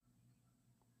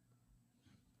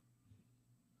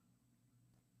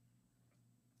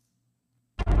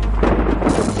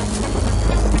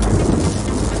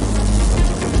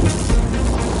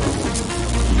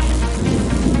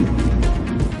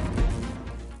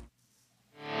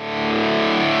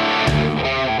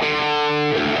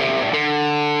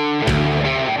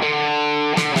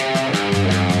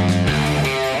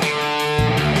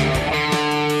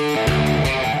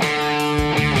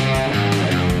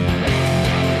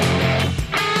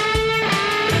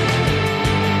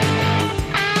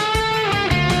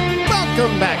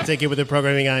Welcome back to Get With It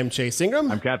Programming. I'm Chase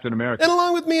Ingram. I'm Captain America. And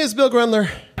along with me is Bill Grundler.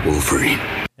 Wolverine.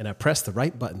 And I pressed the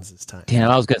right buttons this time. Damn,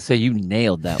 I was going to say you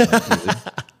nailed that one,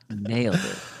 dude. Nailed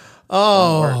it.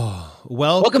 Oh,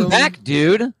 welcome back,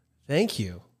 dude. Thank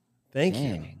you. Thank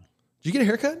you. Did you get a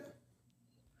haircut?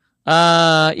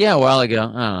 Yeah, a while ago. I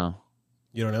don't know.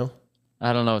 You don't know?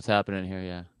 I don't know what's happening here,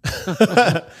 yeah.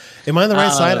 Am I on the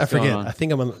right side? I forget. On. I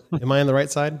think am I on the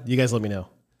right side? You guys let me know.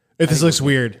 If this looks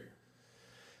weird.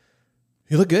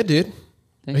 You look good, dude.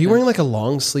 Are you wearing like a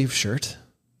long sleeve shirt?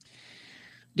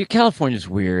 Dude, California's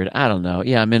weird. I don't know.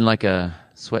 Yeah, I'm in like a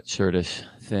sweatshirtish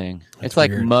thing. It's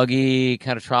like weird. Muggy,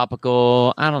 kind of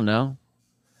tropical. I don't know.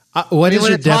 What is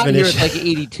your definition? Here, it's like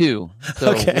 82.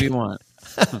 So okay. What do you want?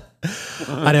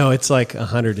 I know it's like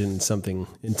 100 and something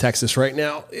in Texas right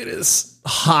now. It is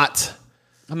hot.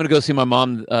 I'm gonna go see my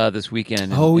mom this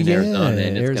weekend. In Arizona,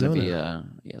 and it's gonna be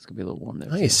it's gonna be a little warm there.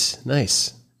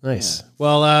 Nice. Yeah.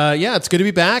 Well, it's good to be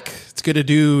back. It's good to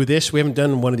do this. We haven't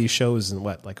done one of these shows in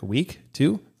like a week,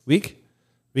 2 week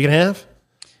and a half.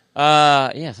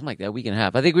 Something like that. A week and a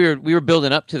half. I think we were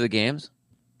building up to the games.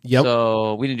 Yep.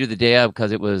 So we didn't do the day of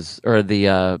because it was, or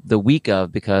the week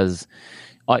of because,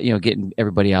 getting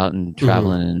everybody out and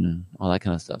traveling and all that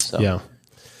kind of stuff. So yeah.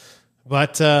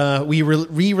 But we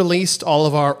re-released all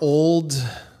of our old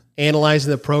Analyzing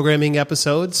the Programming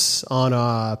episodes on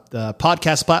the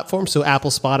podcast platform. So Apple,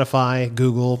 Spotify,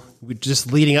 Google,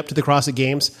 just leading up to the CrossFit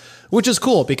Games, which is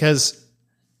cool because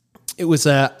it was,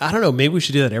 I don't know, maybe we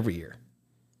should do that every year.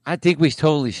 I think we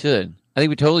totally should.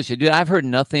 Dude, I've heard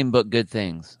nothing but good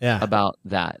things about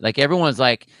that. Like everyone's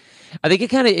like, I think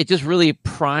it just really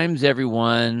primes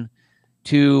everyone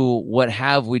to what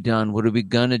have we done? What are we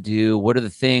going to do? What are the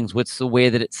things? What's the way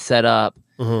that it's set up?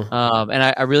 Mm-hmm. And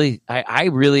I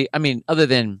really, other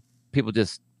than people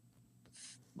just,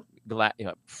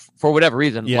 for whatever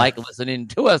reason, like listening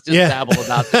to us just babble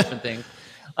about different things.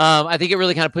 I think it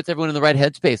really kind of puts everyone in the right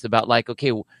headspace about like,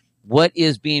 okay, what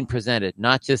is being presented?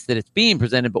 Not just that it's being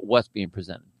presented, but what's being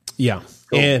presented. Yeah.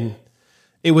 Cool. And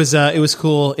it was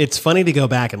cool. It's funny to go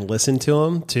back and listen to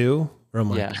them too. Where I'm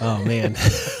like, oh man.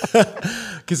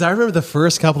 Cause I remember the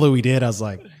first couple that we did, I was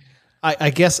like,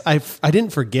 I guess I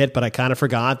didn't forget, but I kind of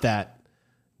forgot that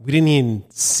we didn't even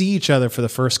see each other for the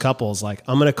first couple. It's like,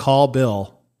 I'm going to call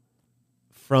Bill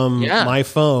from my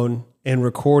phone and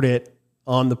record it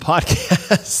on the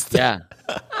podcast. Yeah.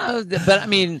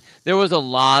 But there was a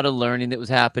lot of learning that was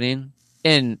happening.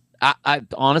 And I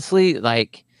honestly,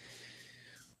 like,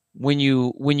 when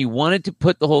you wanted to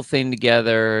put the whole thing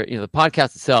together, the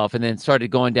podcast itself, and then started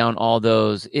going down all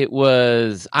those,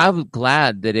 I'm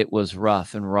glad that it was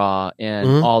rough and raw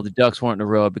and all the ducks weren't in a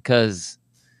row, because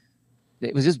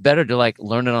it was just better to like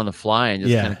learn it on the fly and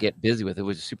just kind of get busy with it. It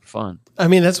was just super fun.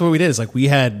 That's what we did. It's like, we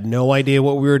had no idea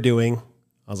what we were doing.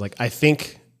 I was like, I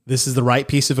think this is the right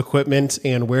piece of equipment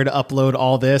and where to upload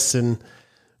all this. And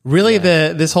really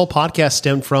this whole podcast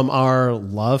stemmed from our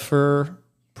love for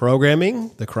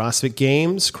programming, the CrossFit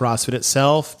Games, CrossFit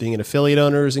itself, being an affiliate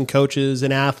owners and coaches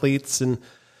and athletes. And,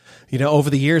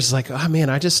 over the years, it's like, oh man,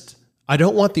 I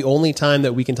don't want the only time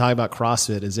that we can talk about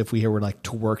CrossFit is if we were like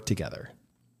to work together.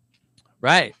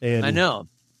 Right. And I know.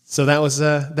 So that was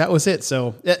it.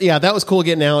 So that was cool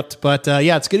getting out, but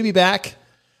it's good to be back.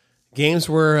 Games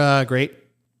were great.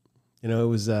 It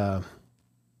was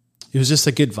just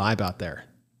a good vibe out there.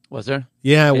 Was there?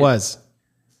 Yeah, it was.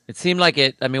 It seemed like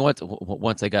it.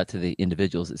 Once I got to the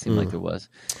individuals, it seemed like there was.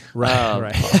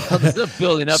 Right.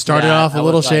 Building up. Started off a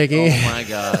little shaky. Like, oh my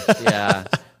god! Yeah,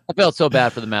 I felt so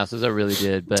bad for the Masters. I really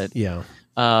did. But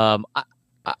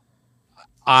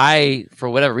I, for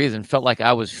whatever reason, felt like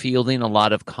I was fielding a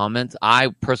lot of comments. I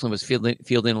personally was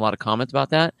fielding a lot of comments about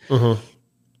that. Mm-hmm.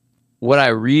 What I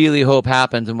really hope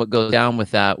happens and what goes down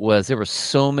with that was there were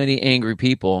so many angry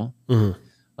people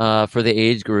for the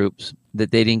age groups that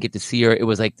they didn't get to see her. It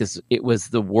was like this. It was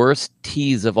the worst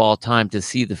tease of all time to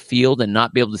see the field and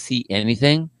not be able to see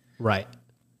anything. Right.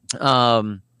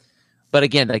 But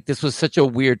again, like this was such a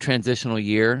weird transitional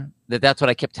year that's what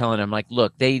I kept telling them. Like,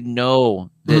 look, they know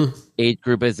that age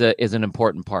group is an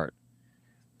important part.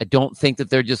 I don't think that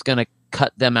they're just going to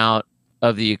cut them out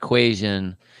of the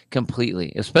equation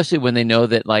completely, especially when they know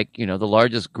that, like, the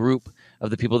largest group of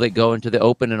the people that go into the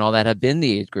open and all that have been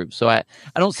the age group. So I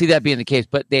don't see that being the case,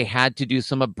 but they had to do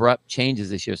some abrupt changes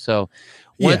this year. So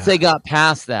once they got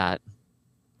past that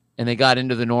and they got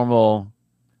into the normal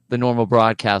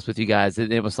broadcast with you guys,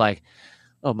 it was like,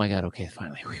 oh my God, okay,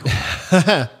 finally.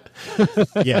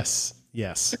 Yes.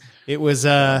 It was,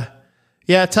 a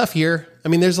tough year.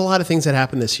 There's a lot of things that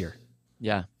happened this year.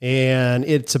 Yeah. And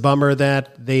it's a bummer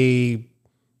that they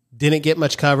didn't get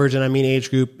much coverage. And age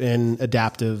group and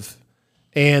adaptive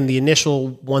And the initial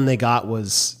one they got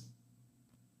was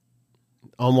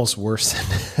almost worse.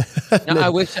 I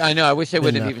wish I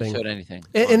wouldn't have even showed anything.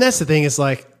 And that's the thing is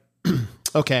like,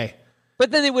 okay. But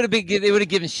then they would have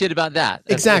given shit about that.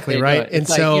 Exactly, right? And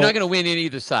so you're not going to win in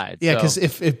either side. Yeah, because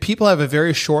if people have a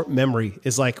very short memory,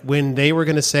 is like when they were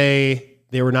going to say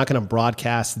they were not going to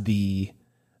broadcast the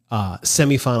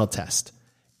semifinal test,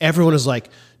 everyone was like,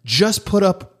 just put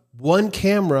up one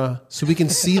camera so we can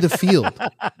see the field.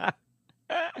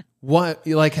 What?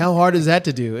 Like, how hard is that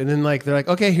to do? And then like they're like,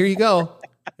 okay, here you go.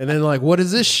 And then like, what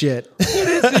is this shit? What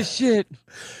is this shit?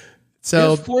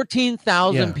 So there's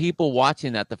 14,000 people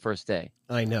watching that the first day.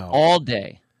 I know. All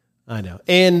day. I know.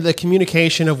 And the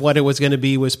communication of what it was going to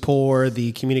be was poor,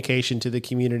 the communication to the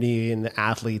community and the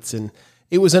athletes. And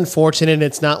it was unfortunate.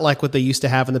 It's not like what they used to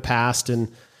have in the past.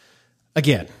 And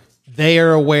again, they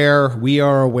are aware. We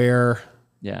are aware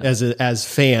as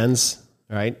fans,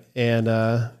 right?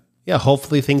 And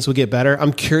hopefully things will get better.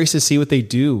 I'm curious to see what they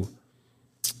do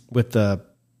with the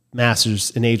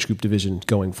Masters and age group division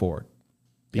going forward.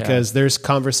 Because there's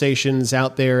conversations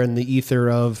out there in the ether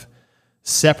of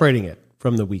separating it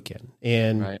from the weekend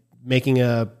and making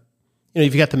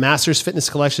you've got the Masters Fitness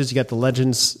Collections, you got the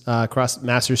Legends Cross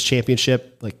Masters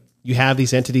Championship. Like you have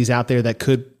these entities out there that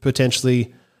could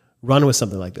potentially run with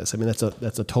something like this. I mean, that's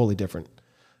a totally different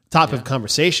topic of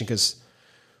conversation because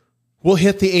we'll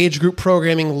hit the age group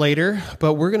programming later,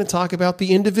 but we're going to talk about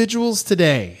the individuals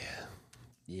today.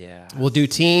 Yeah. We'll do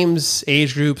teams,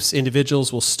 age groups,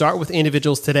 individuals. We'll start with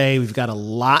individuals today. We've got a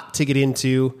lot to get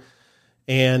into.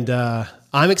 And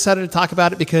I'm excited to talk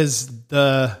about it because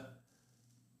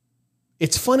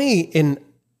it's funny, and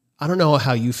I don't know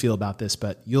how you feel about this,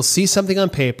 but you'll see something on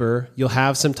paper, you'll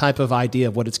have some type of idea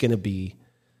of what it's going to be.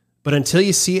 But until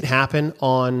you see it happen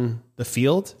on the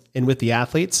field and with the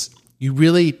athletes, you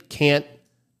really can't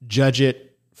judge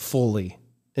it fully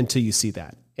until you see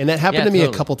that. And that happened to me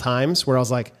a couple times where I was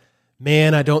like,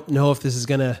 man, I don't know if this is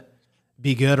going to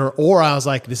be good. Or I was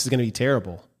like, this is going to be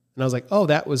terrible. And I was like, oh,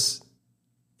 that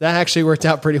actually worked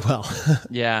out pretty well.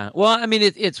 Yeah. Well, I mean,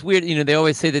 it's weird. You know, they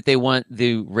always say that they want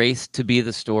the race to be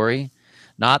the story,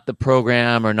 not the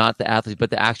program or not the athletes, but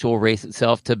the actual race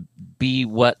itself to be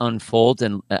what unfolds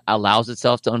and allows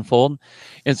itself to unfold.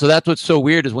 And so that's what's so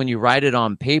weird is when you write it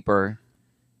on paper,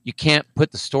 you can't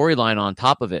put the storyline on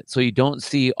top of it. So you don't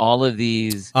see all of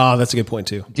these. Oh, that's a good point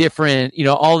too. Different,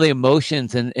 all the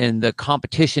emotions and the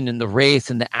competition and the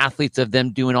race and the athletes of them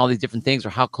doing all these different things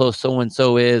or how close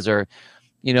so-and-so is or,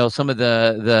 some of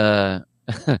the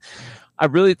I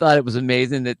really thought it was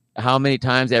amazing that how many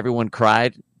times everyone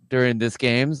cried during this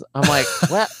games. I'm like,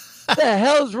 what the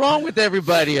hell is wrong with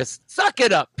everybody? Suck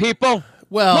it up, people.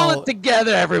 Well, pull it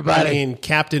together, everybody. I mean,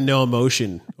 Captain No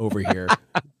Emotion over here.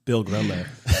 Bill Grumler.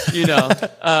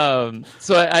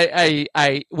 So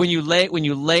I when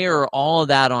you layer all of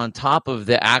that on top of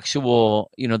the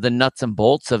actual, the nuts and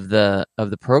bolts of the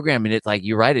program, and it's like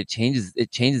you're right, it changes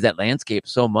that landscape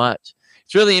so much.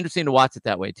 It's really interesting to watch it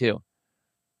that way too,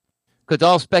 because it's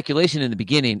all speculation in the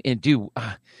beginning. And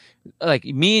like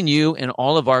me and you and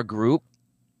all of our group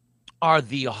are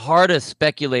the hardest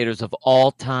speculators of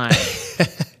all time.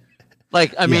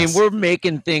 Like, I mean, we're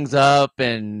making things up,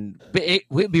 and it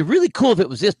would be really cool if it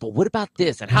was this, but what about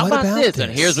this? And how about this?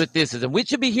 And here's what this is. And we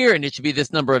should be here, and it should be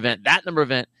this number event, that number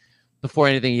event, before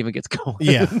anything even gets going.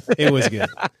 Yeah, it was good.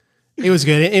 It was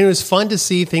good. And it was fun to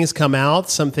see things come out.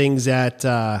 Some things that,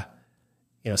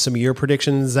 some of your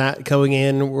predictions that going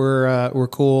in were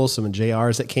cool. Some of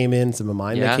JR's that came in, some of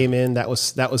mine that came in. That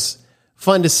was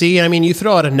fun to see. I mean, you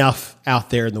throw out enough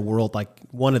out there in the world, like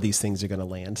one of these things are going to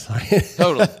land.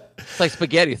 Totally. It's like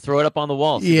spaghetti. Throw it up on the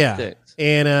wall. Yeah.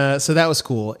 And so that was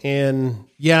cool. And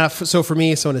so for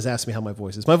me, someone has asked me how my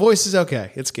voice is. My voice is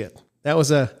okay. It's good. That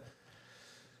was a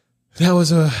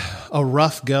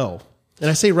rough go. And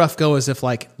I say rough go as if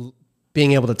like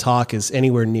being able to talk is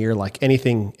anywhere near like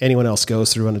anything anyone else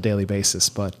goes through on a daily basis.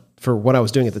 But for what I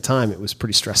was doing at the time, it was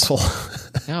pretty stressful.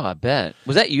 Oh, I bet.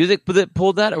 Was that you that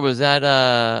pulled that, or was that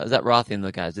Rothy and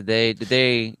the guys? Did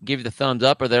they give you the thumbs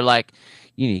up, or they're like,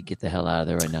 you need to get the hell out of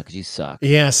there right now because you suck?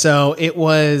 Yeah, so it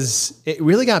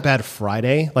really got bad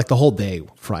Friday. Like the whole day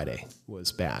Friday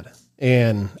was bad.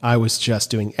 And I was just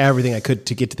doing everything I could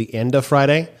to get to the end of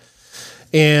Friday.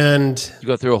 And you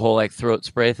go through a whole like throat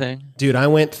spray thing? Dude, I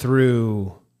went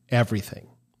through everything.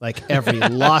 Like every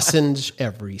lozenge,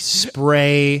 every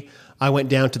spray. I went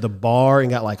down to the bar and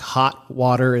got like hot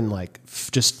water and like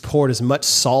just poured as much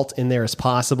salt in there as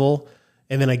possible.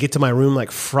 And then I get to my room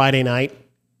like Friday night.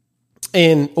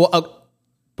 And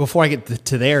before I get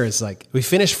to there is like, we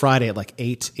finished Friday at like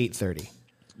 8:30.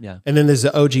 Yeah. And then there's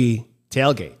the OG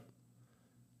tailgate.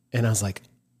 And I was like,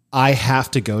 I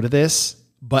have to go to this,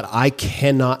 but I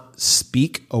cannot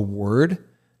speak a word. And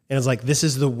I was like, this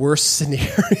is the worst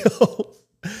scenario.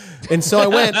 And so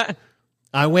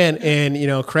I went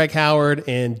and, Craig Howard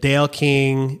and Dale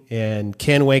King and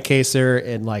Ken Waycaser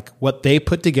and like what they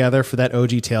put together for that OG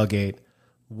tailgate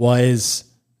was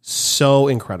so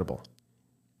incredible.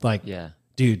 Like,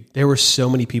 dude, there were so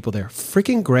many people there.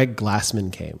 Freaking Greg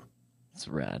Glassman came. That's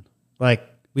rad. Like,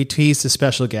 we teased a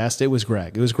special guest. It was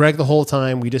Greg. It was Greg the whole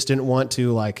time. We just didn't want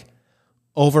to like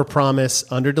overpromise,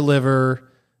 underdeliver,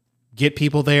 get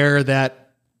people there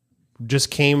that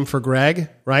just came for Greg,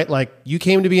 right? Like, you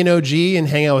came to be an OG and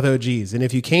hang out with OGs. And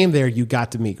if you came there, you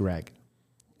got to meet Greg.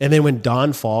 And then when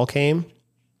Don Fall came,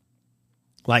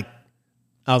 like,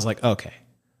 I was like, okay,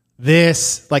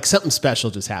 this, like, something special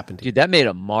just happened. Dude, that made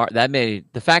a mark. That made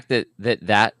the fact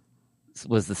that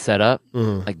was the setup,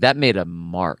 like, that made a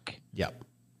mark. Yep.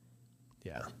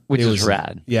 Yeah. Which was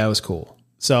rad. Yeah, it was cool.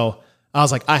 So I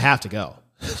was like, I have to go.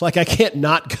 Like, I can't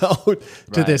not go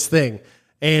to this thing.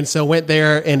 And so went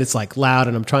there, and it's like loud,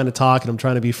 and I'm trying to talk, and I'm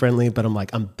trying to be friendly, but I'm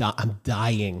like, I'm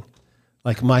dying.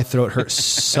 Like, my throat hurts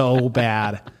so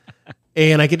bad.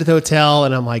 And I get to the hotel,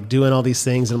 and I'm like doing all these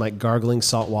things, and I'm like gargling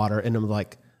salt water, and I'm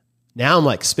like, now I'm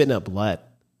like spitting up blood,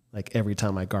 like every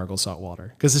time I gargle salt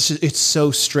water, because it's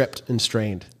so stripped and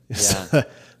strained. Yeah.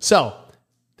 So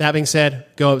that being said,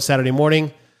 go up Saturday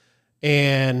morning,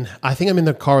 and I think I'm in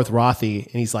the car with Rothy,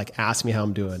 and he's like, ask me how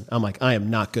I'm doing. I'm like, I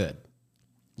am not good.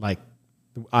 Like,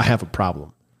 I have a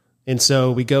problem. And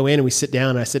so we go in and we sit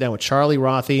down, and I sit down with Charlie,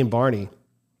 Rothy, and Barney.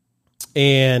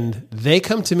 And they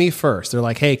come to me first. They're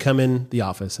like, hey, come in the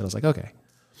office. And I was like, okay.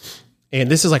 And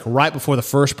this is like right before the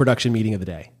first production meeting of the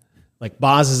day. Like,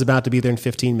 Boz is about to be there in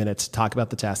 15 minutes to talk about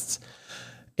the tests.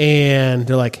 And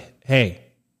they're like, hey,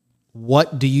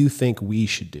 what do you think we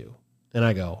should do? And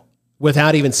I go,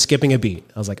 without even skipping a beat,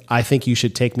 I was like, I think you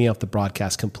should take me off the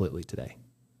broadcast completely today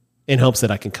in hopes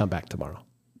that I can come back tomorrow.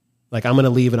 Like, I'm going to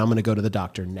leave and I'm going to go to the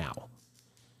doctor now.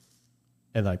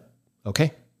 And like,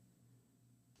 okay.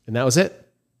 And that was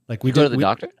it. Like, we go to the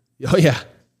doctor? Oh yeah.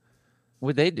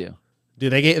 What'd they do?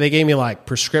 Dude, they gave me like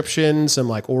prescriptions, some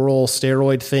like oral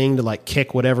steroid thing to like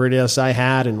kick whatever it is I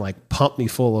had, and like pump me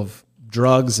full of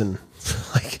drugs and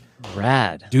like,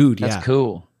 rad. Dude, that's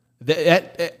cool.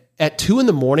 At 2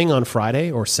 a.m. on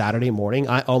Friday or Saturday morning,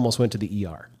 I almost went to the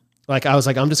ER. Like, I was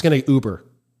like, I'm just going to Uber.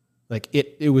 Like,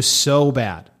 it was so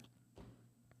bad.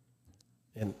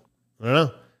 And I don't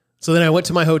know. So then I went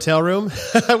to my hotel room.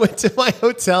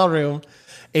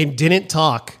 And didn't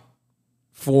talk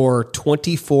for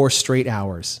 24 straight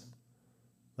hours.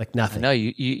 Like, nothing. No,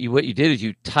 you what you did is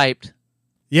you typed.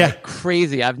 Yeah. Like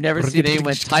crazy. I've never seen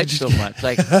anyone type so much.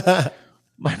 Like,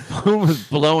 my phone was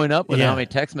blowing up with how many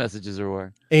text messages there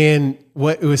were. And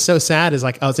what it was so sad is,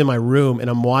 like, I was in my room and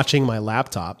I'm watching my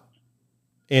laptop,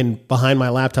 and behind my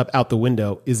laptop out the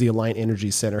window is the Alliant Energy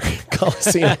Center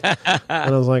Coliseum. And I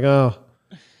was like, oh.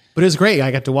 But it was great.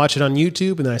 I got to watch it on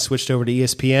YouTube, and then I switched over to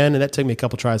ESPN, and that took me a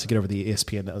couple tries to get over to the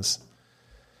ESPN. That was,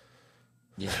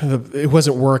 it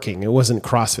wasn't working. It wasn't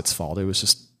CrossFit's fault. It was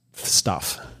just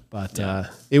stuff. But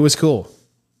it was cool.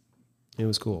 It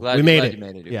was cool. We made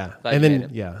it. Yeah. And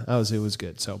then, it was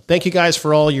good. So thank you guys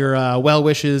for all your well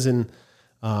wishes, and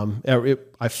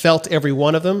I felt every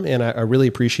one of them, and I really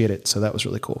appreciate it. So that was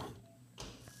really cool.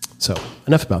 So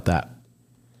enough about that.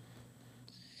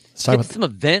 Let's talk about some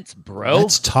events, bro.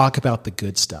 Let's talk about the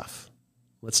good stuff.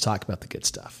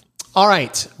 All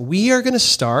right. We are going to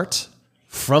start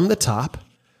from the top,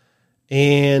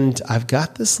 and I've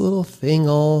got this little thing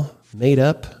all made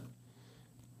up.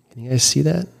 Can you guys see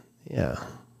that? Yeah.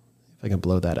 If I can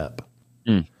blow that up.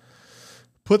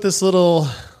 Put this little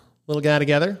guy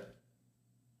together.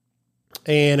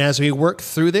 And as we work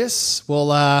through this, we'll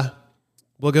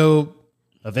go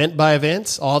event by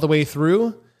event all the way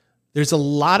through. There's a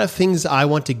lot of things I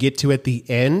want to get to at the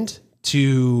end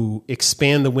to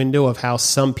expand the window of how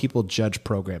some people judge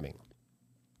programming.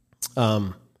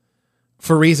 For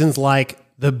reasons like,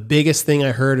 the biggest thing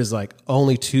I heard is like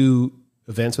only 2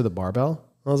 events with a barbell.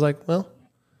 I was like, well,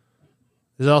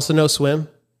 there's also no swim,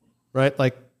 right?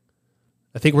 Like,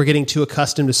 I think we're getting too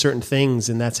accustomed to certain things,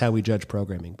 and that's how we judge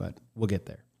programming, but we'll get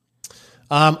there.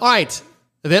 All right.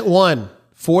 Event 1,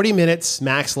 40 minutes,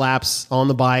 max laps on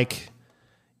the bike.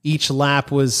 Each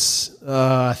lap was,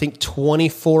 I think,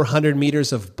 2,400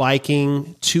 meters of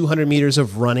biking, 200 meters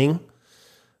of running,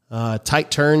 tight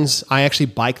turns. I actually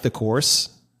biked the course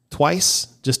twice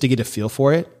just to get a feel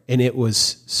for it, and it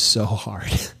was so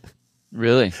hard.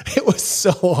 Really? It was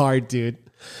so hard, dude.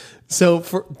 So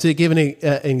to give an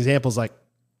example, is like,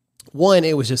 1,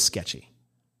 it was just sketchy.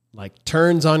 like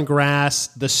turns on grass.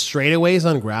 The straightaways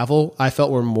on gravel I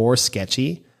felt were more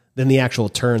sketchy than the actual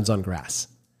turns on grass.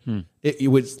 It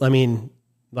was, I mean,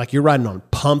 like you're riding on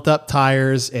pumped up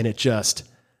tires and it just,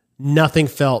 nothing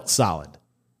felt solid.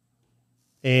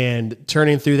 And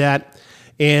turning through that,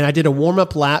 and I did a warm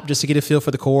up lap just to get a feel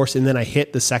for the course. And then I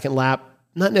hit the second lap,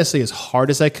 not necessarily as hard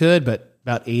as I could, but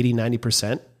about 80,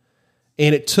 90%.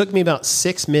 And it took me about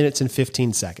 6 minutes and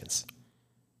 15 seconds.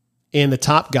 And the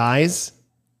top guys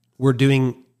were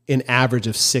doing an average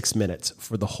of 6 minutes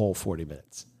for the whole 40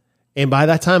 minutes. And by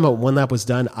that time, one lap was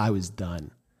done, I was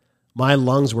done. My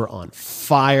lungs were on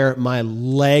fire. My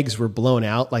legs were blown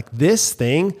out. Like this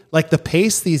thing, like the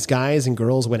pace these guys and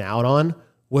girls went out on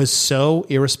was so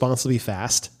irresponsibly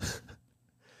fast.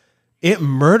 It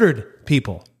murdered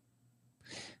people.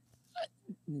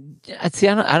 See,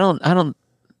 I don't,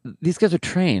 these guys are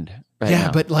trained right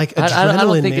now. But like adrenaline, I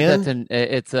don't think man.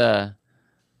 it's a,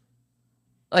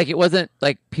 like it wasn't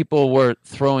like people were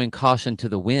throwing caution to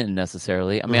the wind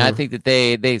necessarily. I mean, I think that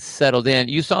they settled in.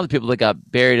 You saw the people that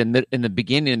got buried in the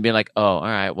beginning and being like, "Oh, all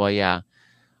right, well, yeah,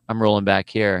 I'm rolling back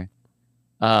here."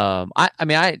 I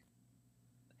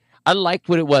liked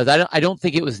what it was. I don't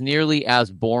think it was nearly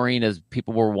as boring as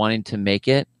people were wanting to make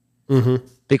it,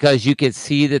 because you could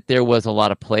see that there was a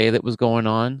lot of play that was going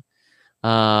on.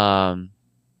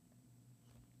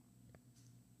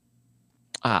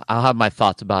 I'll have my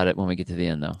thoughts about it when we get to the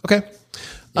end, though. Okay.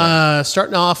 Yeah.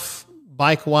 Starting off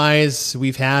bike-wise,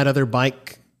 we've had other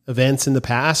bike events in the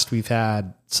past. We've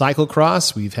had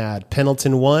cyclocross. We've had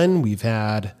Pendleton 1. We've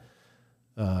had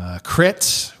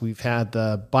crit. We've had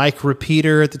the bike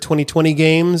repeater at the 2020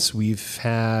 games. We've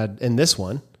had in this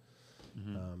one.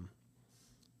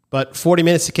 But 40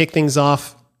 minutes to kick things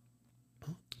off.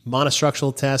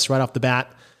 Monostructural test right off the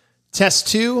bat. Test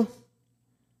 2,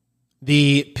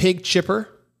 the pig chipper.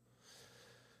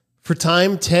 For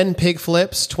time, 10 pig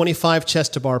flips, 25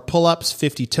 chest to bar pull-ups,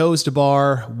 50 toes to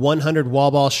bar, 100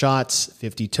 wall ball shots,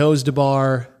 50 toes to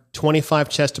bar, 25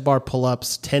 chest to bar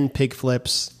pull-ups, 10 pig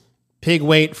flips. Pig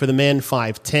weight for the men,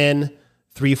 510,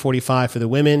 345 for the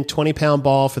women, 20-pound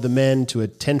ball for the men to a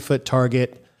 10-foot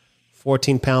target,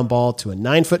 14-pound ball to a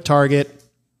 9-foot target.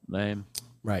 Lame.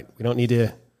 Right. We don't need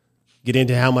to get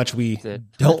into how much we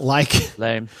don't like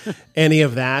Lame. any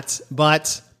of that.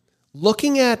 But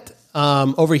looking at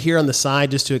over here on the side,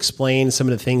 just to explain some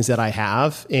of the things that I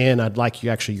have, and I'd like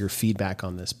your feedback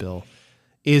on this, Bill,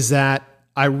 is that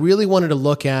I really wanted to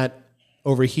look at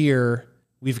over here,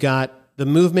 we've got the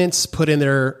movements put in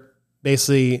their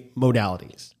basically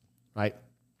modalities, right?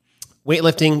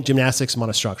 Weightlifting, gymnastics,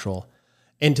 monostructural.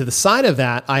 And to the side of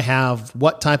that, I have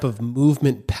what type of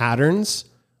movement patterns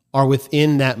are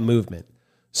within that movement.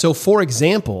 So for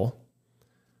example,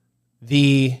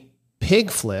 the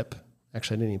pig flip,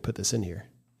 actually I didn't even put this in here,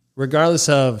 regardless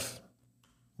of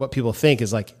what people think,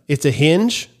 is like, it's a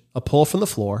hinge, a pull from the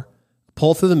floor, a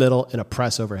pull through the middle, and a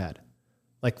press overhead.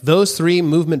 Like those 3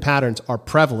 movement patterns are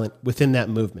prevalent within that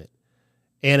movement.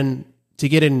 And to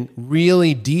get a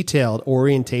really detailed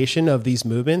orientation of these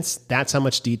movements, that's how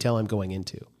much detail I'm going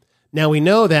into. Now we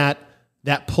know that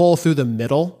pull through the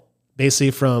middle,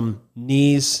 basically from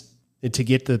knees to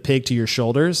get the pig to your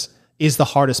shoulders, is the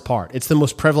hardest part. It's the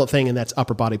most prevalent thing, and that's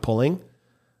upper body pulling.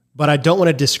 But I don't want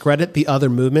to discredit the other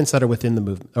movements that are within the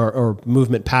movement or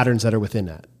movement patterns that are within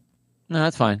that. No,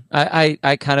 that's fine.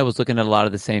 I kind of was looking at a lot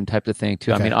of the same type of thing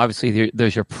too. Okay. I mean, obviously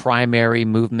there's your primary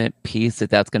movement piece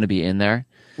that's going to be in there.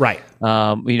 Right.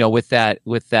 With that,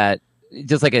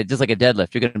 just like a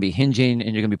deadlift, you're going to be hinging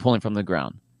and you're going to be pulling from the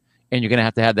ground, and you're going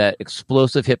to have that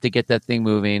explosive hip to get that thing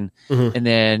moving. And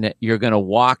then you're going to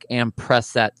walk and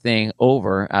press that thing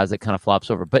over as it kind of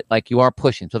flops over, but like you are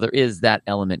pushing. So there is that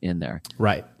element in there.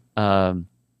 Right.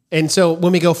 And so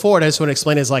when we go forward, I just want to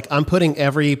explain is like, I'm putting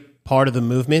every part of the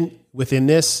movement within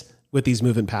this with these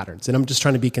movement patterns. And I'm just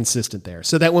trying to be consistent there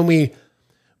so that when we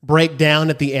break down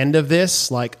at the end of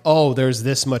this, like, oh, there's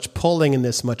this much pulling and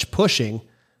this much pushing,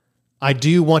 I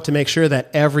do want to make sure that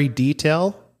every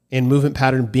detail and movement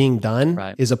pattern being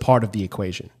done is a part of the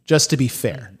equation, just to be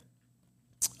fair.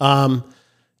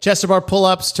 Chest to bar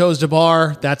pull-ups, toes to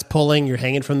bar, that's pulling. You're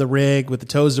hanging from the rig. With the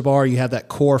toes to bar, you have that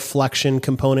core flexion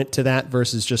component to that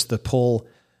versus just the pull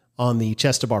on the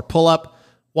chest to bar pull-up.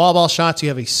 Wall ball shots, you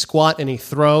have a squat and a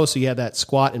throw. So you have that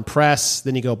squat and press.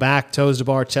 Then you go back, toes to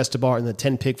bar, chest to bar, and then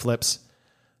 10 pig flips.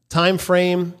 Time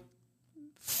frame,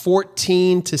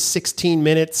 14 to 16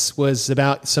 minutes was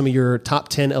about some of your top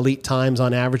 10 elite times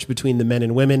on average between the men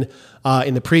and women.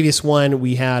 In the previous one,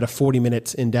 we had a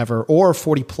 40-minute endeavor or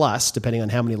 40 plus, depending on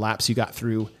how many laps you got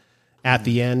through at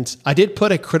the end. I did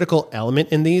put a critical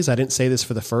element in these. I didn't say this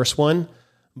for the first one,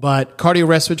 But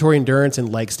cardiorespiratory endurance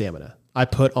and leg stamina, I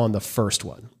put on the first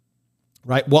one,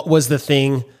 right? What was the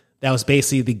thing that was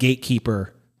basically the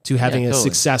gatekeeper to having a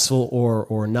successful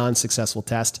or non-successful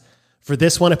test? For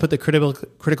this one, I put the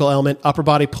critical element, upper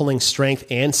body pulling strength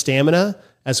and stamina,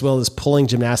 as well as pulling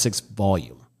gymnastics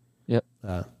volume. Yep.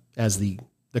 As the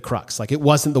crux. Like, it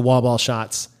wasn't the wall ball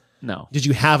shots. No. Did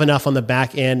you have enough on the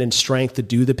back end and strength to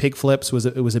do the pig flips?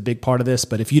 It was a big part of this.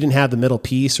 But if you didn't have the middle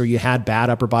piece or you had bad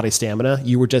upper body stamina,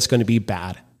 you were just going to be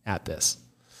bad at this.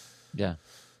 Yeah.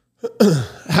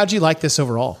 How'd you like this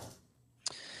overall?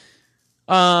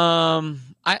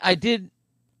 I did.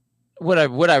 What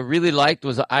I really liked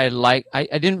was I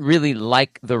didn't really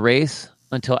like the race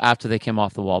until after they came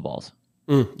off the wall balls.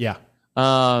 Yeah.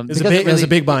 It was a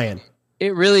big buy-in.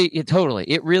 It really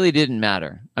didn't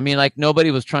matter. I mean, like,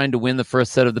 nobody was trying to win the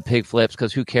first set of the pig flips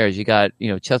because who cares? You got,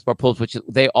 chest bar pulls, which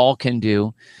they all can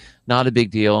do. Not a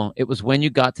big deal. It was when you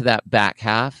got to that back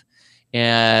half,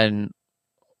 and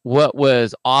what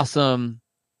was awesome,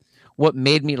 what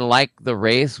made me like the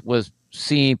race was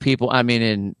seeing people. I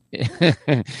mean,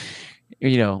 when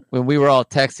we were all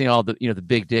texting all the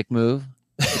big dick move.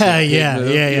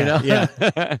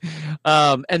 Yeah.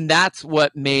 And that's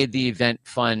what made the event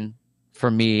fun for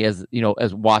me, as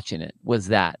watching it, was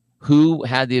that who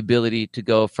had the ability to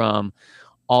go from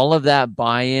all of that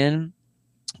buy-in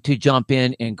to jump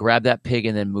in and grab that pig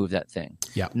and then move that thing.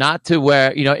 Yeah. Not to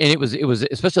where, and it was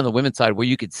especially on the women's side where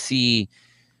you could see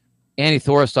Annie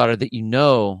Thorisdottir that,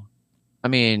 I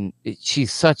mean,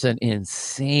 she's such an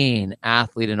insane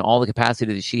athlete and all the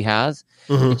capacity that she has.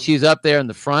 Mm-hmm. And she's up there in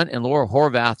the front, and Laura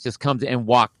Horvath just comes and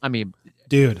walked. I mean,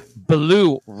 dude,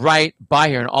 blew right by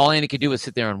her, and all Annie could do was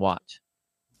sit there and watch.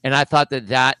 And I thought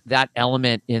that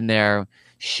element in there,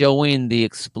 showing the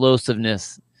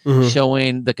explosiveness,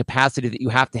 showing the capacity that you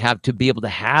have to be able to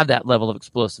have that level of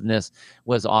explosiveness,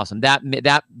 was awesome.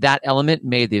 That element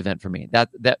made the event for me.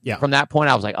 From that point,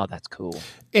 I was like, oh, that's cool.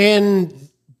 And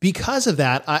because of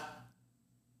that,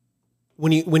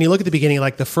 when you look at the beginning,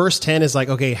 like the first 10 is like,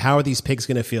 okay, how are these pigs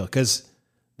going to feel? Because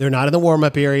they're not in the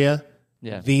warm-up area.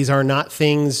 Yeah. These are not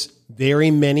things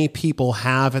very many people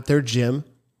have at their gym.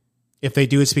 If they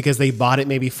do, it's because they bought it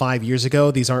maybe 5 years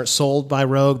ago. These aren't sold by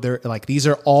Rogue. They're like, these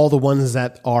are all the ones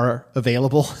that are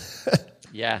available.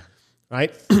 Yeah.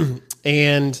 Right.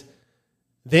 And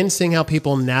then seeing how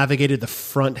people navigated the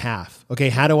front half. Okay.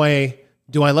 How do I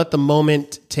let the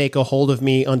moment take a hold of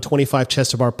me on 25 chest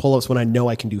to bar pull-ups when I know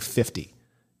I can do 50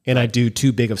 and I do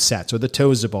too big of sets, or the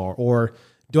toes to bar? Or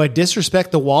do I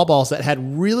disrespect the wall balls that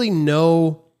had really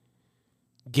no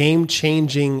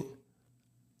game-changing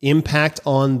impact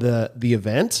on the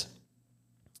event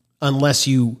unless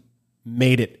you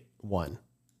made it one?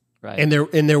 Right. And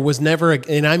there was never,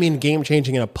 and I mean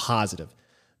game-changing in a positive.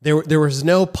 There was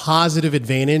no positive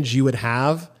advantage you would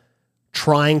have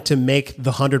trying to make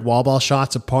the 100 wall ball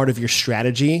shots a part of your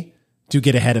strategy to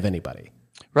get ahead of anybody.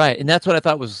 Right. And that's what I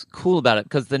thought was cool about it,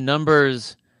 because the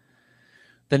numbers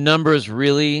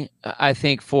really, I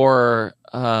think, for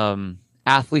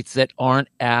athletes that aren't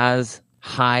as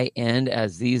high end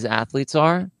as these athletes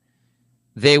are,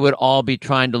 they would all be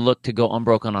trying to look to go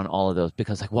unbroken on all of those,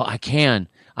 because like, well, I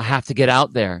have to get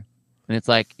out there. And it's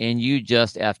like, and you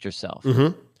just effed yourself.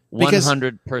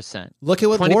 100%. Look at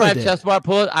what 25 did. chest bar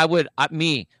pull.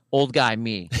 Old guy,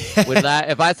 would that,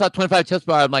 if I saw 25 chest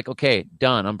bar, I'm like, okay,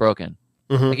 done. I'm broken.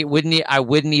 Like, I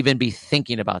wouldn't even be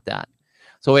thinking about that.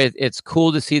 So it's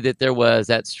cool to see that there was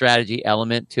that strategy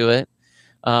element to it.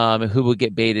 Who would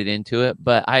get baited into it.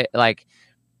 But I like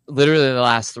literally the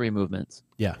last three movements.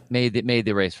 Yeah. Made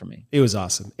the race for me. It was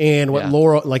awesome. And what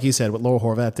Laura, like you said, what Laura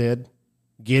Horvath did,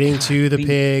 getting to the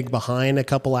pig behind a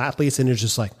couple athletes, and it's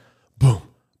just like, boom,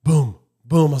 boom,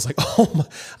 boom. I was like, oh my.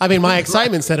 I mean, my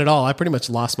excitement said it all. I pretty much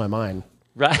lost my mind.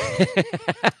 Right.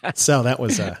 So that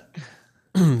was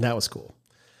that was cool.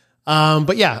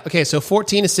 But yeah, okay. So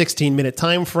 14 to 16 minute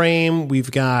time frame.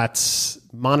 We've got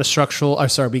we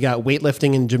got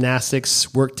weightlifting and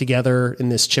gymnastics work together in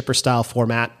this chipper style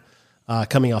format,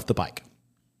 coming off the bike.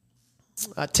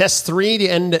 Test 3 to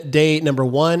end day number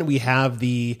 1. We have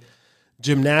the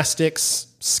gymnastics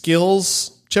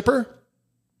skills chipper,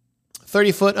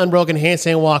 30-foot unbroken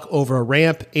handstand walk over a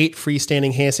ramp, 8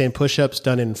 freestanding handstand push-ups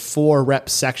done in 4 rep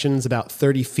sections, about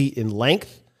 30 feet in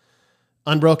length.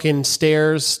 Unbroken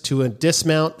stairs to a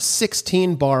dismount,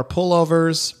 16 bar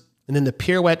pullovers, and then the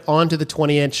pirouette onto the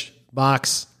 20-inch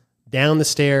box, down the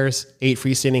stairs, 8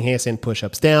 freestanding handstand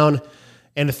push-ups down,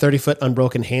 and a 30-foot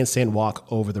unbroken handstand walk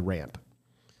over the ramp.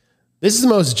 This is the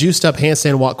most juiced-up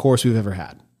handstand walk course we've ever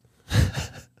had.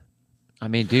 I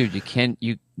mean, dude,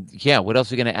 what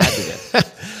else are you going to add to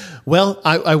this? Well,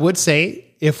 I would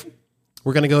say if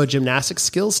we're going to go a gymnastics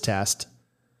skills test.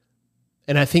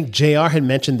 And I think JR had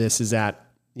mentioned this, is that,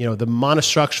 the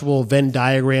monostructural Venn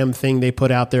diagram thing they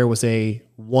put out there was a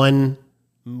 1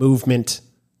 movement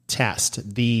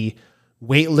test. The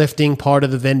weightlifting part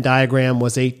of the Venn diagram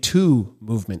was a 2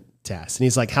 movement test. And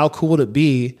he's like, how cool would it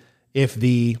be if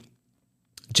the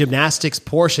gymnastics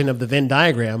portion of the Venn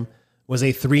diagram was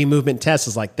a 3 movement test?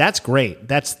 It's like, that's great.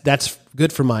 That's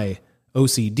good for my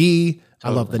OCD. Totally. I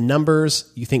love the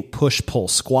numbers. You think push, pull,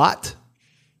 squat.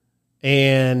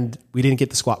 And we didn't get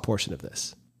the squat portion of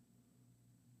this.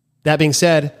 That being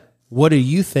said, what do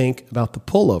you think about the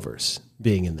pullovers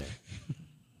being in there?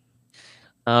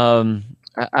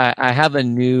 I have a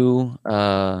new,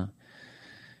 I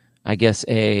guess,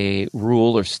 a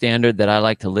rule or standard that I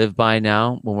like to live by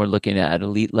now when we're looking at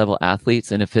elite level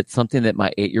athletes. And if it's something that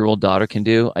my 8-year-old daughter can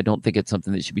do, I don't think it's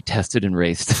something that should be tested and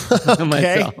raced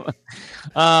myself.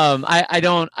 I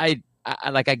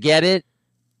get it,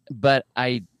 but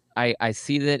I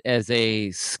see that as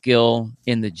a skill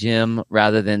in the gym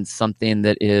rather than something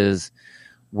that is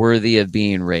worthy of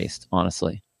being raced,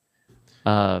 honestly.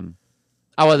 I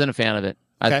wasn't a fan of it.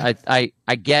 Okay.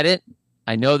 I get it.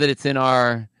 I know that it's in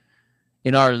our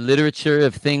literature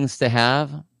of things to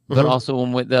have, but also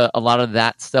when a lot of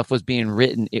that stuff was being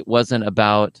written, it wasn't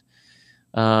about,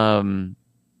 it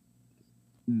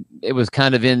was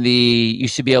kind of in the, you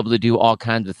should be able to do all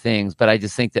kinds of things. But I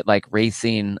just think that like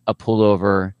racing a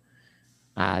pullover,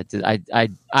 I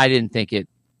didn't think it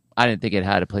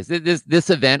had a place. This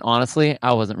event, honestly,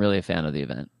 I wasn't really a fan of the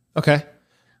event. Okay.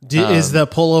 Is the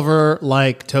pullover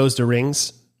like toes to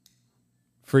rings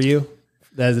for you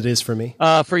as it is for me?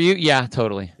 For you, yeah,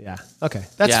 totally. Yeah. Okay.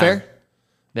 That's fair.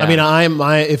 Yeah. I mean,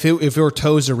 if it were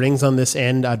toes to rings on this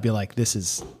end, I'd be like, this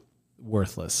is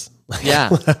worthless.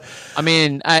 Yeah. I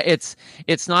mean,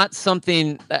 it's not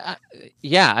something,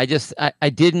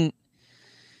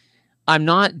 I'm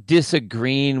not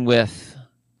disagreeing with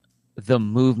the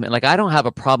movement. Like, I don't have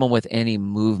a problem with any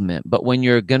movement, but when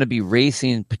you're going to be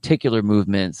racing particular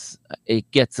movements, it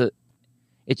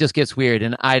just gets weird.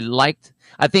 And I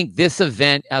think this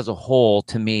event as a whole,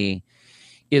 to me,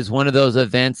 is one of those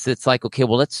events that's like, okay,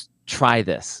 well, let's try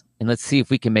this and let's see if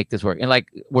we can make this work. And like,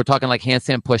 we're talking like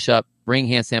handstand push-up, ring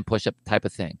handstand push-up type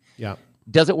of thing. Yeah.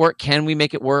 Does it work? Can we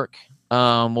make it work?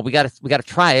 Well, we got to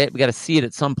try it. We got to see it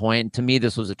at some point. And to me,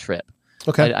 this was a trip.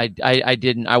 Okay.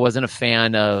 I wasn't a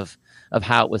fan of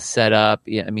how it was set up.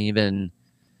 Yeah. I mean,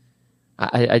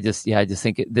 I just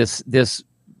think this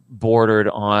bordered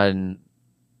on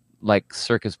like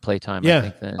circus playtime.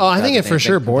 Yeah. I think it for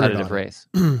sure bordered on race.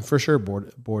 For sure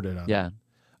bordered on. Yeah.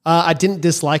 I didn't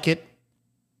dislike it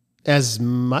as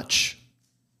much.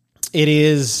 It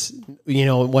is,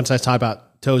 once I talk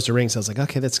about toes to rings, I was like,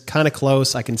 okay, that's kind of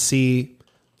close. I can see.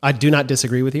 I do not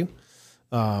disagree with you.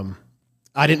 I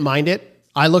didn't mind it.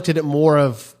 I looked at it more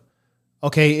of,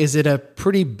 okay, is it a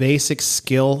pretty basic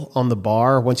skill on the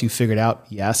bar once you figure it out?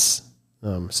 Yes.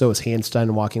 So is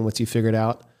handstand walking once you figure it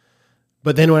out.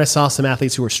 But then when I saw some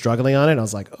athletes who were struggling on it, I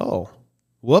was like, oh,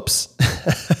 whoops.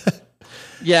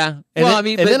 Yeah.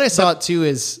 Then I saw it too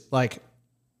is like, I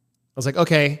was like,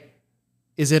 okay,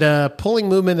 is it a pulling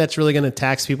movement that's really going to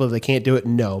tax people if they can't do it?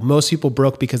 No. Most people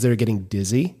broke because they were getting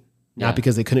dizzy, not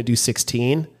because they couldn't do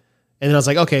 16. And then I was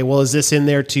like, okay, well, is this in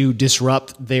there to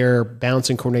disrupt their balance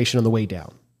and coordination on the way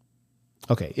down?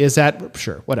 Okay. Is that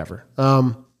sure? Whatever.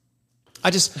 I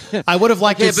would have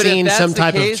liked to have seen some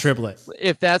type of triplet.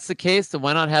 If that's the case, then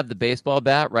why not have the baseball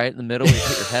bat right in the middle? You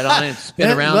put your head on it and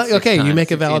spin around. Okay, you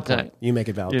make a valid point. You make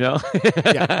a valid point.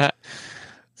 Yeah.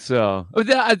 So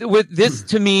with this,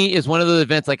 to me, is one of those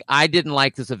events. Like, I didn't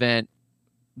like this event,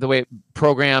 the way it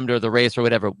programmed or the race or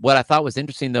whatever. What I thought was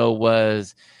interesting though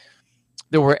was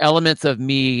there were elements of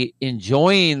me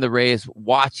enjoying the race,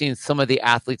 watching some of the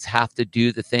athletes have to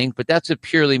do the thing, but that's just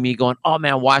purely me going, oh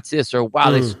man, watch this, or wow,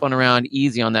 they spun around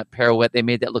easy on that pirouette. They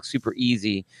made that look super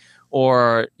easy.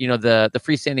 Or, the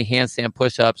freestanding handstand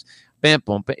push-ups, bam,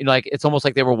 boom. Like, it's almost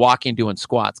like they were walking, doing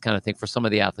squats kind of thing for some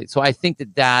of the athletes. So I think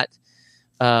that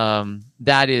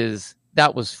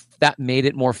made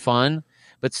it more fun,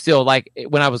 but still, like,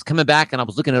 when I was coming back and I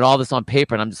was looking at all this on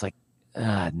paper and I'm just like,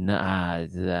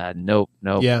 nope.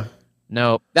 Yeah.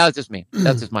 Nope. That was just me.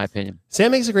 That's just my opinion.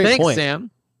 Sam makes a great point.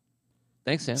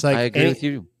 Thanks, Sam. Like, I agree with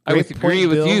you. I agree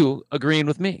with you agreeing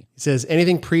with me. He says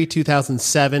anything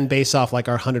pre-2007 based off like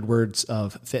our 100 words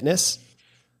of fitness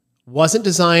wasn't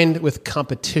designed with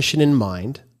competition in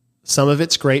mind. Some of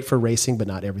it's great for racing, but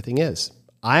not everything is.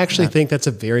 I actually think that's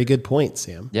a very good point,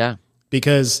 Sam. Yeah.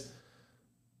 Because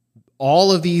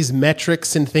all of these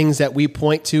metrics and things that we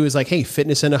point to is like, hey,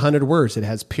 fitness in 100 words. It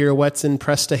has pirouettes and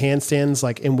press to handstands,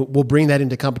 and we'll bring that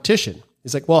into competition.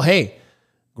 He's like, well, hey,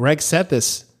 Greg said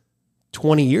this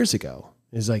 20 years ago.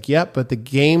 He's like, yep, but the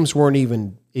games weren't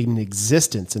even in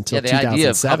existence until 2007. The idea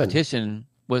of competition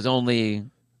was only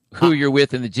who you're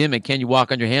with in the gym and can you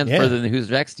walk on your hands further than who's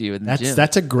next to you in the gym.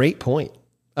 That's a great point.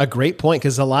 A great point,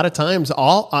 because a lot of times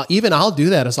I'll do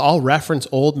that, is I'll reference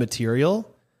old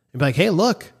material and be like, hey,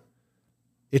 look,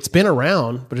 it's been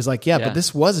around, but it's like, but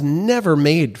this was never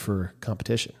made for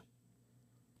competition.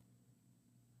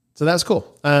 So that was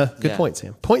cool. Good point,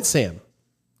 Sam. Point, Sam.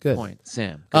 Good. Point,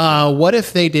 Sam. Good what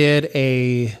if they did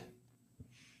a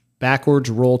backwards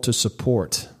roll to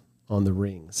support on the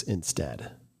rings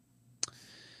instead?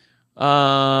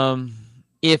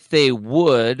 If they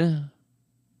would,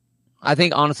 I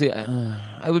think honestly,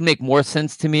 it would make more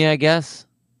sense to me, I guess.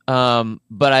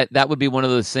 But that would be one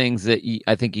of those things that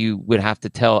I think you would have to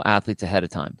tell athletes ahead of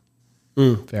time.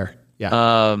 Fair.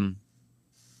 Yeah.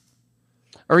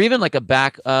 Or even like a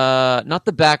back, not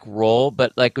the back roll,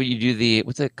 but like when you do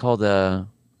what's it called? A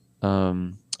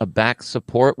back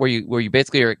support where you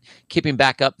basically are keeping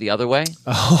back up the other way.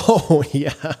 Oh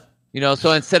yeah.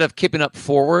 So instead of keeping up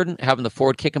forward, having the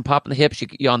forward kick and pop in the hips,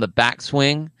 you're on the back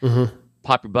swing,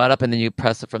 pop your butt up, and then you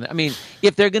press it from there. I mean,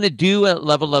 if they're going to do a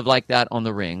level of like that on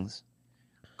the rings,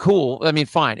 cool. I mean,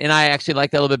 fine. And I actually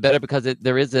like that a little bit better because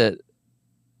there is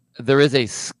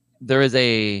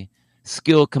a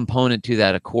skill component to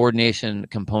that, a coordination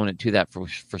component to that for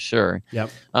sure. Yep.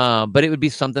 But it would be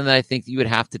something that I think you would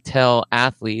have to tell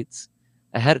athletes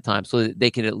ahead of time so that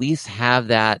they can at least have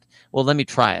that. Well, let me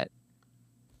try it.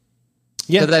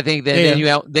 Yeah. Because I think that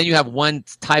then you have one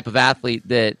type of athlete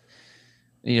that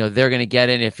they're going to get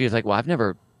in. If you're like, well, I've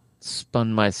never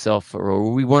spun myself,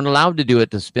 or we weren't allowed to do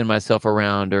it to spin myself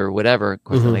around or whatever. Of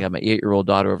course, I got my 8-year-old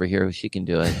daughter over here who she can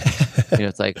do it.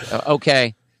 It's like,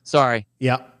 okay, sorry.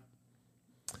 Yeah.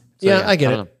 So, I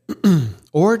get it.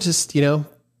 Or just,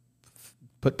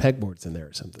 put pegboards in there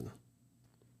or something.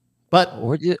 But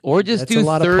or just do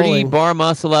 30 bar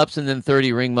muscle ups and then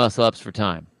 30 ring muscle ups for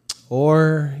time.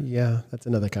 Or that's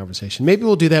another conversation. Maybe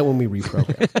we'll do that when we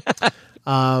reprogram.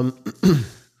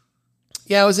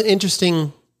 It was an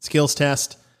interesting skills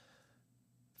test.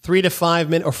 3 to 5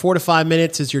 minutes or 4 to 5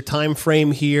 minutes is your time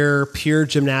frame here. Pure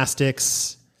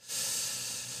gymnastics.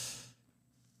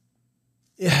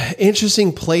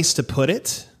 Interesting place to put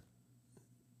it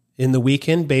in the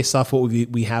weekend based off what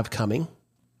we have coming.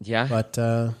 Yeah. But,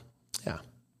 All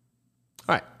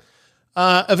right.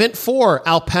 Event 4,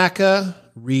 alpaca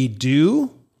redo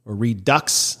or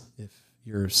redux. If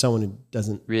you're someone who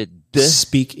doesn't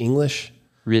speak English.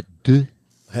 Redo.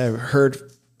 I have heard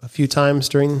a few times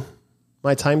during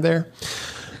my time there.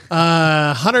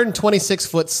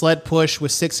 126-foot sled push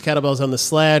with 6 kettlebells on the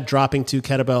sled, dropping 2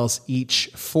 kettlebells each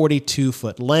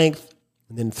 42-foot length.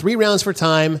 And then 3 rounds for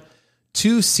time,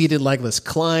 2 seated legless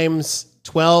climbs,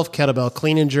 12 kettlebell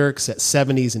clean and jerks at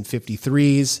 70s and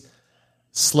 53s,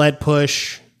 sled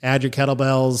push, add your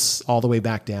kettlebells all the way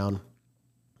back down.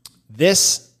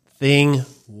 This thing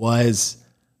was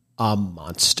a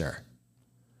monster.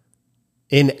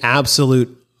 An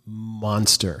absolute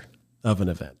monster of an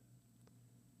event.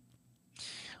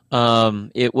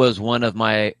 It was one of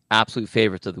my absolute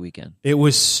favorites of the weekend. It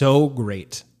was so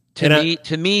great.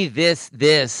 To me, this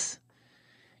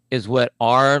is what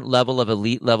our level of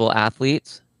elite level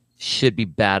athletes should be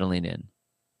battling in.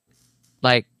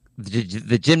 Like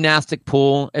the gymnastic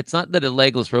pool, it's not that a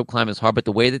legless rope climb is hard, but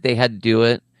the way that they had to do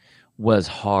it was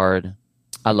hard.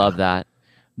 I love that.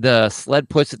 The sled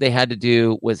push that they had to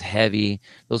do was heavy.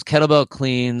 Those kettlebell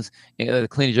cleans, the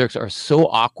clean and jerks are so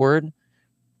awkward.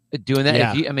 Doing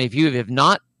that, if you have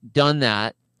not done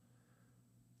that,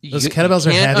 those kettlebells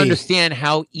are heavy. You can't understand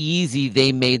how easy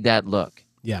they made that look.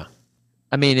 Yeah,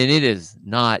 and it is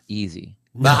not easy.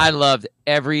 No. But I loved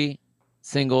every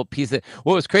single piece of it.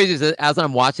 What was crazy is that as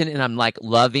I'm watching it and I'm like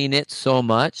loving it so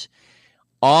much,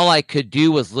 all I could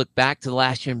do was look back to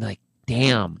last year and be like,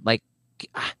 "Damn!" Like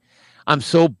I'm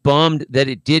so bummed that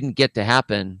it didn't get to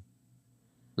happen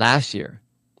last year.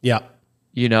 Yeah,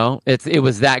 it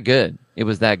was that good. It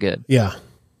was that good. Yeah.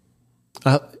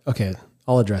 Okay,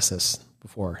 I'll address this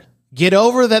before. Get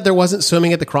over that there wasn't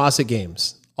swimming at the CrossFit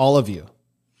Games. All of you.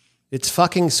 It's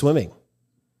fucking swimming.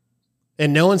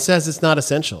 And no one says it's not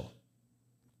essential.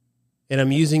 And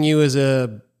I'm using you as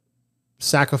a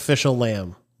sacrificial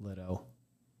lamb, Lido.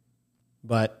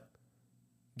 But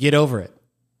get over it.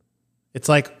 It's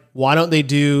like, why don't they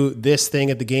do this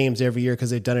thing at the games every year? Because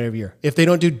they've done it every year. If they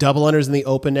don't do double unders in the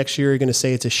open next year, you're going to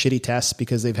say it's a shitty test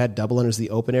because they've had double unders in the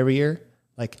open every year.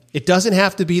 Like, it doesn't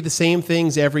have to be the same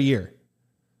things every year.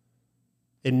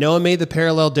 And no one made the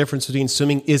parallel difference between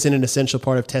swimming isn't an essential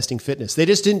part of testing fitness. They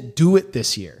just didn't do it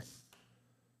this year.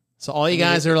 So all you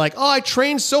guys are like, oh, I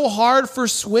trained so hard for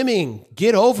swimming.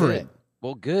 Get over it.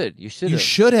 Well, good. You should You have.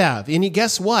 should have. And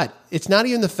guess what? It's not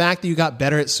even the fact that you got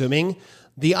better at swimming.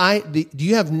 You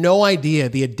have no idea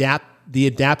the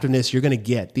adaptiveness you're going to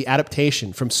get, the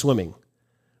adaptation from swimming.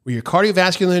 Where your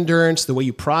cardiovascular endurance, the way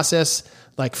you process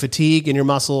like fatigue in your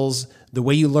muscles, the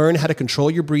way you learn how to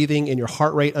control your breathing and your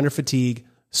heart rate under fatigue,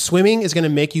 swimming is going to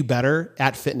make you better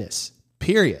at fitness,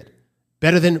 period.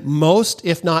 Better than most,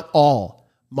 if not all,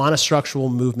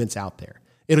 monostructural movements out there.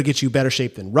 It'll get you better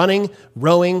shape than running,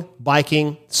 rowing,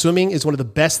 biking. Swimming is one of the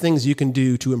best things you can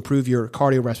do to improve your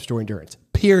cardiorespiratory endurance,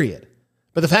 period.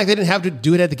 But the fact they didn't have to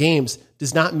do it at the games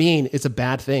does not mean it's a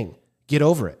bad thing. Get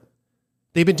over it.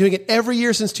 They've been doing it every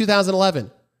year since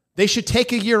 2011. They should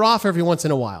take a year off every once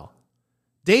in a while.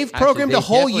 Dave programmed a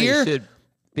whole year.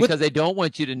 Because they don't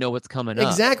want you to know what's coming up.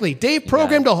 Exactly. Dave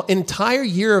programmed an entire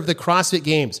year of the CrossFit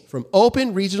Games from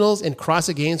open, regionals, and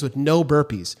CrossFit Games with no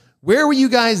burpees. Where were you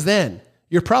guys then?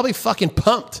 You're probably fucking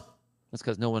pumped. That's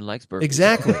because no one likes burpees.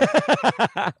 Exactly.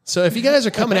 So if you guys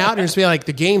are coming out and just being like,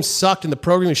 the game sucked and the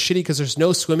program is shitty because there's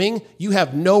no swimming, you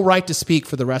have no right to speak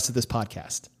for the rest of this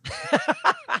podcast.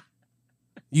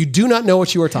 You do not know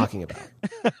what you are talking about.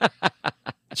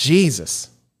 Jesus.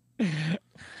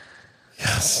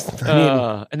 Yes.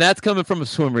 And that's coming from a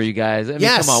swimmer, you guys. I mean,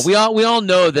 come on. We all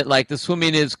know that like the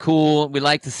swimming is cool. We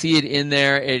like to see it in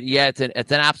there. It's an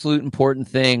absolute important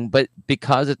thing. But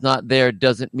because it's not there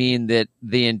doesn't mean that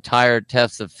the entire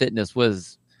test of fitness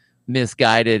was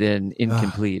misguided and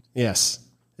incomplete. Yes.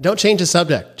 Don't change the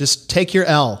subject. Just take your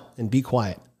L and be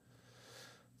quiet.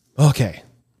 Okay.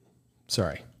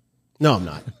 Sorry. No, I'm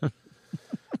not.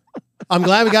 I'm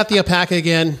glad we got the alpaca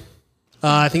again.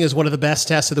 I think it was one of the best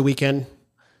tests of the weekend.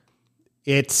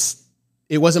 It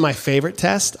wasn't my favorite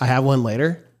test. I have one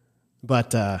later,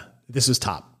 but this was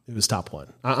top. It was top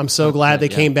one. I'm so glad they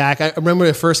came back. I remember when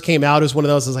it first came out, it was one of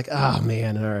those, I was like, oh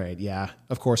man, all right, yeah,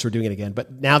 of course we're doing it again.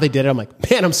 But now they did it. I'm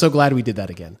like, man, I'm so glad we did that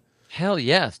again. Hell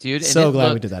yes, dude. So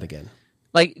glad we did that again.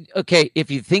 Like, okay, if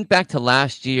you think back to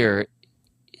last year,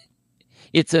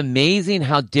 it's amazing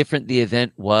how different the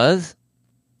event was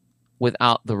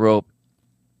without the rope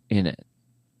in it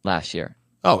last year.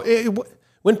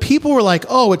 When people were like,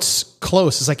 oh, it's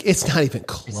close, it's like, it's not even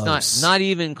close. It's not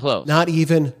even close. Not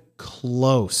even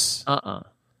close.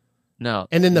 No.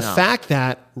 And then the fact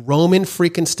that Roman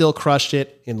freaking still crushed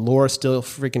it and Laura still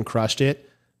freaking crushed it,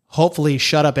 hopefully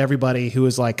shut up everybody who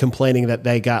was like complaining that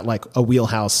they got like a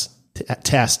wheelhouse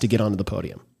test to get onto the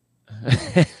podium.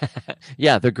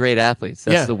 Yeah, they're great athletes.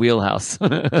 That's the wheelhouse.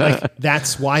 Like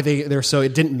that's why they're so,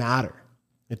 it didn't matter.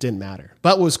 It didn't matter.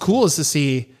 But what was cool is to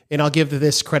see, and I'll give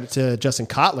this credit to Justin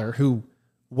Kotler, who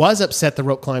was upset the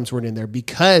rope climbs weren't in there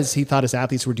because he thought his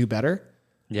athletes would do better.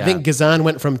 Yeah. I think Gazan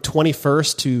went from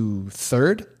 21st to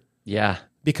 3rd. Yeah.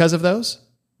 Because of those.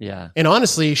 Yeah. And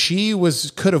honestly, she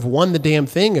could have won the damn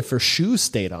thing if her shoes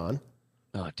stayed on.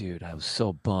 Oh, dude, I was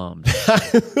so bummed.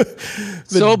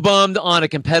 So bummed on a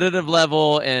competitive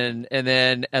level and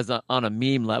then on a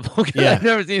meme level. Yeah. I've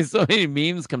never seen so many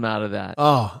memes come out of that.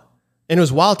 Oh, and it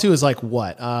was wild too. It was like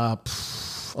what?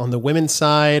 On the women's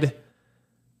side,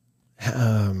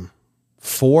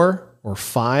 4 or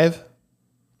 5.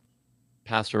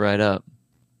 Passed her right up.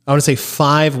 I want to say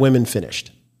 5 women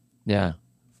finished. Yeah.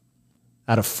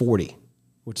 Out of 40,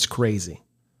 which is crazy.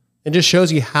 It just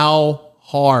shows you how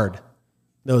hard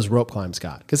those rope climbs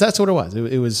got. Because that's what it was.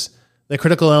 It was the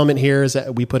critical element here is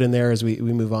that we put in there as we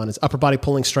move on is upper body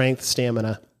pulling strength,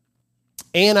 stamina.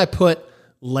 And I put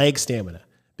leg stamina.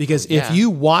 Because if you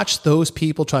watch those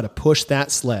people try to push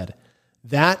that sled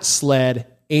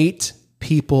ate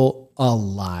people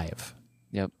alive.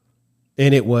 Yep.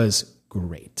 And it was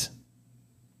great.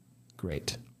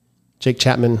 Great. Jake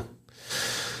Chapman,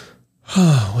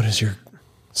 what is your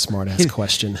smart-ass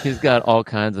question? He's got all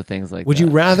kinds of things like that. Would you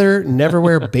rather never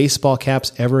wear baseball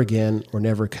caps ever again or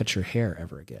never cut your hair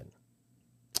ever again?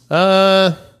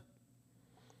 I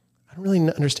don't really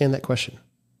understand that question.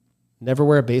 Never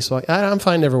wear a baseball. I'm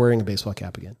fine never wearing a baseball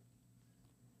cap again.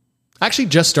 I actually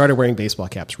just started wearing baseball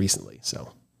caps recently,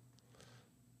 so.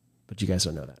 But you guys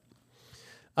don't know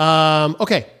that.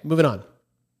 Okay, moving on.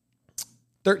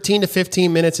 13 to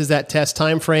 15 minutes is that test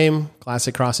time frame.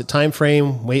 Classic CrossFit time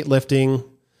frame. Weightlifting.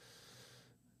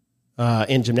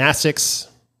 In gymnastics.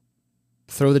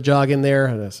 Throw the jog in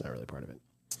there. That's not really part of it.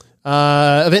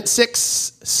 Event 6,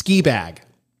 ski bag.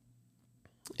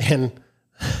 And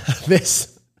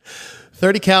this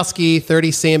 30 cal ski,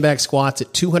 30 sandbag squats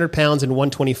at 200 pounds and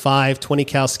 125, 20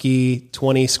 cal ski,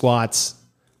 20 squats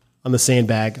on the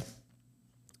sandbag.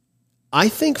 I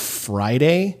think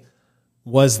Friday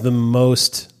was the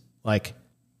most like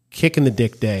kick in the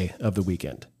dick day of the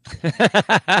weekend.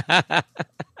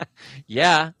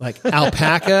 Yeah. Like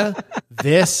alpaca,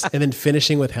 this, and then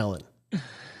finishing with Helen.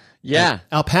 Yeah. Like,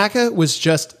 alpaca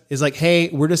is like, hey,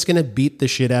 we're just going to beat the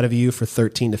shit out of you for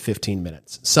 13 to 15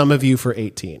 minutes. Some of you for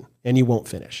 18, and you won't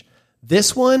finish.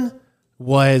 This one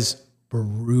was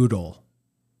brutal.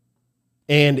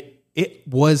 And it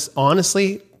was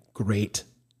honestly great.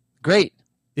 Great.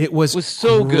 It was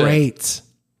so great.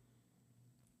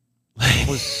 It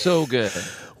was so good.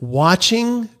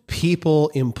 Watching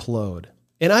people implode.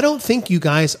 And I don't think you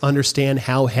guys understand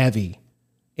how heavy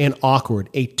and awkward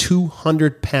a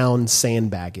 200-pound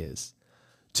sandbag is.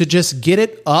 To just get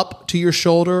it up to your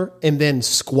shoulder and then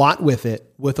squat with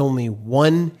it with only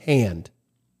one hand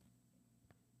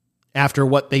after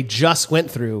what they just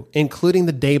went through, including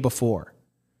the day before.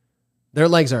 Their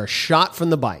legs are shot from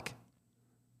the bike.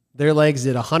 Their legs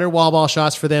did 100 wall ball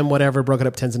shots for them, whatever, broke it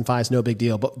up 10s and 5s, no big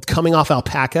deal. But coming off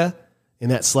alpaca in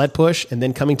that sled push and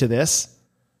then coming to this,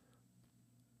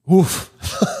 oof.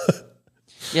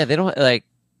 Yeah, they don't like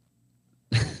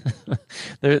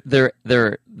they're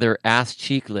ass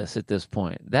cheekless at this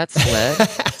point. That sled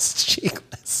ass cheekless.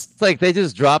 It's like they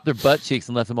just dropped their butt cheeks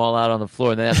and left them all out on the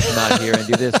floor, and they have to come out here and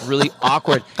do this really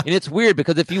awkward. And it's weird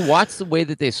because if you watch the way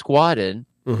that they squatted,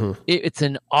 it's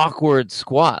an awkward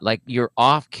squat. Like you're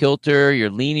off kilter, you're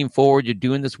leaning forward, you're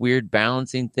doing this weird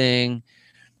balancing thing.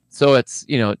 So it's,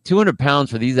 200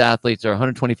 pounds for these athletes or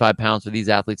 125 pounds for these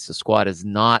athletes to squat is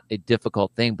not a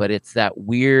difficult thing, but it's that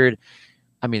weird.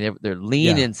 I mean, they're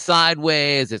leaning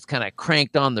sideways. It's kind of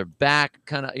cranked on their back,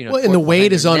 kind of, Well, and the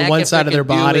weight is on one side of their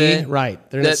body, right?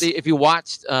 If you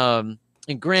watched, and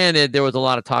granted, there was a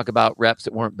lot of talk about reps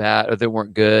that weren't bad or that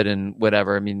weren't good and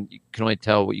whatever. I mean, you can only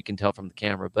tell what you can tell from the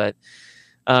camera, but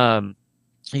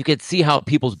you could see how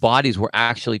people's bodies were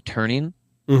actually turning.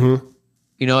 Mm-hmm.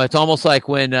 It's almost like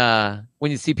when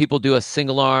you see people do a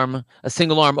single arm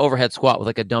overhead squat with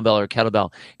like a dumbbell or a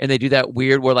kettlebell, and they do that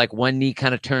weird where like one knee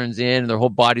kind of turns in and their whole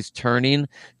body's turning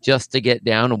just to get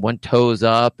down, and one toe's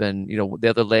up and the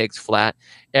other leg's flat.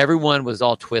 Everyone was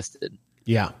all twisted.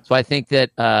 Yeah. So I think that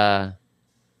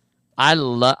I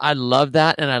love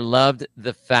that, and I loved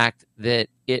the fact that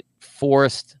it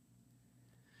forced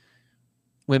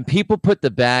when people put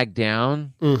the bag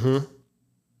down. Mm-hmm.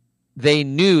 They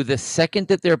knew the second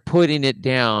that they're putting it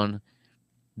down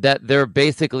that they're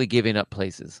basically giving up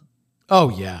places. Oh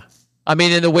yeah. I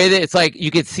mean, in the way that it's like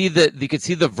you could see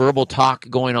the verbal talk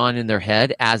going on in their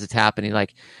head as it's happening.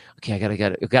 Like, okay, I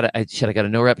got a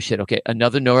no rep. Shit. Okay,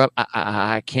 another no rep.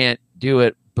 I can't do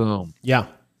it. Boom. Yeah.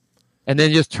 And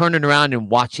then just turning around and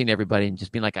watching everybody and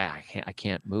just being like, I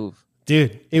can't move.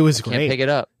 Dude, it was great. Can't pick it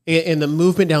up. And the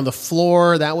movement down the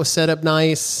floor, that was set up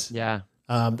nice. Yeah.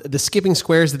 The skipping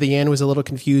squares at the end was a little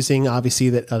confusing.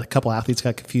 Obviously, that a couple athletes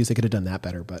got confused. They could have done that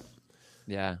better. But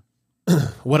yeah,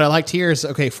 what I liked here is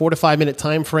 4 to 5 minute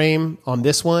time frame on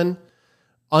this one.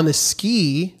 On the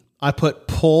ski, I put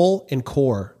pull and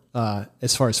core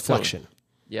as far as flexion.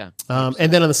 Yeah.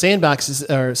 And then on the sandbag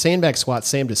squats,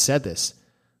 Sam just said this: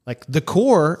 like the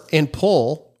core and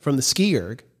pull from the ski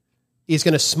erg is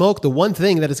going to smoke the one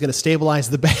thing that is going to stabilize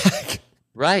the bag,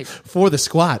 right, for the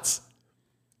squats.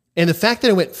 And the fact that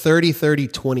it went 30, 30,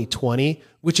 20, 20,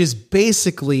 which is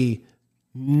basically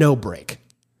no break.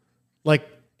 Like,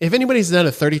 if anybody's done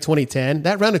a 30, 20, 10,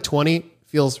 that round of 20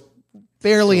 feels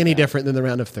barely any different than the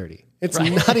round of 30. It's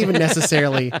not even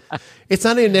necessarily,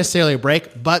 a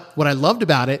break. But what I loved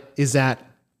about it is that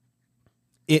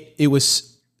it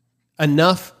was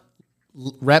enough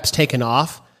reps taken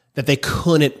off that they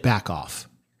couldn't back off.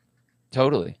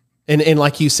 Totally. And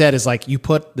like you said, is like you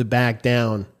put the bag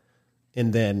down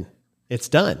and then it's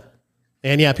done.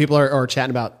 And yeah, people are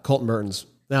chatting about Colton Mertens.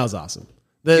 That was awesome.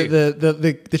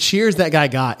 The cheers that guy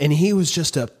got, and he was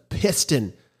just a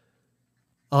piston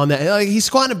on that. Like, he's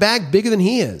squatting a bag bigger than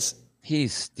he is.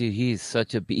 He's he's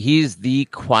the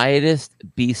quietest,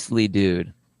 beastly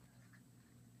dude.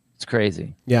 It's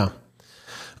crazy. Yeah.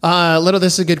 Little,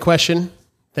 this is a good question.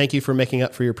 Thank you for making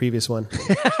up for your previous one.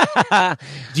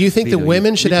 Do you think the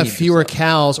women should have fewer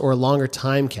cals or a longer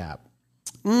time cap?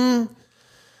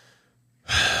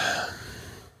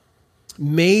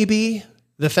 Maybe.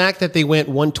 The fact that they went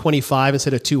 125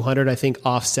 instead of 200, I think,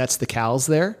 offsets the cals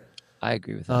there. I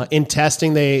agree with that. In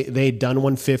testing, they'd done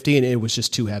 150 and it was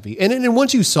just too heavy. And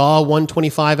once you saw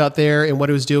 125 out there and what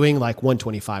it was doing, like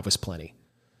 125 was plenty.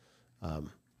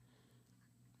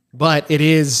 But it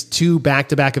is 2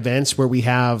 back-to-back events where we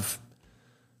have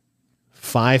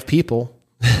 5 people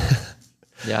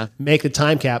make the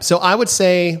time cap. So I would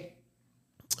say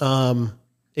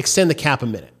extend the cap a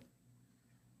minute.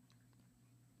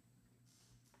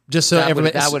 Just so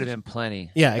everybody... That would have been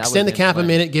plenty. Yeah, extend the cap a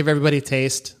minute, give everybody a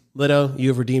taste. Lito, you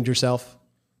have redeemed yourself.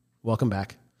 Welcome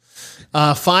back.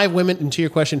 5 women, and to your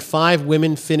question, 5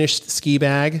 women finished ski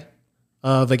bag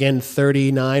of, again,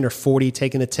 39 or 40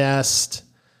 taking the test.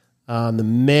 The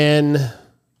men,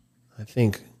 I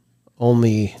think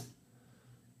only,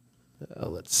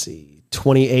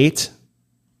 28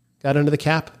 got under the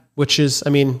cap, which is,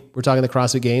 we're talking the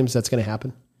CrossFit Games. That's going to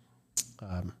happen.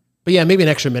 But yeah, maybe an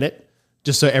extra minute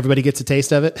just so everybody gets a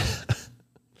taste of it.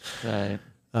 Right.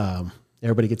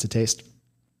 Everybody gets a taste.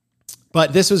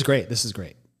 But this was great. This is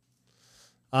great.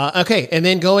 Okay, and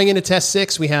then going into test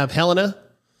 6, we have Helena,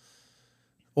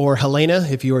 or Helena,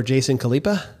 if you are Jason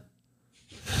Kalipa.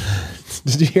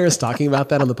 Did you hear us talking about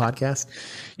that on the podcast?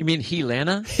 You mean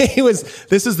Helena?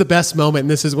 This is the best moment, and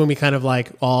this is when we kind of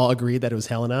like all agreed that it was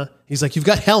Helena. He's like, "You've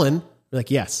got Helen." We're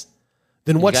like, "Yes."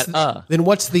 Then what's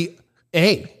the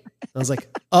A? I was like,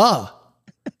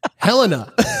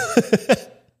 Helena.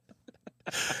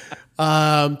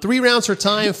 3 rounds for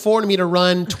time, 400 meter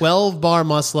run, 12 bar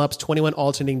muscle ups, 21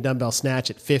 alternating dumbbell snatch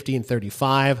at 50 and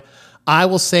 35. I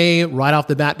will say right off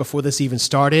the bat, before this even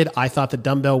started, I thought the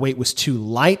dumbbell weight was too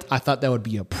light. I thought that would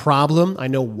be a problem. I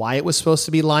know why it was supposed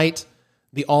to be light.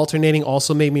 The alternating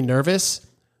also made me nervous.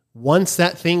 Once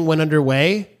that thing went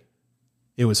underway,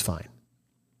 it was fine.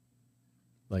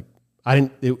 Like I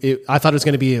thought it was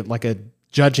going to be like a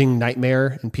judging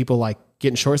nightmare and people like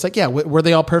getting short. It's like, yeah, were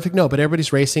they all perfect? No, but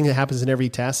everybody's racing. It happens in every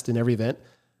test, in every event.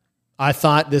 I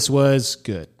thought this was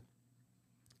good.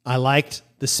 I liked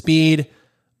the speed.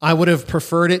 I would have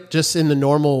preferred it just in the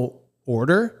normal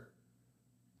order.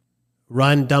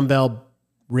 Run, dumbbell,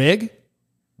 rig.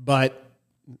 But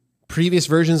previous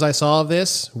versions I saw of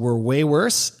this were way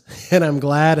worse. And I'm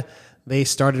glad they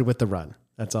started with the run.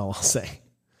 That's all I'll say.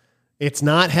 It's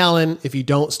not Helen if you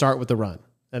don't start with the run.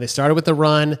 And they started with the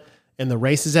run, and the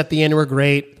races at the end were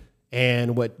great.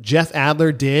 And what Jeff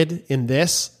Adler did in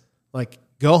this, like,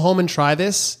 go home and try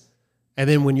this. And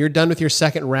then when you're done with your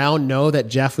second round, know that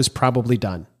Jeff was probably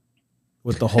done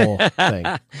with the whole thing.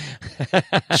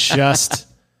 Just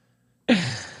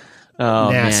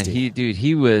nasty. Man,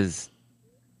 he was,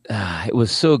 it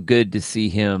was so good to see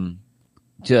him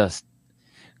just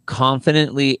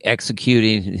confidently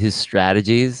executing his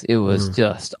strategies. It was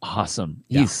just awesome.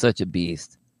 He's such a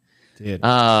beast. Dude.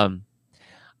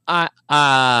 I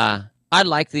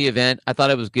liked the event. I thought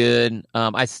it was good.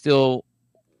 I still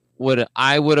would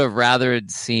have rather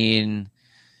seen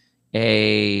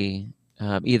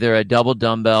either a double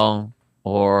dumbbell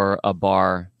or a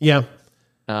bar. Yeah.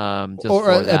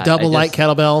 Or a double light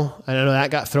kettlebell. I know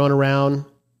that got thrown around.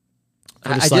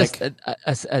 I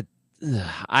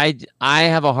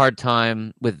have a hard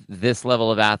time with this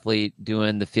level of athlete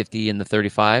doing the 50 and the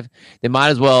 35. They might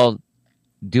as well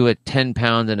do a 10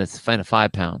 pound and a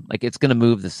 5 pound. Like, it's going to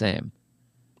move the same.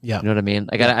 Yeah. You know what I mean?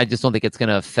 Like, I just don't think it's going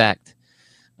to affect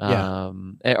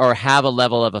or have a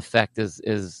level of effect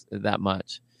is that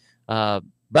much. But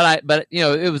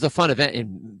it was a fun event.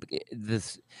 And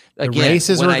this, again, the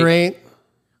races were great.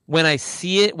 When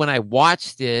I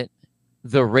watched it,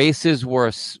 the races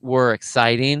were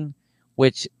exciting,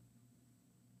 which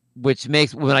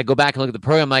makes, when I go back and look at the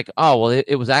program, I'm like, oh, well,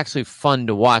 it was actually fun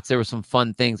to watch. There were some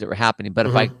fun things that were happening. But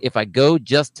if I go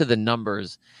just to the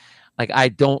numbers, like,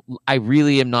 I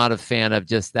really am not a fan of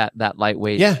just that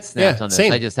lightweight snatch on this.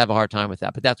 Same. I just have a hard time with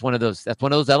that. But that's one of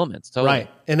those elements. Totally. Right.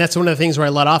 And that's one of the things where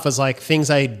I let off, is like things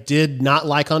I did not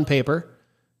like on paper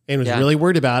and was really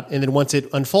worried about. And then once it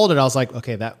unfolded, I was like,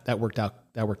 okay, that worked out.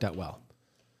 That worked out well.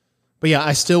 But yeah,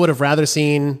 I still would have rather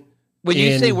seen. When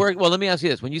you say well, let me ask you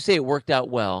this. When you say it worked out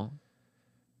well,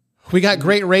 we got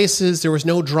great races. There was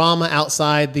no drama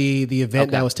outside the event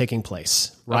that was taking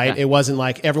place, right? Okay. It wasn't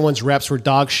like everyone's reps were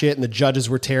dog shit and the judges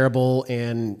were terrible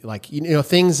and, like,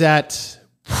 things that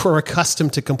we're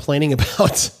accustomed to complaining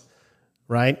about,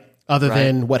 right? Other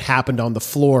than what happened on the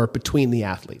floor between the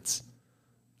athletes,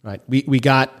 right? We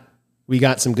got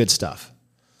some good stuff.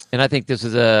 And I think this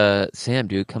is Sam,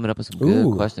 dude, coming up with some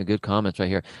good questions, good comments right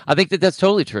here. I think that's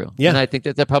totally true. Yeah. And I think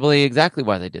that's probably exactly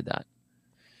why they did that.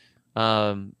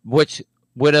 Which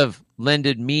would have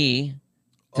lended me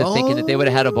to thinking that they would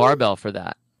have had a barbell for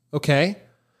that. Okay.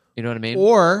 You know what I mean?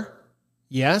 Or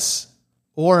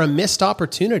a missed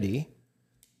opportunity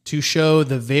to show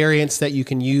the variants that you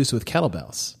can use with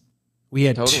kettlebells. We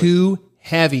had 2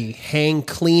 heavy hang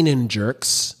clean and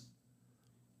jerks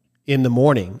in the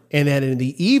morning, and then in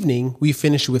the evening we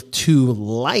finished with 2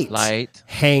 light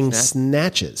hang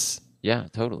snatches. Yeah,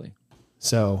 totally.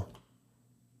 So,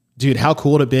 dude, how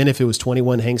cool would it have been if it was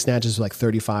 21 hang snatches with like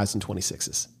 35s and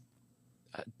 26s?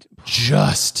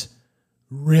 Just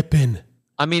ripping.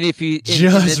 I mean, if you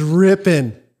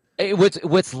ripping.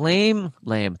 What's lame.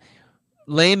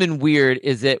 lame and weird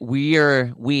is that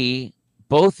we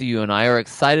both of you and I are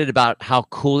excited about how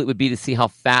cool it would be to see how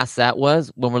fast that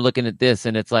was when we're looking at this,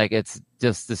 and it's like it's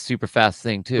just the super fast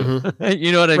thing too. Mm-hmm.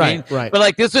 You know what I mean? Right. But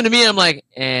like this one to me, I'm like,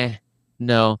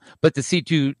 no. But to see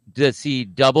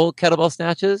double kettlebell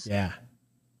snatches, yeah,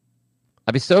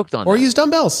 I'd be stoked on. Or that. use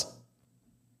dumbbells.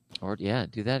 Or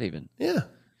do that even. Yeah.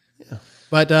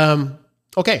 But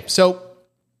okay, so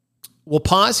we'll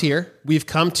pause here. We've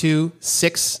come to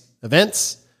 6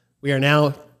 events. We are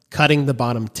now cutting the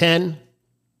bottom 10.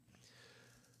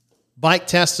 Bike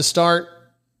test to start.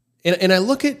 And I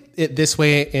look at it this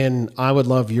way, and I would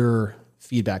love your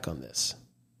feedback on this.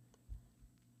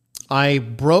 I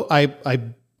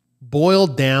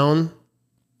boiled down,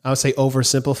 I would say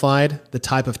oversimplified, the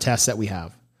type of tests that we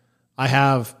have. I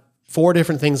have 4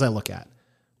 different things I look at.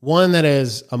 One that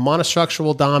is a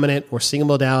monostructural dominant or single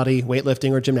modality,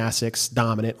 weightlifting or gymnastics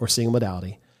dominant or single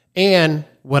modality, and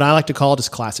what I like to call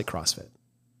just classic CrossFit.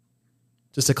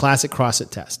 Just a classic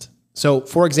CrossFit test. So,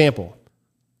 for example,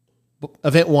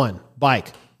 event 1,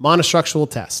 bike, monostructural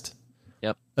test.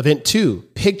 Yep. Event 2,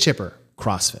 pig chipper,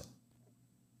 CrossFit.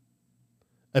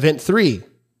 Event 3,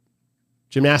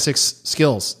 gymnastics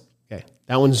skills. Okay,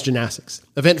 that one's gymnastics.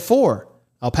 Event 4,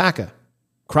 alpaca,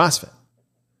 CrossFit.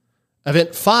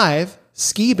 Event 5,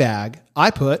 ski bag,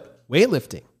 I put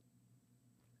weightlifting.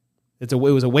 It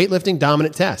was a weightlifting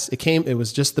dominant test. It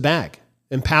was just the bag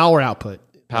and power output.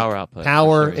 Power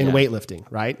and weightlifting,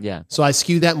 right? Yeah. So I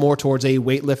skewed that more towards a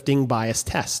weightlifting bias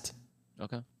test.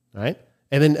 Okay. All right.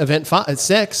 And then event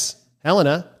 6,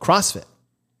 Helena, CrossFit.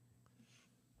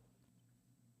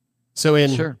 So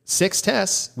in 6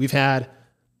 tests, we've had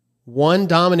 1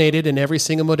 dominated in every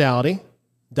single modality,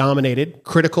 dominated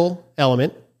critical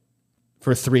element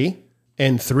for 3,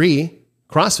 and 3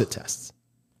 CrossFit tests.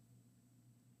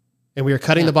 And we are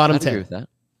cutting the bottom 10.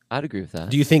 I'd agree with that.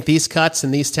 Do you think these cuts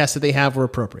and these tests that they have were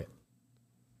appropriate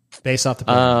based off the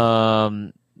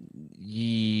program?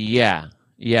 Yeah,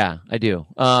 I do.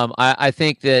 I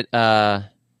think that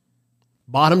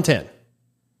bottom 10.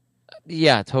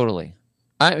 Yeah, totally.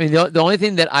 I mean, the only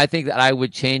thing that I think that I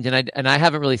would change, and I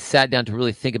haven't really sat down to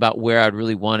really think about where I'd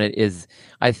really want it, is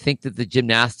I think that the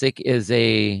gymnastic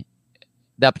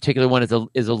that particular one is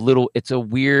a little, it's a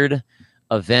weird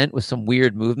event with some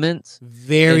weird movements.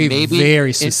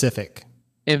 Very specific.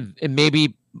 And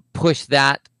maybe push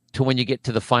that to when you get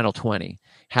to the final 20.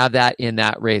 Have that in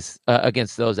that race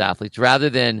against those athletes, rather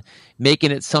than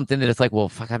making it something that it's like, well,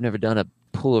 fuck, I've never done a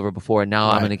pullover before, and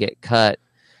now I'm going to get cut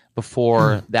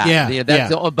before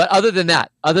that. But other than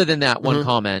that one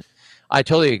comment, I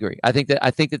totally agree. I think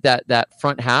that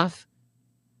front half,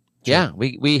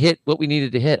 we hit what we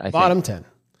needed to hit. I think. Bottom 10.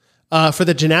 For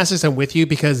the gymnastics, I'm with you,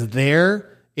 because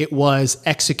there it was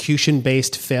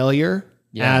execution-based failure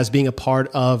as being a part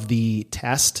of the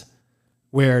test,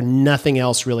 where nothing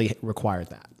else really required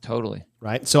that. Totally.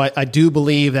 Right? So I do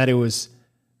believe that it was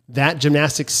that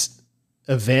gymnastics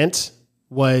event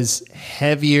was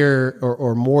heavier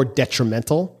or more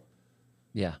detrimental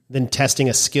than testing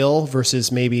a skill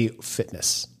versus maybe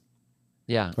fitness.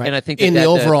 Yeah, right? And I think in the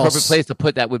overall, the appropriate place to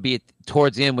put that would be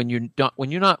towards the end when you're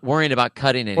not worrying about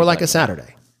cutting anybody. Or like a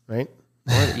Saturday, right?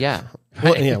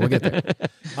 We'll get there.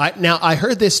 Now, I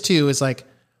heard this too, is like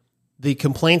the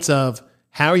complaints of,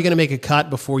 how are you going to make a cut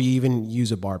before you even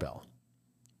use a barbell?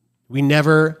 We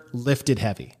never lifted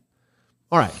heavy.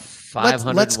 All right.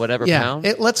 500 whatever pounds?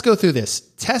 Let's go through this.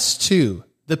 Test 2,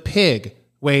 the pig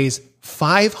weighs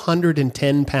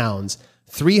 510 pounds,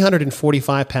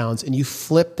 345 pounds, and you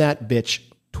flip that bitch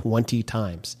 20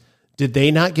 times. Did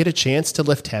they not get a chance to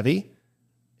lift heavy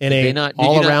in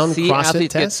all-around CrossFit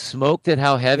test? Get smoked at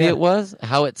how heavy it was?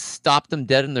 How it stopped them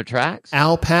dead in their tracks?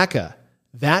 Alpaca.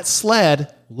 That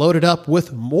sled loaded up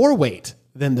with more weight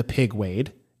than the pig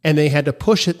weighed, and they had to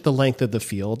push it the length of the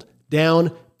field,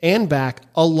 down and back,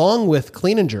 along with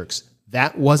clean and jerks.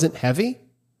 That wasn't heavy.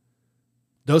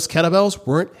 Those kettlebells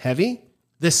weren't heavy.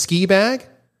 The ski bag,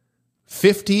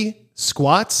 50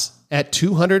 squats at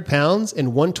 200 pounds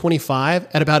and 125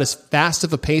 at about as fast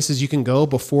of a pace as you can go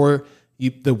before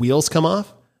the wheels come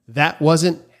off. That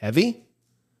wasn't heavy.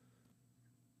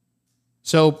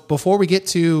 So before we get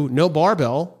to no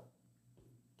barbell,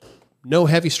 no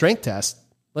heavy strength test,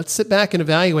 let's sit back and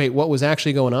evaluate what was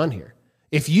actually going on here.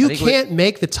 If you can't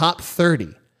make the top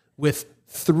 30 with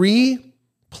 3+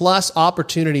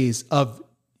 opportunities of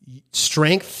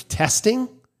strength testing,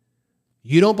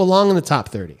 you don't belong in the top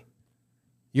 30.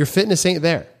 Your fitness ain't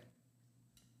there.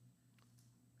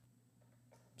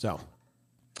 So,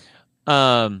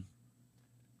 yeah,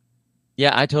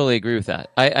 I totally agree with that.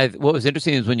 What was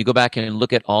interesting is when you go back and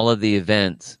look at all of the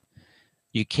events,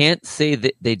 you can't say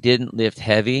that they didn't lift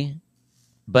heavy,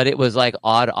 but it was like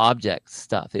odd object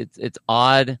stuff. It's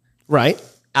odd, right?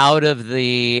 Out of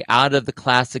the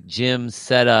classic gym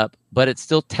setup, but it's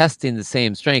still testing the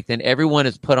same strength, and everyone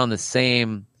is put on the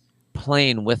same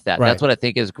plane with that. Right. That's what I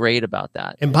think is great about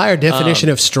that. And by our definition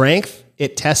of strength,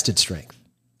 it tested strength.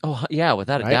 Oh yeah,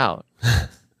 without a doubt.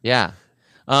 Yeah.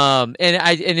 And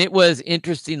it was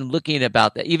interesting looking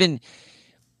about that. Even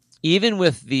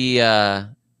with the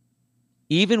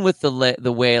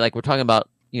way, like we're talking about,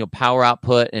 power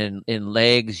output and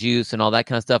legs use and all that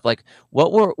kind of stuff. Like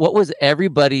what was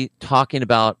everybody talking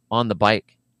about on the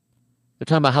bike? They're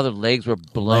talking about how their legs were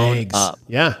blown up.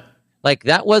 Yeah. Like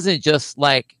that wasn't just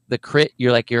like the crit.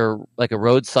 You're like a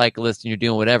road cyclist and you're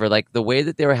doing whatever. Like the way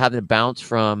that they were having to bounce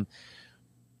from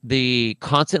the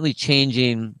constantly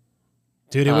changing.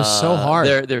 Dude, it was so hard.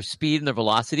 Their speed and their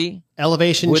velocity.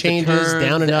 Elevation changes,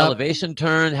 down and up. Elevation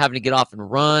turn, having to get off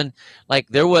and run. Like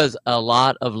there was a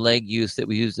lot of leg use that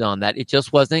we used on that. It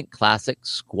just wasn't classic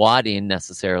squatting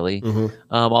necessarily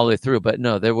all the way through. But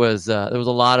no, there was a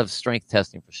lot of strength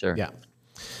testing for sure. Yeah.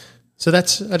 So I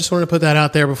just wanted to put that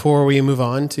out there before we move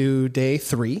on to day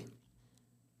 3.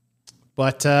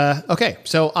 But okay,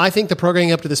 so I think the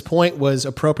programming up to this point was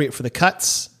appropriate for the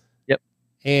cuts.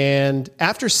 And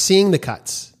after seeing the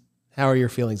cuts, how are your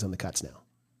feelings on the cuts now?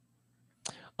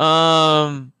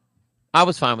 I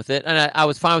was fine with it, and I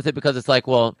was fine with it because it's like,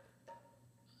 well,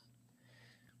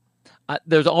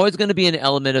 there's always going to be an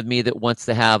element of me that wants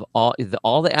to have all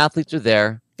the athletes are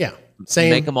there. Yeah, same.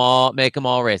 Make them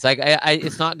all race. Like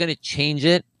it's not going to change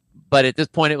it, but at this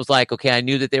point, it was like, okay, I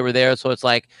knew that they were there, so it's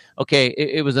like, okay,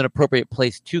 it was an appropriate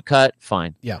place to cut.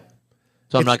 Fine. Yeah.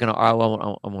 So I'm not going to. I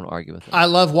won't argue with it. I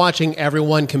love watching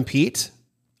everyone compete.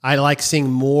 I like seeing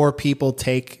more people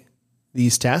take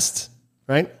these tests,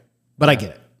 right? But I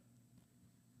get it.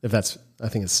 I think it's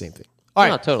the same thing. All right,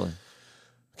 no, totally.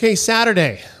 Okay,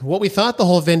 Saturday. What we thought the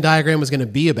whole Venn diagram was going to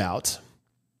be about,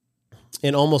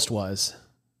 and almost was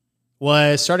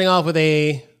starting off with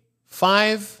a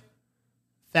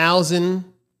 5,000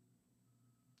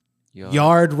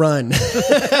 yard run.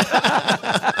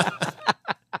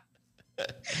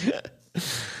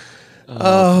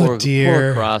 Oh,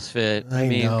 dear. Poor CrossFit. I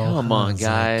mean, know. Come on,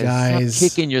 guys. Stop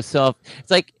kicking yourself.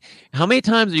 It's like, how many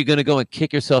times are you going to go and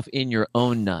kick yourself in your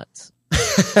own nuts?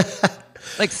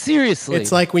 Like, seriously.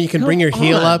 It's like when you can bring your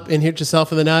heel up and hit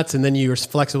yourself in the nuts, and then you're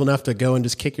flexible enough to go and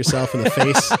just kick yourself in the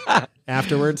face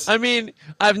afterwards. I mean,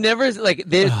 I've never, like,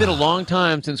 it's been a long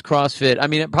time since CrossFit. I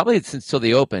mean, probably since till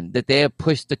the Open, that they have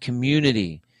pushed the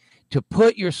community to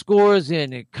put your scores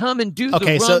in and come and do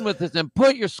the run with us and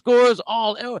put your scores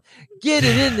get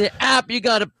it in the app. You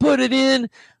got to put it in.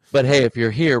 But hey, if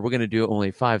you're here, we're going to do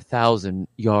only 5,000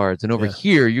 yards. And over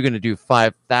here, you're going to do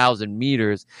 5,000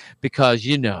 meters because,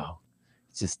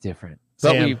 it's just different.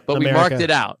 But we marked it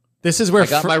out. This is where I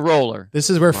got my roller. This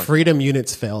is where freedom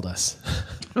units failed us.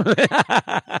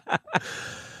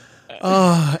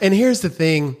 And here's the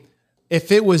thing.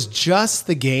 If it was just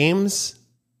the games,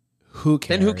 who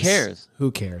cares? Then who cares?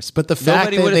 Who cares? But the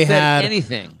fact that they had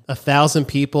 1,000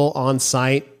 people on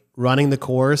site running the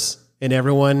course and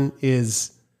everyone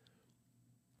is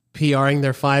PRing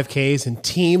their 5Ks and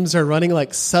teams are running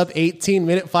like sub 18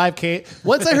 minute 5K.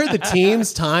 Once I heard the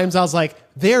teams times, I was like,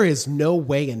 there is no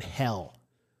way in hell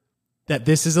that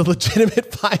this is a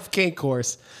legitimate 5K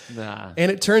course. Nah.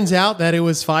 And it turns out that it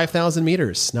was 5,000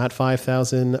 meters, not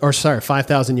 5,000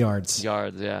 yards.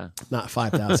 Yards, yeah. Not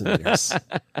 5,000 meters.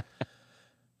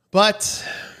 But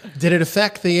did it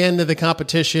affect the end of the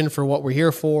competition for what we're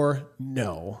here for?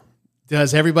 No.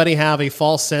 Does everybody have a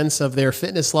false sense of their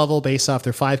fitness level based off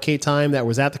their 5K time that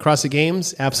was at the CrossFit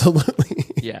Games? Absolutely.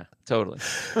 Yeah, totally.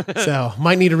 So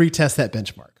might need to retest that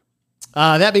benchmark.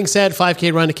 That being said,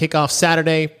 5K run to kick off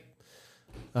Saturday.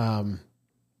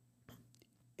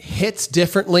 Hits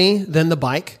differently than the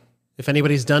bike. If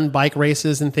anybody's done bike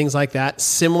races and things like that,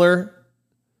 similar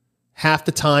half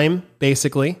the time,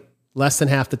 basically. Less than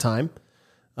half the time.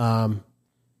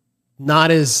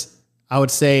 Not as, I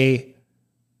would say,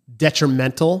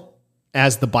 detrimental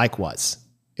as the bike was.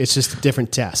 It's just a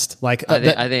different test. Like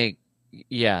I think,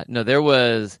 yeah, no, there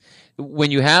was,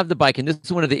 when you have the bike, and this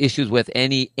is one of the issues with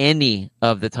any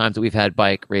of the times that we've had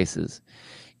bike races,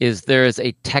 is there's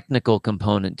a technical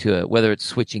component to it, whether it's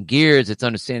switching gears, it's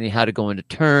understanding how to go into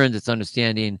turns, it's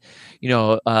understanding,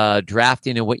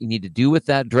 drafting and what you need to do with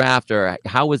that draft, or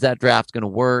how is that draft going to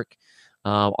work?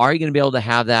 Are you going to be able to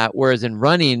have that? Whereas in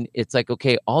running, it's like,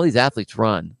 okay, all these athletes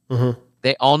run. Mm-hmm.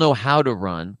 They all know how to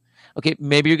run. Okay,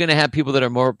 maybe you're going to have people that are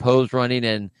more opposed running.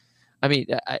 And I mean,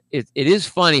 it is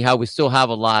funny how we still have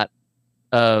a lot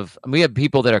we have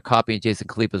people that are copying Jason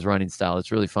Khalipa's running style.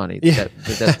 It's really funny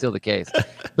that's still the case,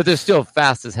 but they're still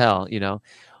fast as hell,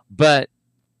 but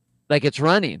like it's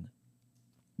running.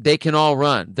 They can all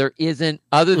run. There isn't,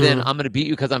 other than I'm going to beat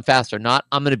you because I'm faster, not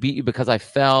I'm going to beat you because I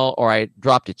fell or I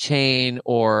dropped a chain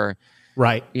or,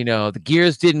 right. The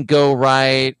gears didn't go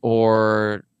right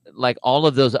or like all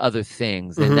of those other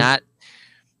things. And that,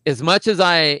 as much as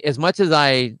I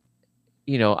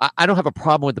don't have a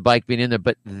problem with the bike being in there,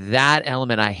 but that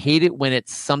element, I hate it when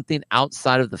it's something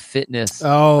outside of the fitness,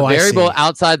 a variable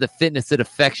outside the fitness that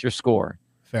affects your score.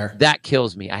 Fair. That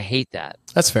kills me. I hate that.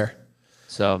 That's fair.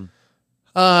 So,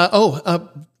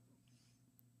 Caden,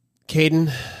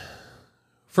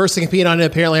 first to compete on it.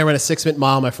 Apparently I ran a 6-minute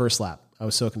mile on my first lap. I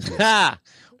was so confused.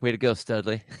 Way to go,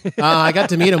 Studley. I got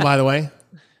to meet him, by the way.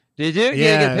 Did you?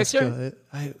 Yeah. Get a picture?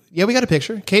 Yeah, we got a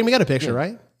picture. Caden, we got a picture,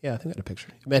 right? Yeah, I think we got a picture.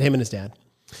 Met him and his dad.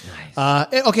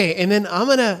 Nice. Okay, and then I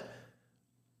know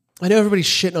everybody's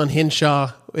shitting on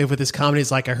Hinshaw with his comedy.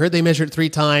 It's like, I heard they measured 3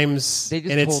 times. They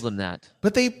just told him that.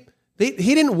 But he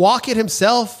didn't walk it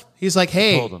himself. He's like,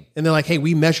 hey, and they're like, hey,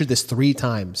 we measured this 3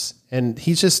 times. And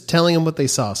he's just telling them what they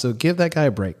saw. So give that guy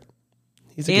a break.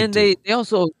 They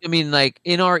also, like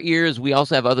in our ears, we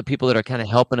also have other people that are kind of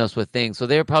helping us with things. So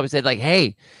they're probably said like,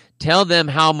 hey, tell them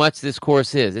how much this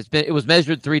course is. It was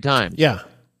measured 3 times. Yeah.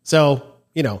 So,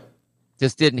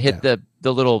 just didn't hit the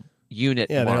little unit.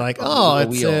 Yeah. They're like, oh,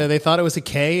 they thought it was a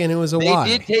K and it was a Y.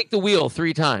 They did take the wheel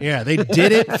 3 times. Yeah. They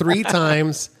did it 3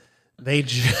 times. They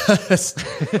just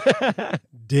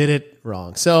did it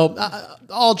wrong. So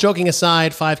all joking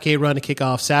aside, 5K run to kick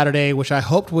off Saturday, which I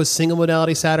hoped was single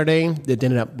modality Saturday. It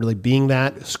ended up really being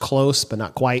that. It was close, but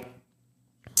not quite.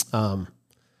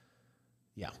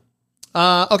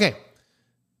 Okay.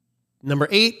 Number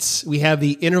 8, we have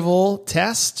the interval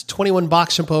test, 21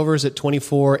 box jump overs at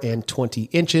 24 and 20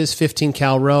 inches, 15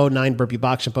 cal row, 9 burpee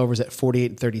box jump overs at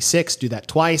 48 and 36. Do that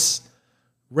twice.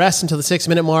 Rest until the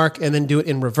 6-minute mark, and then do it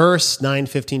in reverse, 9,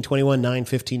 15, 21, 9,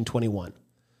 15, 21.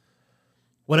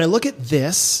 When I look at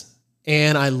this,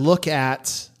 and I look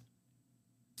at,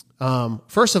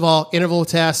 first of all, interval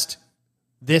test,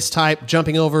 this type,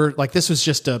 jumping over, like this was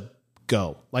just a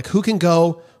go. Like who can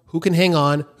go, who can hang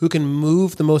on, who can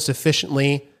move the most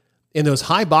efficiently. In those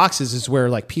high boxes is where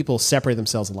like people separate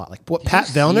themselves a lot. Like what Pat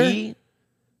Vellner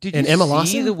and Emma Lawson.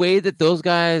 See the way that those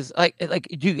guys have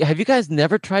you guys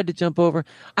never tried to jump over?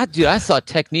 I saw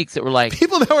techniques that were like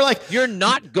people that were like, you're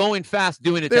not going fast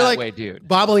doing it that like way, dude.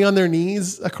 Bobbling on their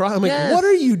knees across. I'm like, what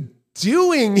are you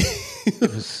doing? It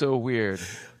was so weird.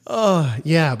 Oh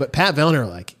yeah, but Pat Vellner,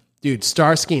 like, dude,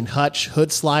 Starsky and Hutch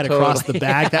hood slide across the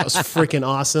bag. That was freaking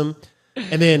awesome.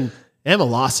 And then Emma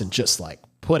Lawson just like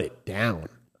put it down.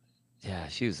 Yeah,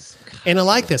 she was. And I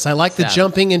like this. I like the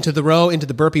jumping into the row, into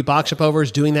the burpee box jump overs,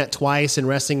 doing that twice and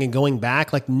resting and going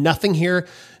back. Like nothing here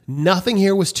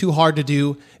was too hard to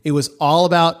do. It was all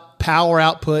about power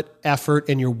output, effort,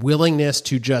 and your willingness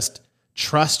to just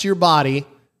trust your body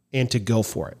and to go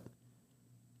for it.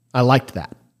 I liked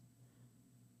that.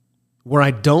 Where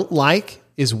I don't like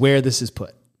is where this is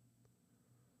put.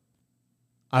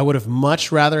 I would have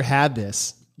much rather had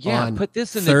this. Yeah, put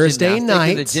this in Thursday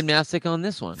night. The gymnastic on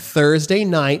this one. Thursday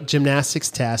night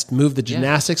gymnastics test. Move the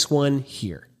gymnastics one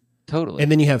here. Totally.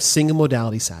 And then you have single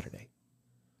modality Saturday.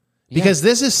 Because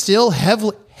this is still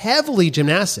heavily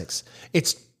gymnastics.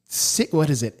 It's,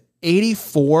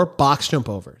 84 box jump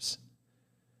overs.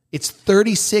 It's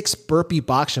 36 burpee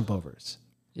box jump overs.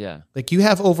 Yeah. Like you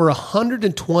have over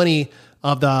 120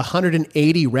 of the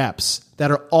 180 reps that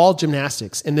are all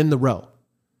gymnastics and then the row.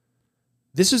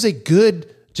 This is a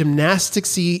good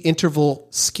gymnastics-y interval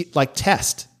like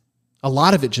test. A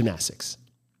lot of it gymnastics.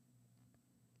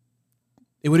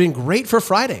 It would have been great for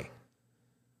Friday.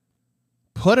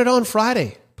 Put it on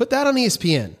Friday. Put that on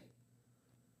ESPN.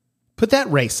 Put that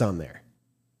race on there.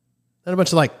 Not a bunch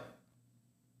of like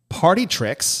party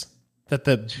tricks that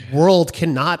the world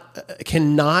cannot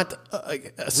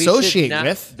associate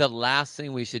with. The last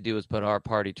thing we should do is put our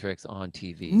party tricks on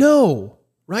TV. No,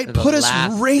 right? Put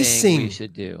us racing. We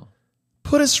should do.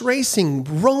 Put us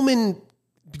racing. Roman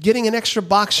getting an extra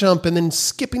box jump and then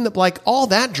skipping all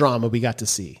that drama we got to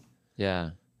see.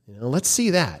 Yeah. Let's see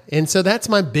that. And so that's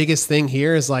my biggest thing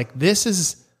here is like, this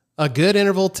is a good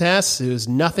interval test. It was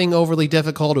nothing overly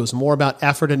difficult. It was more about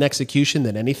effort and execution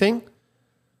than anything.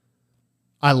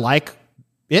 I like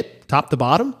it top to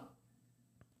bottom.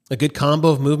 A good combo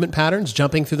of movement patterns,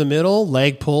 jumping through the middle,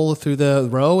 leg pull through the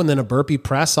row, and then a burpee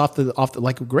press off the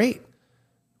like great.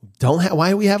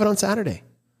 Why do we have it on Saturday?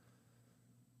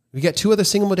 We got 2 other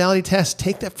single modality tests.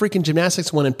 Take that freaking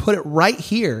gymnastics one and put it right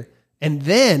here. And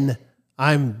then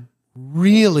I'm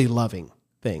really loving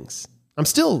things. I'm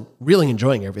still really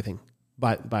enjoying everything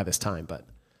by this time, but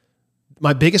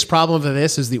my biggest problem with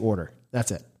this is the order. That's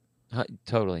it.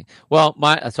 Totally. Well,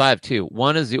 so I have two.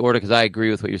 One is the order, because I agree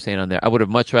with what you're saying on there. I would have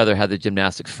much rather had the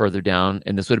gymnastics further down,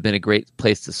 and this would have been a great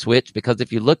place to switch, because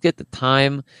if you looked at the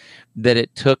time that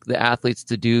it took the athletes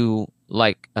to do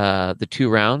like the 2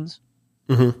 rounds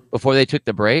before they took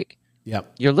the break,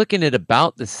 you're looking at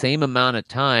about the same amount of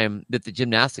time that the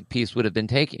gymnastic piece would have been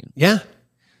taking. Yeah.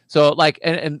 So like,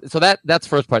 and so that's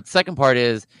first part. The second part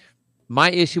is,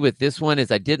 my issue with this one is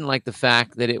I didn't like the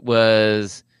fact that it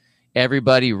was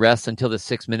everybody rests until the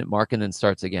 6-minute mark and then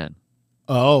starts again.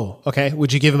 Oh, okay.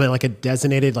 Would you give them like a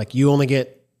designated, like you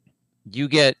get 2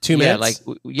 minutes?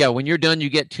 When you're done, you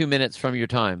get 2 minutes from your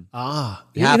time. Ah,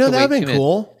 that would have been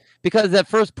cool. Because that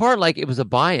first part, like it was a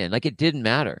buy-in, like it didn't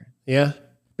matter. Yeah.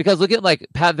 Because look at like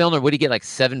Pat Vellner, what did he get, like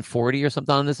 7:40 or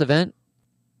something on this event?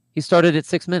 He started at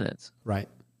 6 minutes. Right.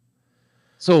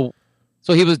 So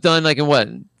he was done like in what?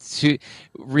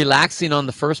 Relaxing on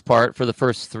the first part for the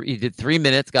first 3. He did 3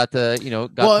 minutes. Got to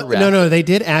rest. No. They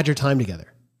did add your time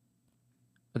together.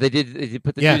 They did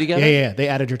put the 2 together. Yeah. They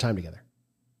added your time together.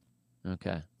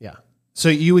 Okay. Yeah. So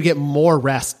you would get more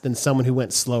rest than someone who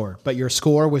went slower, but your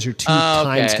score was your 2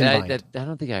 times combined. I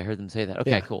don't think I heard them say that.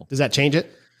 Okay, cool. Does that change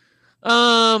it?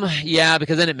 Yeah,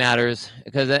 because then it matters.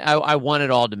 Because I want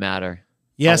it all to matter.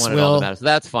 Yes, Will. So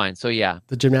that's fine. So yeah,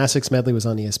 the gymnastics medley was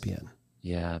on ESPN.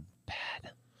 Yeah,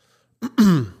 bad.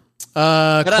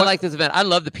 But I like this event. I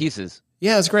love the pieces.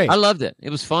 Yeah, it was great. I loved it. It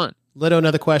was fun. Lito,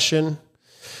 another question.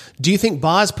 Do you think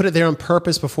Boz put it there on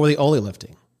purpose before the Ollie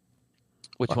lifting?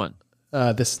 Which one?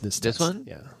 This one?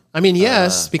 Yeah. I mean,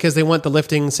 yes, because they want the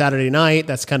lifting Saturday night.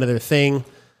 That's kind of their thing.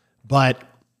 But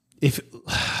if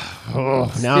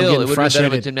now I'm getting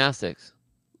frustrated with gymnastics.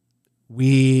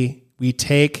 We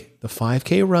take the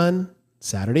 5K run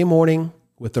Saturday morning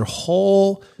with their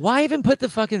whole... Why even put the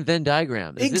fucking Venn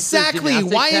diagram? Exactly.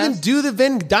 Why even do the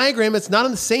Venn diagram? It's not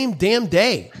on the same damn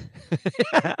day.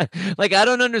 Like, I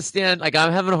don't understand. Like,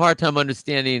 I'm having a hard time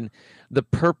understanding the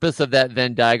purpose of that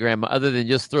Venn diagram other than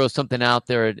just throw something out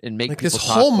there and make like people this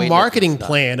talk whole marketing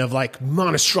plan of like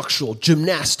monostructural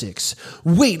gymnastics,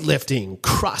 weightlifting,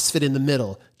 CrossFit in the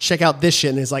middle. Check out this shit.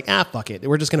 And it's like, fuck it.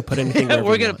 We're just going to put anything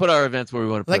we're going to put our events where we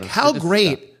want to put them. Like, how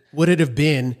great would it have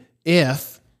been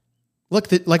if... Look,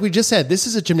 like we just said, this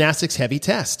is a gymnastics heavy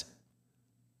test.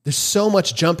 There's so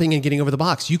much jumping and getting over the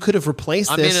box. You could have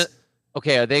replaced this.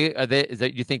 Okay, are they? Is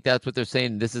that you think that's what they're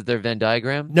saying? This is their Venn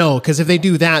diagram? No, because if they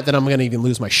do that, then I'm going to even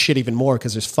lose my shit even more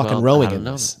because there's fucking rowing in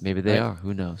this. Maybe they are.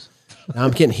 Who knows? Now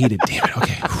I'm getting heated. Damn it.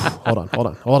 Okay,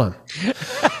 hold on.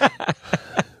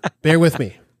 Bear with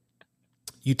me.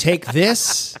 You take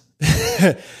this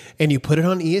and you put it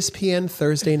on ESPN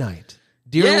Thursday night.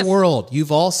 Dear world,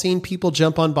 you've all seen people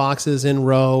jump on boxes and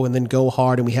row and then go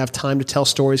hard, and we have time to tell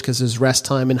stories because there's rest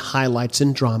time and highlights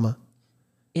and drama.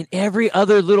 In every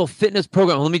other little fitness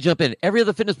program, let me jump in. Every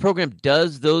other fitness program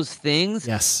does those things.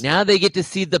 Yes. Now they get to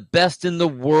see the best in the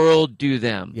world do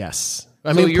them. Yes.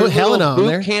 I mean, put Helen on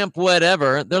there. Boot camp,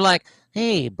 whatever. They're like,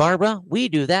 hey, Barbara, we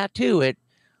do that too at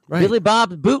Billy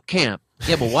Bob's boot camp.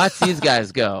 Yeah, but watch these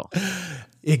guys go.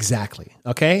 Exactly.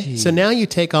 Okay. Jeez. So now you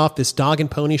take off this dog and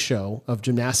pony show of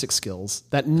gymnastic skills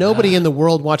that nobody in the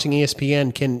world watching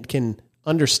ESPN can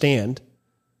understand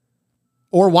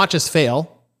or watch us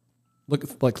fail.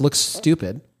 Look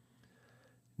stupid.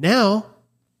 Now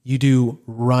you do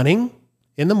running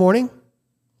in the morning,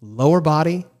 lower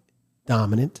body,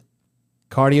 dominant,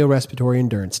 cardiorespiratory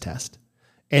endurance test.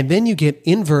 And then you get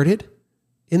inverted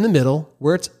in the middle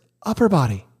where it's upper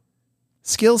body,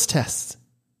 skills tests.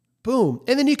 Boom.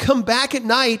 And then you come back at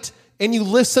night and you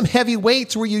lift some heavy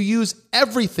weights where you use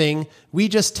everything we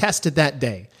just tested that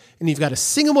day. And you've got a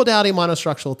single modality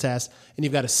monostructural test, and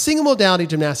you've got a single modality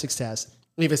gymnastics test, and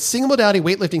you have a single modality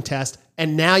weightlifting test,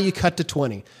 and now you cut to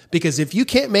 20. Because if you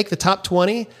can't make the top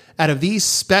 20 out of these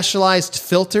specialized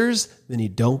filters, then you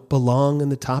don't belong in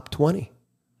the top 20.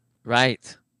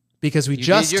 Right. Because we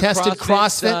just tested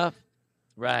CrossFit. Stuff.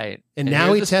 Right. And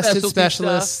now we tested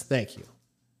specialists. Stuff. Thank you.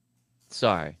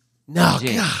 Sorry. No,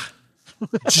 God.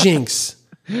 Jinx.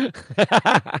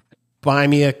 Buy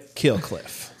me a kill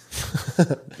cliff.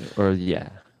 Or yeah.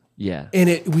 And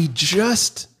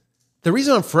the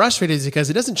reason I'm frustrated is because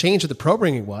it doesn't change what the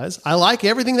programming was. I like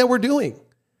everything that we're doing.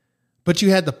 But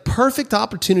you had the perfect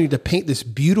opportunity to paint this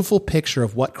beautiful picture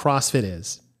of what CrossFit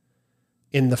is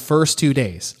in the first 2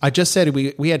 days. I just said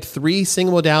we had 3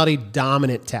 single modality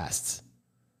dominant tests.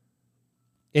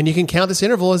 And you can count this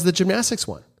interval as the gymnastics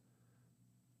one.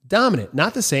 Dominant,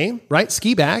 not the same, right?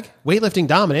 Ski bag, weightlifting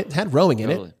dominant, had rowing in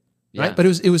it, right? Yeah. But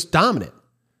it was dominant.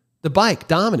 The bike,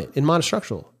 dominant in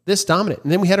monostructural. this dominant.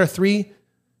 And then we had our 3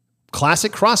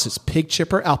 classic crosses, pig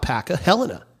chipper, alpaca,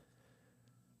 Helena.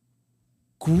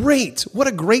 Great. What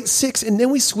a great 6. And then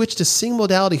we switched to single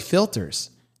modality filters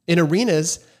in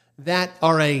arenas that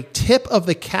are a tip of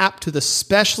the cap to the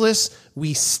specialists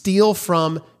we steal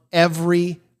from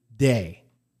every day.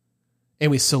 And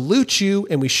we salute you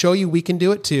and we show you we can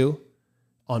do it too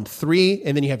on 3.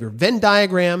 And then you have your Venn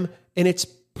diagram and it's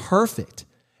perfect.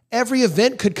 Every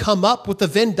event could come up with the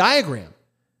Venn diagram.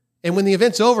 And when the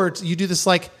event's over, you do this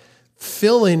like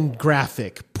fill-in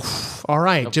graphic. All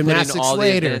right, gymnastics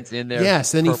later.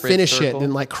 Yes, then you finish circle. It,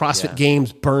 and like CrossFit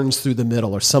Games burns through the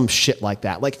middle or some shit like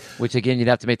that. Like, which again, you'd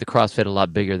have to make the CrossFit a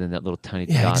lot bigger than that little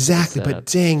tiny. Yeah, exactly. But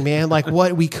dang, man, like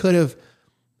what we could have.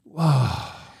 You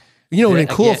know, it would have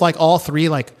been cool if like all 3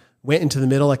 like went into the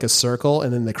middle like a circle,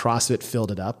 and then the CrossFit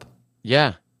filled it up.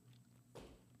 Yeah,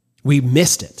 we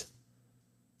missed it.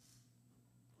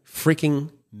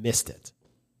 Freaking missed it.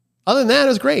 Other than that, it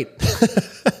was great.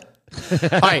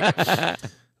 All right.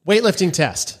 Weightlifting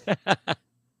test.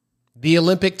 The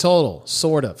Olympic total,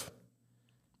 sort of.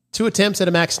 2 attempts at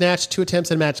a max snatch, 2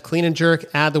 attempts at a max clean and jerk,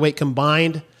 add the weight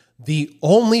combined. The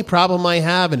only problem I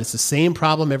have, and it's the same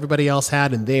problem everybody else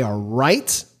had, and they are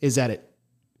right, is that it,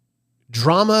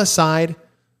 drama aside,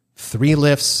 3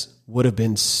 lifts would have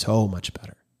been so much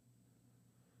better.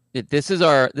 This is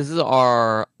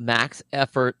our max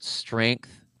effort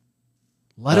strength.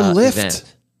 Let them lift.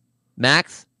 Event.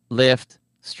 Max lift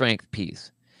strength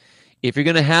piece. If you're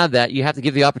going to have that, you have to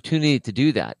give the opportunity to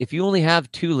do that. If you only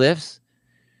have 2 lifts,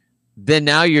 then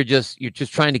now you're just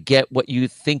trying to get what you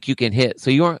think you can hit.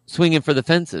 So you aren't swinging for the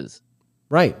fences.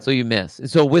 Right. So you miss. And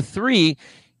so with 3,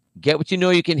 get what you know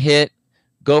you can hit,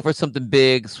 go for something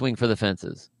big, swing for the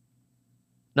fences.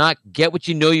 Not get what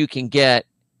you know you can get,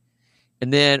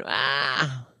 and then I'm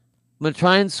going to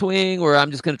try and swing, or I'm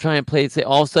just going to try and play it. Say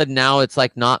all of a sudden now it's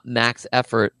like not max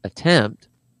effort attempt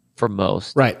for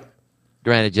most. Right.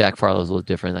 Granted, Jack Farlow's a little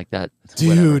different like that.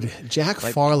 Dude, whatever. Jack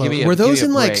like, Farlow. Were those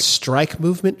in like strike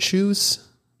movement shoes?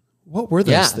 What were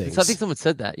those things? I think someone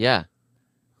said that. Yeah.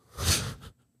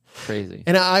 Crazy.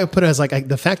 And I put it as like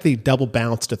the fact that he double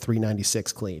bounced a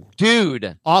 396 clean.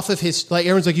 Dude. Off of his, like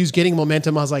everyone's like, he was getting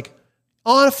momentum. I was like,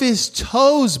 off his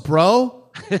toes, bro.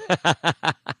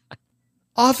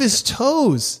 Off his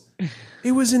toes.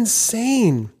 It was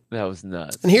insane. That was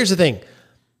nuts. And here's the thing.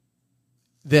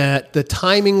 That the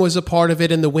timing was a part of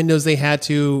it, and the windows they had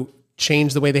to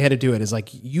change the way they had to do it is like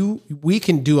we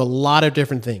can do a lot of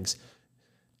different things.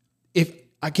 If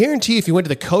I guarantee you, if you went to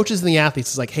the coaches and the athletes,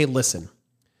 it's like, hey, listen,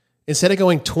 instead of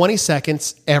going 20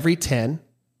 seconds every 10,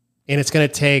 and it's going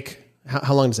to take,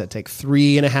 how long does that take?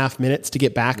 3.5 minutes to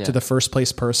get back to the first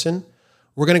place person.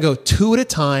 We're going to go 2 at a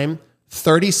time,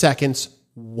 30 seconds,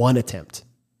 1 attempt.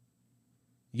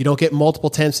 You don't get multiple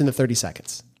attempts in the 30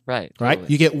 seconds. Right. Right.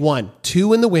 Totally. You get 1,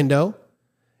 2 in the window.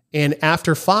 And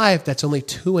after 5, that's only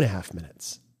 2.5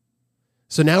 minutes.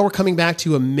 So now we're coming back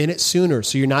to a minute sooner.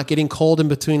 So you're not getting cold in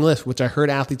between lifts, which I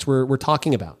heard athletes were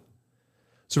talking about.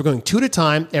 So we're going 2 at a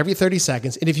time every 30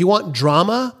 seconds. And if you want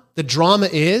drama, the drama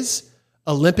is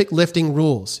Olympic lifting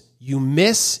rules. You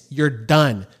miss, you're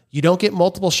done. You don't get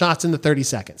multiple shots in the 30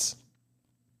 seconds.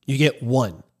 You get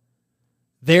 1.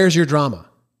 There's your drama.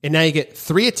 And now you get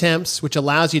 3 attempts, which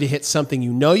allows you to hit something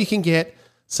you know you can get,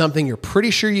 something you're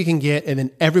pretty sure you can get, and then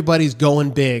everybody's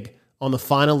going big on the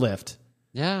final lift.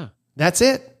 Yeah. That's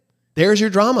it. There's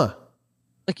your drama.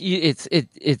 Like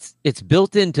it's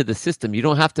built into the system. You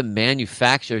don't have to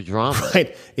manufacture drama.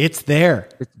 Right. It's there.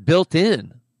 It's built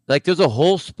in. Like there's a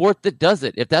whole sport that does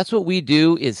it. If that's what we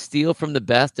do is steal from the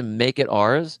best and make it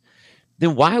ours,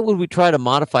 then why would we try to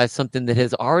modify something that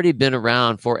has already been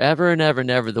around forever and ever and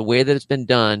ever the way that it's been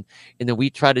done, and then we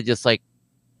try to just like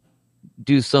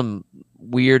do some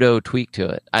weirdo tweak to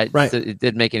it? Right. It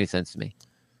didn't make any sense to me.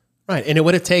 Right. And it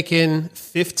would have taken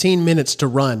 15 minutes to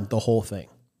run the whole thing.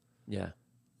 Yeah.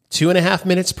 2.5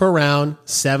 minutes per round,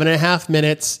 7.5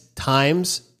 minutes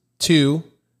times 2,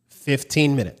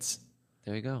 15 minutes.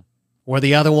 There you go. Or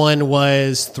the other one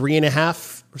was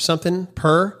 3.5 or something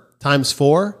per times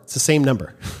 4. It's the same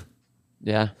number.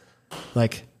 Yeah.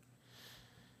 Like,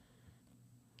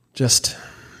 just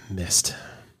missed.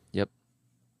 Yep.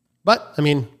 But, I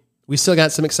mean, we still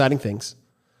got some exciting things.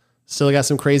 Still got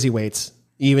some crazy weights,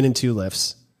 even in 2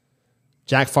 lifts.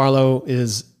 Jack Farlow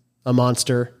is a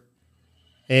monster.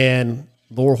 And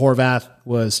Laura Horvath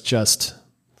was just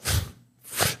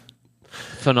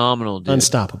phenomenal, dude.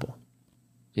 Unstoppable.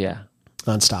 Yeah.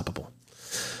 Unstoppable.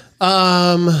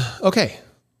 Okay.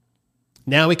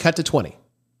 Now we cut to 20.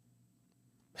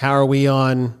 How are we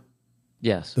on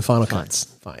the final cuts?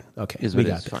 Fine. Okay. We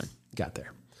got there. Fine. Got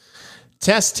there.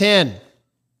 Test 10.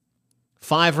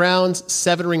 5 rounds,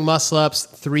 7 ring muscle ups,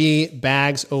 3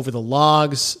 bags over the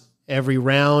logs. Every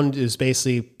round is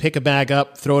basically pick a bag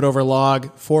up, throw it over a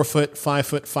log, 4 foot, 5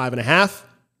 foot, 5.5.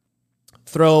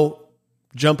 Throw,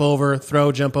 jump over,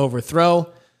 throw, jump over,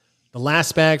 throw. The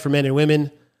last bag for men and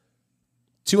women,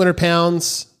 200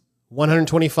 pounds,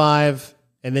 125,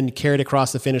 and then you carry it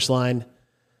across the finish line.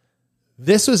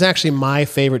 This was actually my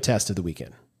favorite test of the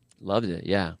weekend. Loved it,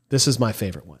 yeah. This is my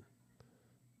favorite one.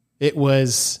 It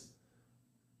was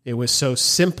so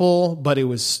simple, but it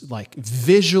was like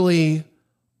visually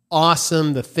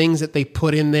awesome. The things that they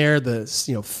put in there, the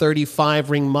 35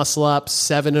 ring muscle ups,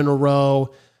 7 in a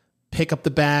row, pick up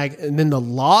the bag, and then the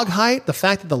log height. The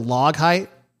fact that the log height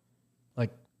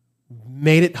like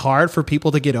made it hard for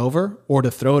people to get over or to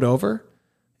throw it over.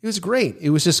 It was great. It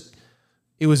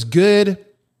was good.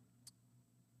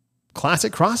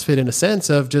 Classic CrossFit in a sense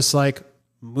of just like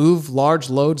move large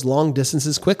loads, long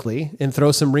distances quickly and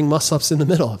throw some ring muscle ups in the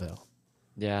middle of it.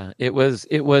 Yeah, it was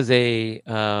a,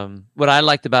 what I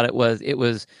liked about it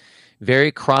was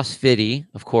very CrossFit-y,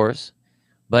 of course,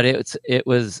 but it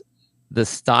was the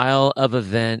style of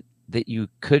event that you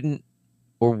couldn't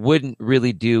or wouldn't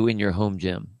really do in your home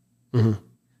gym. Mm-hmm.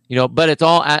 But it's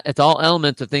all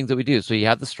elements of things that we do. So you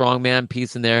have the strongman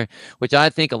piece in there, which I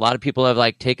think a lot of people have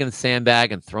like taken a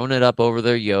sandbag and thrown it up over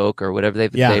their yoke or whatever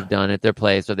they've done at their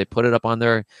place, or they put it up on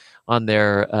their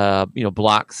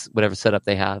blocks, whatever setup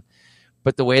they have.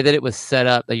 But the way that it was set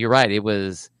up, you're right, it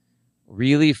was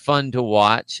really fun to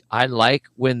watch. I like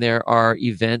when there are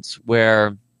events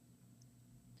where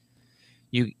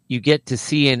you get to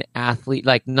see an athlete,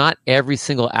 like not every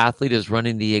single athlete is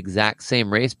running the exact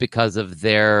same race because of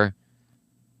their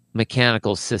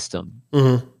mechanical system.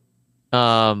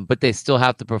 Mm-hmm. But they still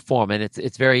have to perform. And it's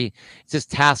just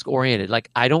task oriented.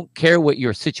 Like, I don't care what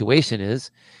your situation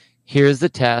is. Here's the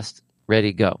test,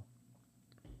 ready, go.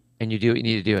 And you do what you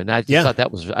need to do. And I thought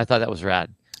that was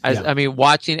rad. I mean,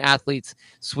 watching athletes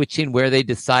switching where they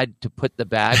decide to put the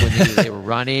bag when they were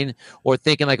running, or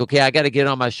thinking like, okay, I got to get it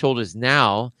on my shoulders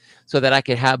now so that I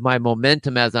could have my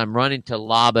momentum as I'm running to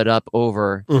lob it up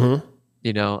over.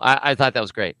 Mm-hmm. I thought that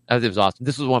was great. It was awesome.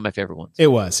 This was one of my favorite ones. It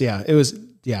was, yeah. It was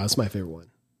my favorite one.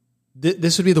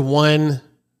 This would be the one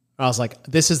I was like,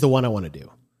 this is the one I want to do.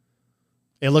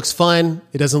 It looks fun.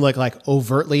 It doesn't look like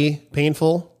overtly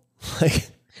painful.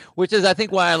 Which is, I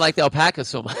think, why I like the alpaca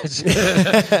so much.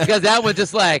 Because that one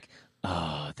just like,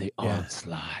 the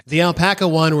onslaught. The alpaca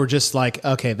one were just like,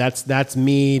 okay, that's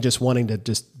me just wanting to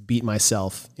just beat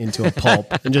myself into a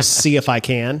pulp and just see if I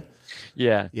can.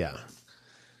 Yeah. Yeah.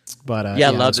 But I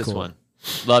loved this one.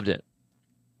 Loved it.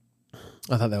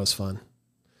 I thought that was fun.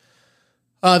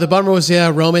 The bummer was,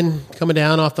 Roman coming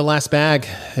down off the last bag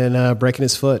and breaking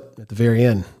his foot at the very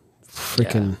end.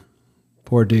 Freaking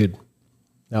poor dude.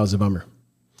 That was a bummer.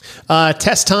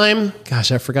 Test time.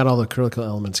 Gosh, I forgot all the critical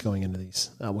elements going into these.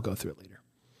 We'll go through it later.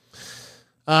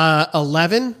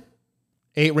 11,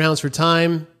 8 rounds for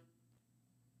time.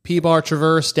 P-bar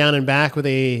traverse down and back with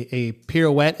a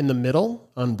pirouette in the middle,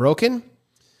 unbroken.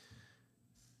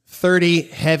 30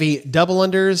 heavy double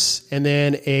unders, and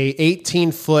then a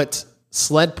 18-foot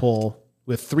sled pull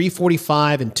with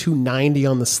 345 and 290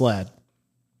 on the sled.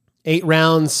 8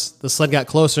 rounds. The sled got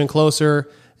closer and closer.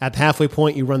 At the halfway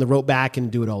point, you run the rope back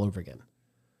and do it all over again.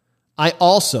 I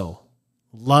also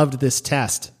loved this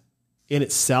test in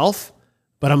itself,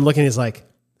 but I'm looking at it as like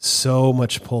so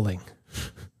much pulling.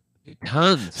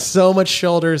 Tons. So much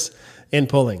shoulders and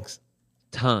pullings.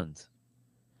 Tons.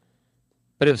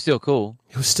 But it was still cool.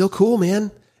 It was still cool,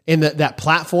 man. And that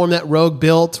platform that Rogue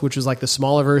built, which was like the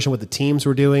smaller version what the teams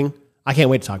were doing. I can't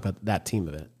wait to talk about that team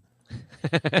event.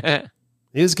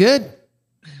 It was good.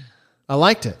 I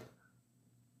liked it.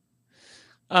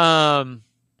 What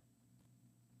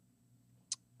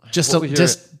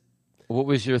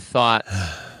was your thought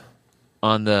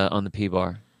on the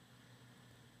P-bar?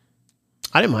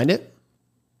 I didn't mind it. It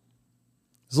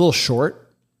was a little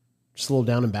short, just a little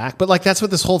down and back. But like that's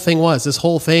what this whole thing was. This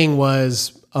whole thing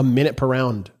was a minute per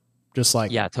round, just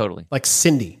like totally like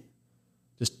Cindy,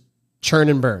 just churn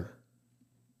and burn.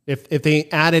 If they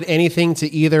added anything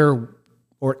to either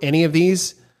or any of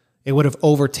these, it would have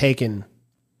overtaken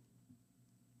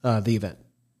the event.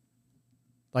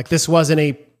 Like this wasn't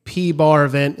a P-bar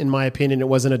event, in my opinion. It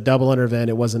wasn't a double under event.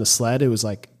 It wasn't a sled. It was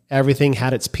like everything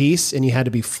had its piece, and you had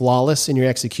to be flawless in your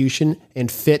execution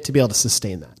and fit to be able to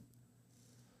sustain that.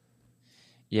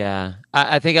 Yeah,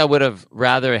 I think I would have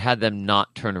rather had them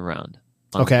not turn around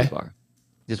on the P-bar.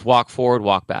 Just walk forward,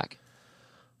 walk back.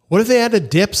 What if they added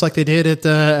dips like they did at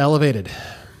the elevated?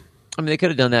 I mean, they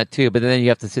could have done that too, but then you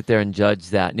have to sit there and judge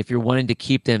that. And if you're wanting to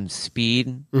keep them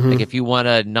speed, like if you want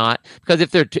to not, because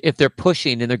if they're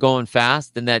pushing and they're going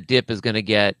fast, then that dip is going to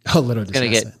get, literally it's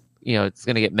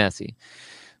going to get messy.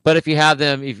 But if you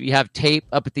have tape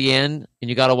up at the end and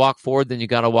you got to walk forward, then you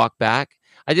got to walk back.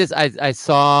 I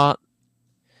saw,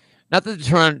 not that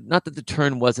the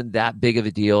turn wasn't that big of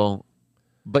a deal,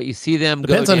 but you see them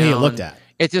depends go on down. who you looked at.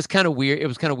 It's just kind of weird. It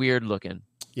was kind of weird looking.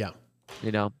 Yeah.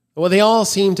 You know? Well, they all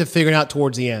seemed to figure it out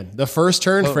towards the end. The first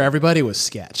turn for everybody was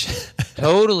sketch.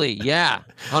 Totally. Yeah.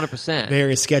 100%.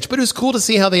 Very sketch. But it was cool to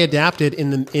see how they adapted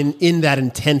in that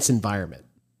intense environment.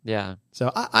 Yeah.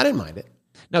 So I didn't mind it.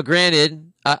 Now,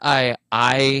 granted, I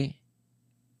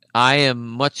am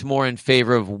much more in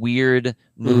favor of weird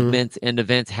movements and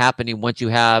events happening once you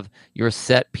have your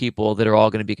set people that are all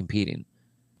going to be competing.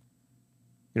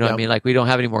 You know what I mean? Like, we don't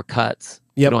have any more cuts.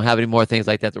 We don't have any more things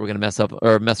like that we're going to mess up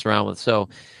or mess around with. So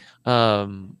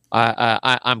I'm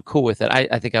cool with it.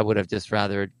 I think I would have just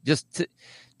rather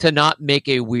to not make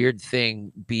a weird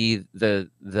thing be the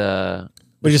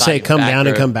Would you say come down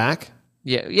and come back?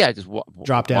 Yeah. Just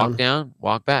drop down, walk down,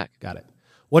 walk back. Got it.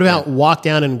 What about walk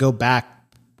down and go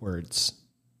backwards?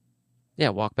 Yeah,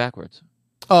 walk backwards.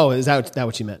 Oh, is that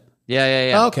what you meant?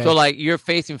 Yeah. Oh, okay. So like you're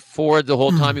facing forward the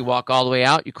whole time. You walk all the way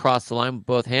out. You cross the line with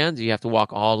both hands. You have to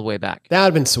walk all the way back. That would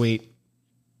have been sweet.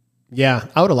 Yeah,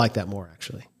 I would have liked that more,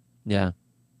 actually. Yeah.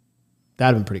 That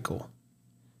would have been pretty cool.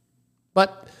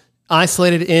 But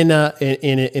isolated in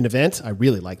an event, I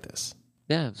really like this.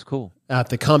 Yeah, it's cool.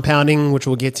 The compounding, which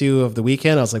we'll get to, of the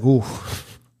weekend, I was like, ooh.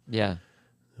 Yeah.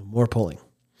 More pulling.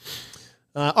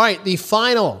 All right, the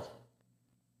final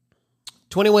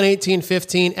 21, 18,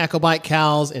 15 EchoBike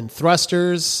cows and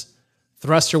thrusters.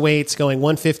 Thruster weights going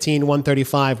 115,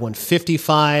 135,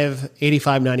 155,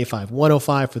 85, 95,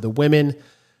 105 for the women. And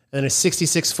then a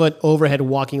 66-foot overhead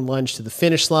walking lunge to the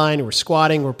finish line. We're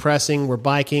squatting, we're pressing, we're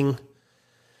biking.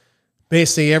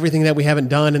 Basically everything that we haven't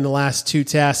done in the last two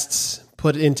tests,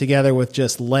 put it in together with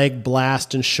just leg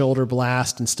blast and shoulder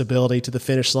blast and stability to the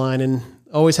finish line. And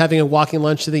always having a walking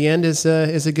lunge to the end is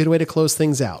a good way to close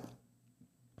things out.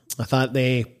 I thought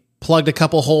they plugged a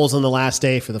couple holes on the last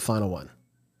day for the final one.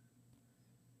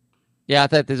 Yeah, I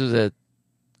thought this was a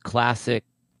classic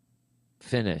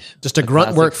finish. Just a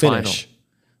grunt work finish. Final.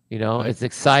 You know, right. It's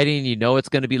exciting. You know it's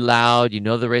going to be loud. You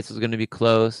know the race is going to be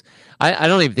close. I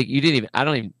don't even think you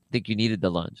needed the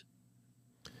lunge.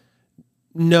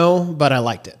 No, but I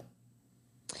liked it.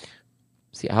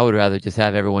 See, I would rather just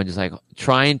have everyone just like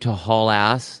trying to haul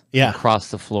ass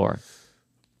across the floor.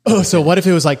 Oh, so what if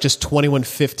it was like just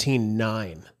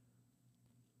 21:15.9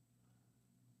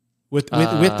 with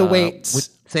the weights, with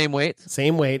same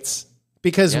weights?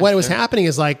 Because what was happening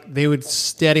is like they would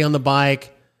steady on the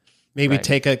bike, maybe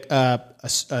take a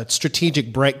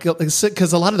strategic break,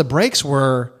 because a lot of the breaks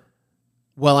were,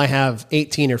 well, I have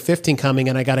 18 or 15 coming,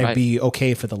 and I got to be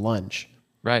okay for the lunge.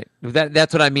 Right.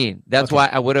 That's what I mean. That's why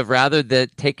I would have rather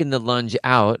taken the lunge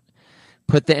out.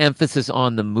 Put the emphasis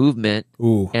on the movement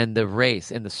and the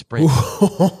race and the sprint.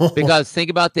 Because think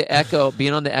about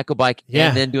being on the Echo bike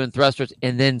and then doing thrusters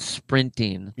and then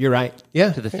sprinting. You're right.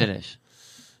 Yeah. To the finish.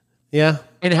 Yeah.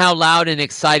 And how loud and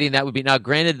exciting that would be. Now,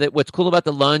 granted, that what's cool about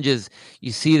the lunge is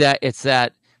you see that it's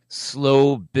that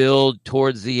slow build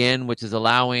towards the end, which is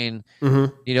allowing,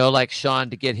 like Sean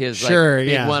to get his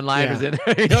big one-liners in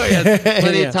there. He has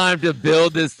plenty of time to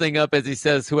build this thing up, as he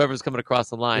says, whoever's coming across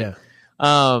the line.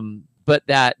 Yeah. But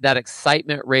that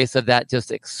excitement race of that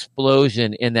just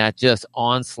explosion in that just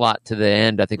onslaught to the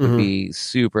end, I think would be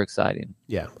super exciting.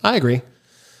 Yeah, I agree.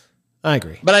 But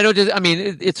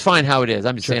it's fine how it is.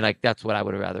 I'm just saying, like, that's what I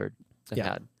would have rather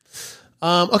had.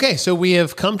 Okay, so we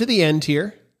have come to the end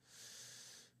here.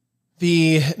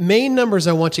 The main numbers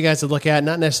I want you guys to look at,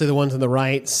 not necessarily the ones on the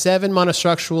right: 7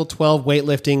 monostructural, 12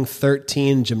 weightlifting,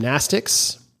 13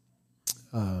 gymnastics.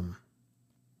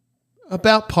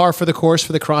 About par for the course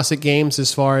for the CrossFit Games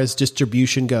as far as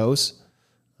distribution goes.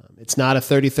 It's not a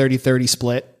 30-30-30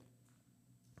 split.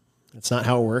 That's not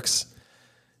how it works.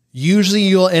 Usually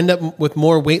you'll end up with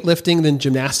more weightlifting than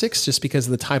gymnastics just because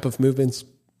of the type of movements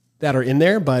that are in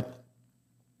there, but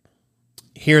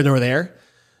here nor there.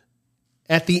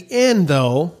 At the end,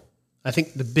 though, I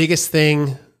think the biggest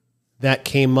thing that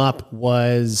came up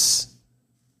was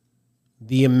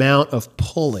the amount of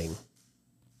pulling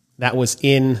that was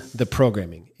in the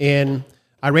programming. And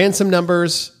I ran some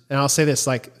numbers, and I'll say this,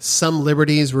 like, some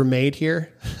liberties were made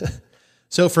here.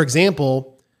 So, for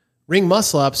example, ring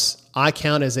muscle-ups, I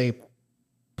count as a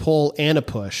pull and a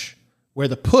push, where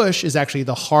the push is actually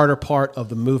the harder part of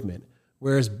the movement,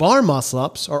 whereas bar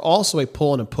muscle-ups are also a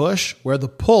pull and a push, where the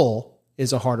pull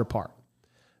is a harder part.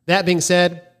 That being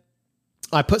said,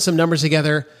 I put some numbers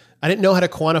together. I didn't know how to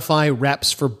quantify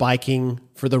reps for biking,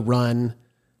 for the run,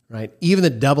 right? Even the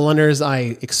double unders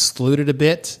I excluded a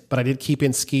bit, but I did keep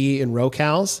in ski and row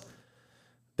cows.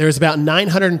 There's about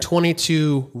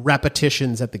 922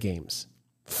 repetitions at the games.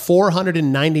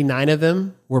 499 of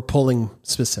them were pulling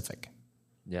specific.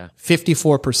 Yeah.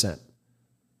 54%.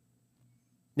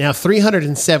 Now,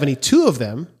 372 of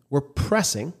them were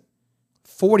pressing,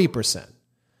 40%.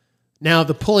 Now,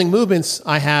 the pulling movements,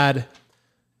 I had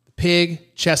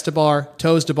pig, chest to bar,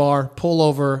 toes to bar, pull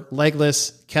over,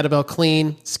 legless, kettlebell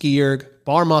clean, ski erg,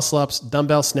 bar muscle ups,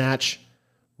 dumbbell snatch,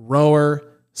 rower,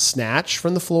 snatch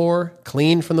from the floor,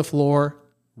 clean from the floor,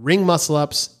 ring muscle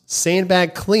ups,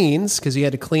 sandbag cleans, because you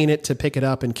had to clean it to pick it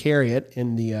up and carry it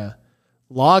in the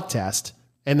log test,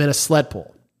 and then a sled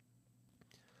pull.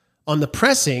 On the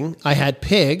pressing, I had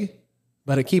pig,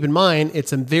 but keep in mind,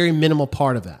 it's a very minimal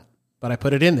part of that, but I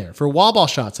put it in there. For wall ball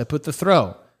shots, I put the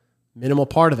throw, minimal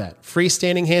part of that.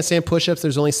 Freestanding handstand push-ups,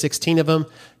 there's only 16 of them.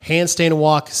 Handstand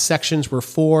walk sections were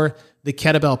 4. The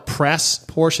kettlebell press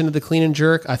portion of the clean and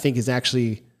jerk, I think, is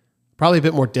actually probably a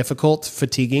bit more difficult,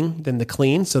 fatiguing than the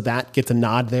clean, so that gets a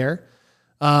nod there.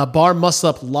 Bar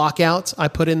muscle-up lockout I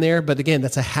put in there, but again,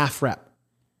 that's a half rep.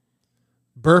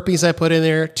 Burpees I put in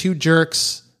there, 2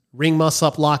 jerks, ring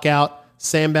muscle-up lockout,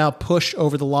 sandbag push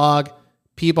over the log,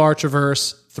 P-bar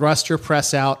traverse, thruster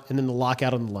press out, and then the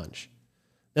lockout on the lunge.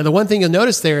 Now, the one thing you'll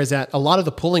notice there is that a lot of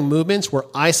the pulling movements were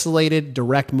isolated,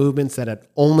 direct movements that had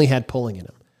only had pulling in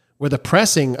them. Where the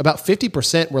pressing, about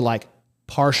 50% were like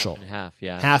partial. Half,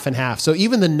 yeah. Half and half. So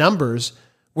even the numbers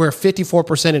where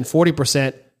 54% and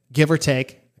 40%, give or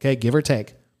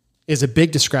take, is a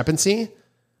big discrepancy.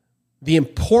 The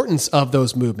importance of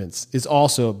those movements is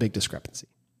also a big discrepancy.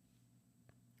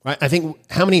 Right? I think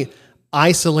how many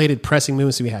isolated pressing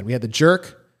movements do we had? We had the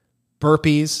jerk,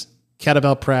 burpees,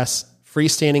 kettlebell press,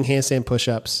 freestanding handstand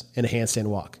push-ups, and a handstand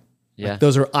walk. Yeah. Like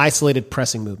those are isolated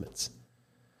pressing movements.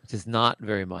 Which is not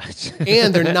very much.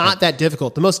 And they're not that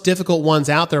difficult. The most difficult ones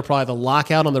out there are probably the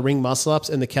lockout on the ring muscle-ups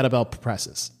and the kettlebell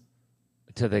presses.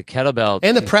 To the kettlebell.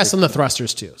 And the press on the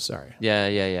thrusters too, sorry.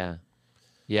 Yeah.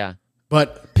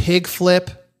 But pig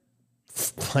flip,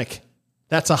 like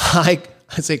that's a high,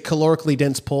 I'd say calorically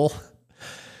dense pull.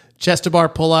 Chest to bar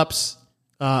pull-ups,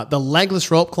 the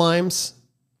legless rope climbs,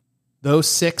 those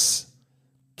 6,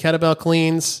 kettlebell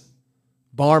cleans,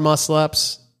 bar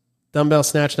muscle-ups, dumbbell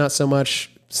snatch not so much,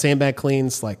 sandbag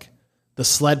cleans, like the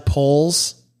sled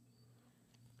pulls.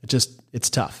 It's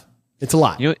tough. It's a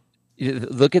lot. You know,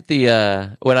 look at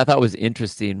the, what I thought was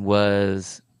interesting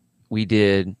was we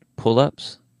did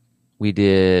pull-ups. We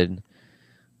did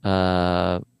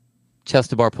chest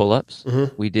to bar pull-ups.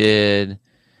 Mm-hmm. We did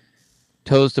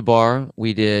toes to bar.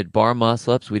 We did bar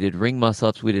muscle-ups. We did ring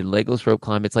muscle-ups. We did legless rope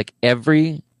climb. It's like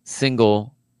every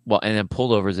single, and then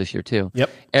pullovers this year too. Yep.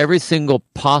 Every single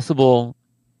possible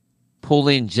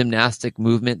pulling gymnastic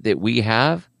movement that we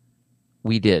have,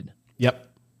 we did. Yep.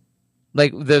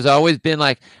 Like there's always been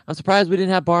like, I'm surprised we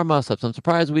didn't have bar muscle-ups. I'm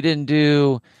surprised we didn't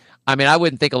do, I mean, I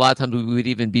wouldn't think a lot of times we would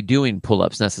even be doing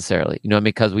pull-ups necessarily,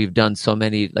 because we've done so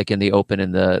many like in the open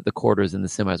and the quarters and the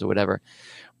semis or whatever.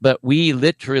 But we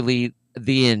literally,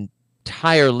 the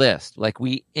entire list, like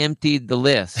we emptied the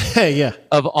list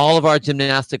of all of our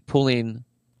gymnastic pulling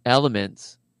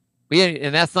elements.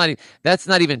 And that's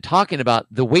not even talking about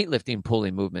the weightlifting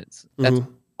pulling movements. That's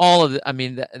all of it. I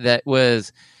mean, it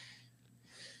was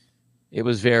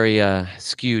very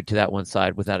skewed to that one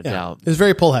side without a doubt. It was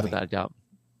very pull heavy. Without a doubt.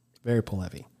 Very pull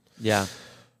heavy. Yeah.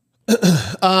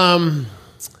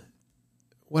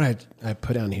 What I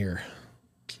put down here?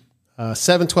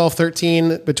 7, 12,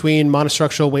 13 between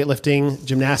monostructural weightlifting,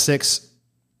 gymnastics.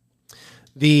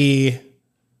 What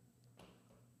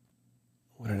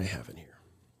did I have in here?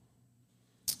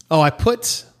 Oh, I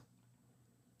put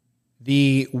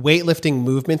the weightlifting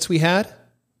movements we had.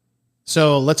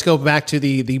 So let's go back to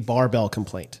the barbell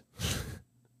complaint.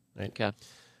 Right? Okay.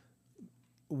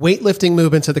 Weightlifting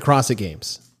movements at the CrossFit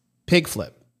Games. Pig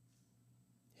flip.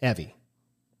 Heavy.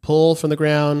 Pull from the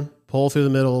ground, pull through the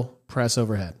middle, press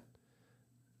overhead.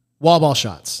 Wall ball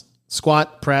shots.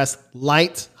 Squat, press,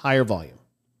 light, higher volume.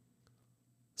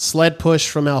 Sled push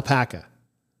from alpaca.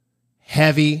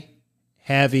 Heavy,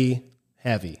 heavy,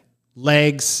 heavy.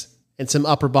 Legs and some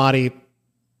upper body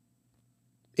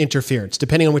interference,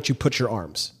 depending on what you put your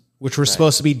arms, which were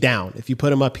supposed to be down. If you put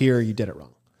them up here, you did it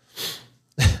wrong.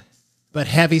 But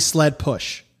heavy sled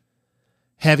push.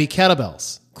 Heavy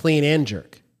kettlebells, clean and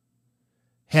jerk.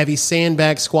 Heavy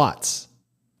sandbag squats.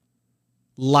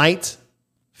 Light,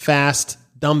 fast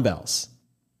dumbbells.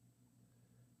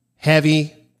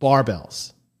 Heavy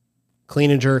barbells,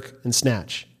 clean and jerk and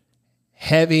snatch.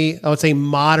 heavy, I would say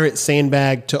moderate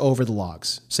sandbag to over the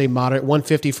logs. Say moderate,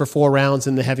 150 for 4 rounds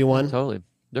in the heavy one. Totally.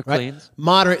 They're right? cleans.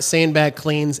 Moderate sandbag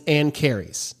cleans and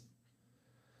carries.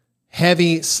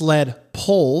 Heavy sled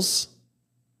pulls,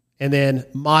 and then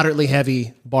moderately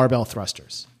heavy barbell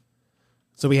thrusters.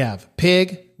 So we have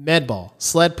pig, med ball,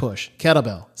 sled push,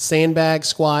 kettlebell, sandbag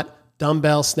squat,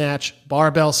 dumbbell snatch,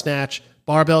 barbell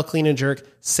clean and jerk,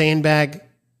 sandbag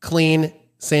clean,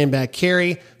 sandbag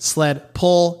carry, sled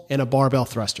pull, and a barbell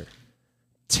thruster.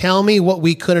 Tell me what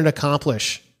we couldn't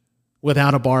accomplish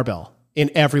without a barbell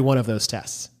in every one of those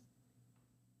tests.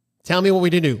 Tell me what we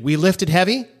did do. We lifted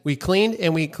heavy, we cleaned,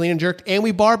 and we clean and jerked, and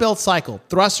we barbell cycled.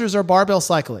 Thrusters are barbell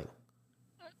cycling.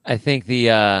 I think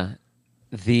the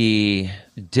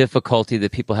difficulty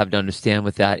that people have to understand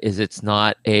with that is it's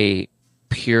not a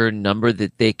pure number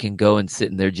that they can go and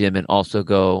sit in their gym and also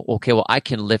go, okay, well, I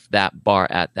can lift that bar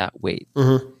at that weight.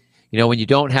 Mm-hmm. You know, when you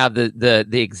don't have the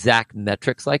exact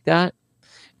metrics like that,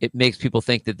 it makes people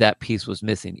think that piece was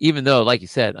missing. Even though, like you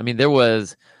said, I mean, there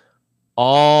was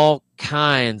all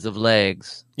kinds of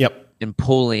legs and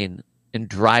pulling and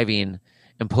driving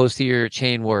and posterior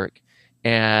chain work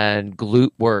and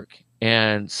glute work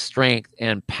and strength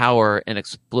and power and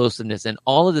explosiveness and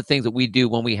all of the things that we do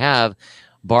when we have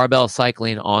barbell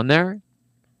cycling on there,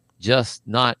 just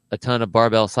not a ton of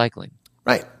barbell cycling.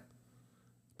 Right.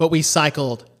 But we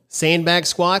cycled sandbag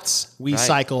squats. We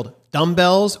cycled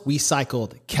dumbbells. We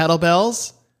cycled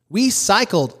kettlebells. We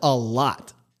cycled a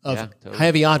lot of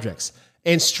heavy objects.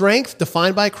 And strength,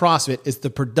 defined by CrossFit, is the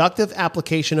productive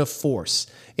application of force.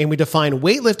 And we define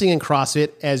weightlifting in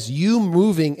CrossFit as you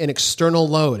moving an external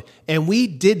load. And we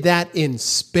did that in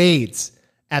spades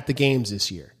at the games this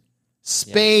year.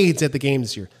 At the games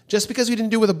this year. Just because we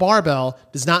didn't do it with a barbell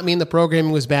does not mean the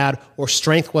programming was bad or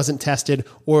strength wasn't tested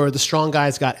or the strong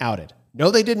guys got outed.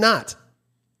 No, they did not.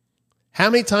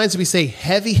 How many times did we say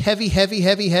heavy, heavy, heavy,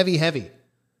 heavy, heavy, heavy?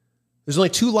 There's only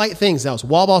 2 light things. That was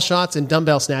wall ball shots and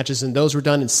dumbbell snatches, and those were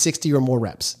done in 60 or more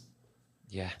reps.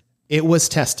 Yeah. It was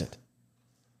tested.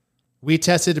 We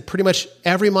tested pretty much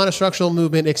every monostructural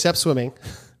movement except swimming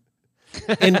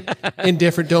in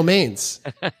different domains.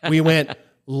 We went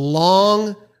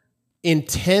long,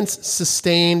 intense,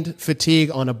 sustained fatigue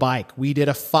on a bike. We did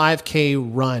a 5K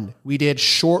run. We did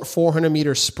short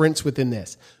 400-meter sprints within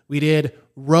this. We did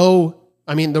row.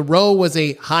 I mean, the row was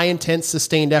a high-intense,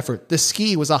 sustained effort. The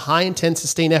ski was a high-intense,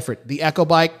 sustained effort. The Echo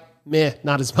bike,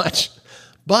 not as much.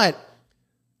 But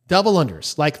double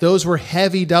unders, like those were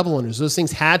heavy double unders. Those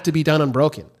things had to be done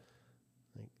unbroken.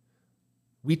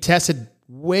 We tested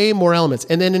way more elements.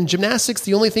 And then in gymnastics,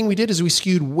 the only thing we did is we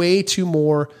skewed way too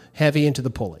more heavy into the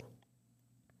pulling.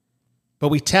 But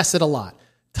we tested a lot.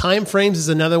 Time frames is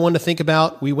another one to think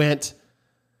about. We went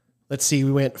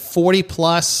 40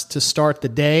 plus to start the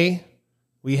day.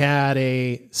 We had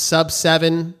a sub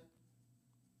 7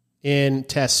 in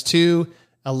test 2,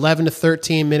 11 to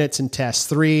 13 minutes in test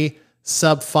 3,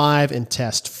 sub 5 in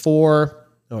test 4.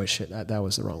 Oh, shit, that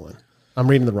was the wrong one. I'm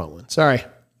reading the wrong one. Sorry.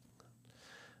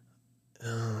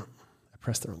 I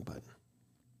pressed the wrong button.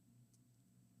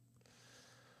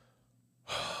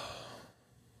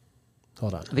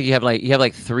 Hold on. I think you have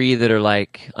like 3 that are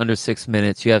like under 6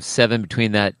 minutes. You have 7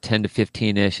 between that 10 to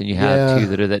 15 ish, and you have 2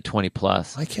 that are that 20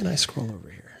 plus. Why can't I scroll over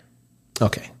here?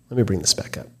 Okay, let me bring this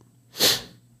back up.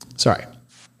 Sorry.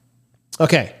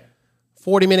 Okay,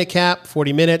 40-minute cap,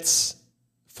 40 minutes,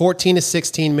 14 to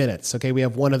 16 minutes. Okay, we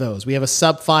have one of those. We have a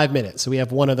sub 5 minutes, so we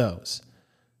have one of those.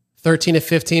 13 to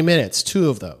 15 minutes, 2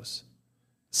 of those.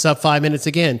 Sub 5 minutes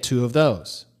again, 2 of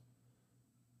those.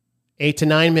 8 to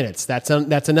 9 minutes, that's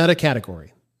another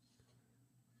category.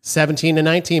 17 to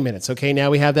 19 minutes. Okay, now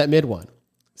we have that mid one.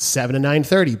 7 to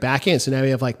 9:30, back in. So now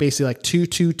we have like basically like 2,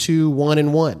 2, 2, 1,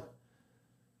 and 1.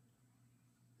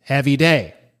 Heavy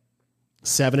day.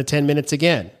 7 to 10 minutes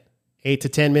again. 8 to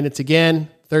 10 minutes again.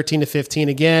 13 to 15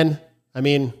 again. I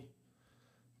mean,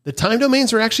 the time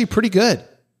domains are actually pretty good.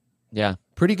 Yeah.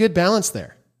 Pretty good balance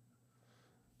there.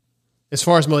 As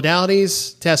far as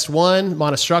modalities, test 1,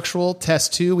 monostructural.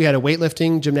 Test 2, we had a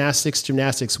weightlifting, gymnastics,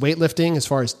 weightlifting as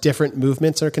far as different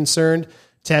movements are concerned.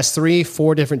 Test 3,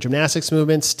 4 different gymnastics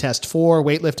movements. Test 4,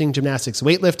 weightlifting, gymnastics,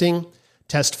 weightlifting.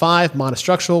 Test 5,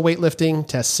 monostructural weightlifting.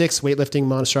 Test 6, weightlifting,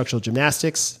 monostructural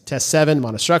gymnastics. Test 7,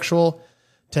 monostructural.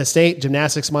 Test 8,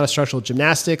 gymnastics, monostructural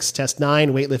gymnastics. Test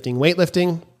 9,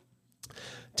 weightlifting.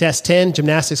 Test 10,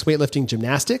 gymnastics, weightlifting,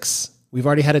 gymnastics. We've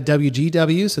already had a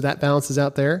WGW, so that balances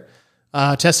out there.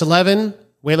 Test 11,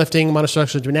 weightlifting,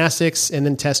 monostructural gymnastics, and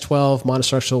then test 12,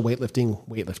 monostructural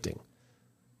weightlifting.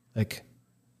 Like,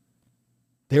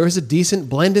 there was a decent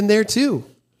blend in there too.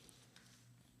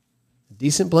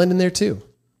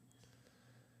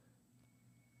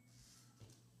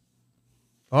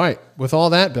 All right. With all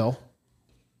that, Bill,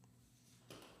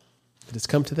 it has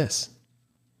come to this.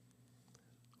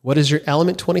 What is your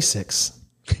Element 26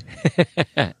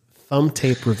 thumb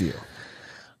tape review?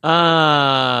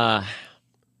 Okay.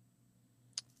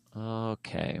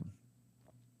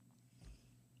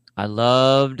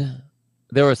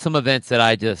 There were some events that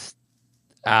I just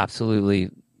absolutely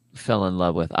fell in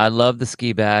love with. I loved the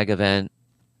ski bag event.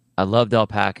 I loved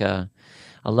Alpaca.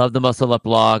 I loved the muscle up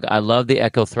log. I loved the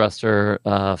Echo Thruster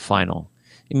final.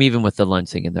 I mean, even with the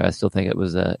lunging in there, I still think it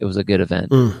was a good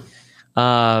event.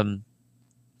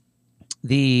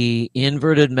 The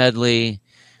inverted medley,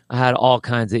 I had all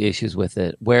kinds of issues with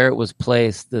it. Where it was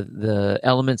placed, the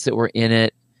elements that were in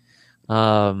it.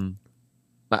 That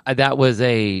was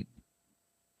I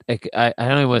don't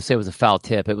even want to say it was a foul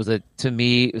tip. It was to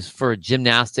me, it was for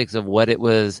gymnastics of what it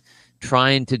was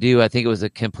trying to do. I think it was a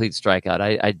complete strikeout.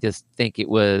 I just think it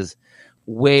was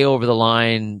way over the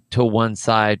line to one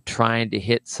side, trying to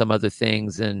hit some other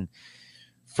things. And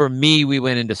for me, we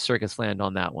went into circus land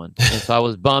on that one. And so I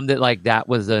was bummed that like that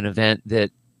was an event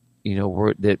that,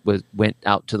 went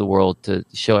out to the world to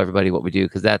show everybody what we do.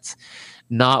 Cause that's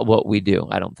not what we do.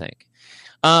 I don't think.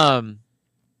 I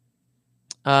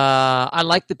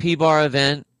liked the P-bar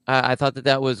event. I thought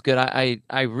that was good.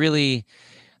 I really,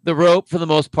 the rope for the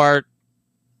most part,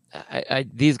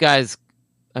 these guys,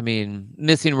 I mean,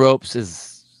 missing ropes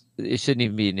it shouldn't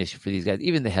even be an issue for these guys,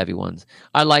 even the heavy ones.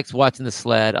 I liked watching the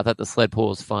sled. I thought the sled pull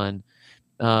was fun.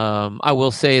 I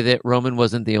will say that Roman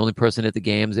wasn't the only person at the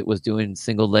games that was doing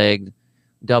single-legged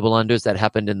double unders. That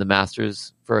happened in the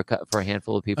Masters for a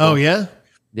handful of people. Oh, yeah?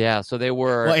 Yeah, so they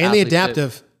were... Well, and the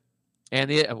adaptive.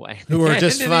 Who are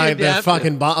just the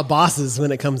fucking bosses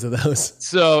when it comes to those.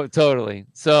 So, totally.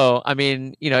 So, I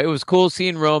mean, it was cool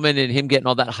seeing Roman and him getting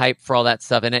all that hype for all that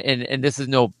stuff. And this is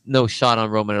no shot on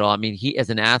Roman at all. I mean, he, as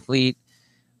an athlete,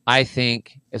 I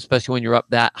think, especially when you're up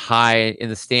that high in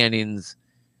the standings,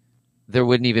 there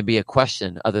wouldn't even be a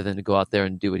question other than to go out there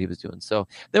and do what he was doing. So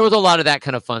there was a lot of that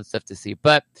kind of fun stuff to see.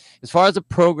 But as far as the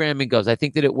programming goes, I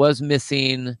think that it was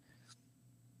missing...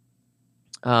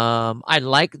 I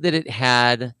like that it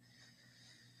had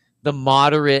the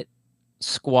moderate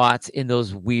squats in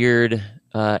those weird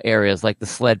areas, like the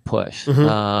sled push,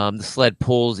 the sled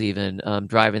pulls, even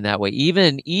driving that way.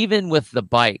 Even with the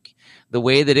bike, the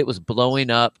way that it was blowing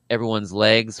up everyone's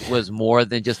legs was more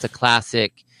than just a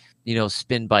classic,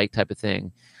 spin bike type of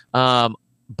thing.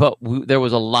 But there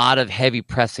was a lot of heavy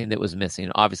pressing that was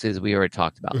missing, obviously, as we already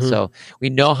talked about. So we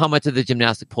know how much of the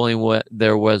gymnastic pulling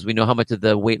there was. We know how much of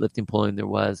the weightlifting pulling there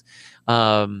was.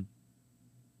 I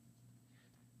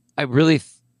really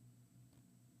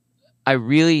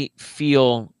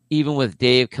feel, even with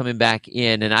Dave coming back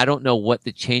in, and I don't know what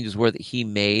the changes were that he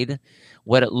made,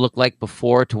 what it looked like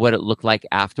before to what it looked like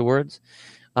afterwards.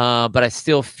 But I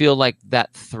still feel like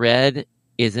that thread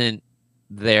isn't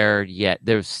there yet.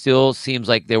 There still seems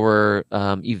like there were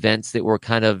events that were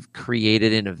kind of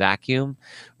created in a vacuum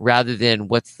rather than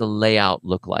what's the layout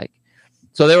look like.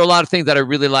 So there were a lot of things that I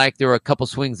really liked. There were a couple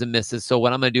swings and misses. So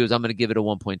what I'm going to do is I'm going to give it a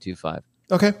 1.25.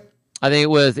 Okay. I think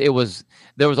there was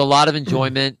a lot of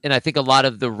enjoyment, and I think a lot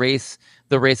of the race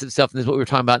itself, and this is what we were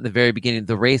talking about in the very beginning,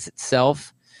 the race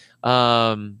itself,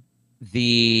 the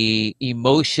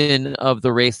emotion of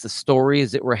the race, the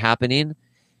stories that were happening,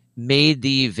 made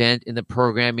the event and the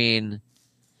programming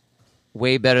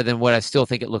way better than what I still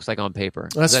think it looks like on paper.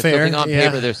 That's fair. I still think on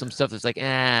paper there's some stuff that's like,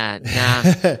 nah,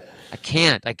 I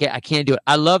can't do it.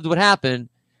 I loved what happened,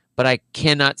 but I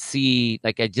cannot see,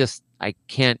 like, I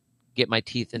can't get my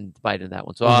teeth and bite into that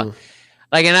one. So and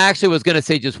I actually was going to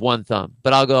say just one thumb,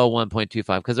 but I'll go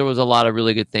 1.25 because there was a lot of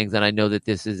really good things. And I know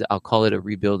that I'll call it a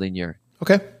rebuilding year.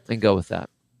 Okay. And go with that.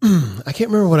 I can't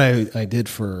remember what I did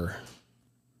for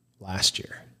last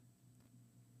year.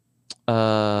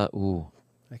 I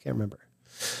can't remember.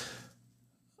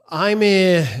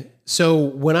 So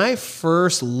when I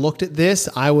first looked at this,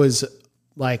 I was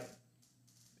like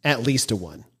at least a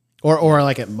 1 or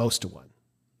like at most a 1.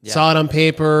 Yeah. Saw it on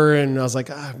paper and I was like,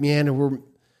 man,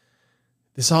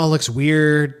 this all looks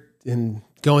weird and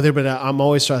going there, but I'm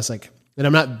always trying to and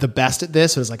I'm not the best at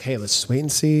this. So it's like, hey, let's just wait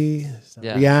and see,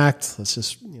 react. Let's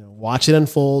just, watch it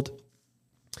unfold.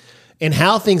 And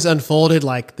how things unfolded,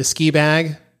 like the ski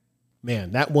bag,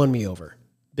 man, that won me over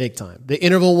big time. The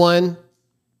interval one,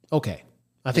 okay.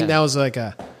 I think that was like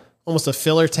almost a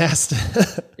filler test.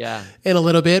 In a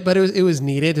little bit, but it was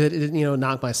needed. It didn't,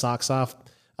 knock my socks off.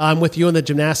 I'm with you on the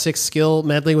gymnastics skill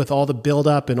medley with all the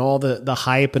buildup and all the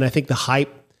hype. And I think the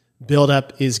hype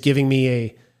buildup is giving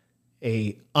me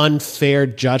a unfair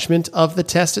judgment of the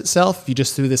test itself. If you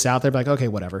just threw this out there, like, okay,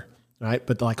 whatever. Right.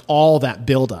 But like all that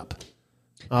buildup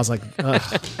I was like,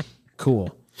 ugh,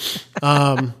 cool.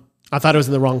 I thought it was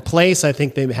in the wrong place. I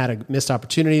think they had a missed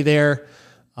opportunity there.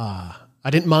 I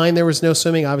didn't mind there was no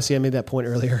swimming. Obviously, I made that point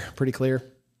earlier, pretty clear.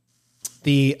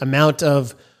 The amount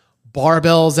of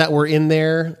barbells that were in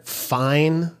there,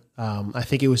 fine. I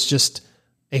think it was just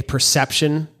a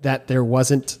perception that there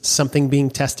wasn't something being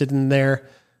tested in there.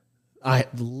 I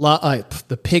love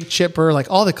the pig chipper,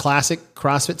 like all the classic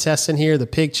CrossFit tests in here, the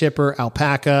pig chipper,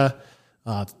 alpaca,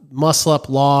 muscle up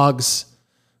logs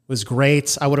was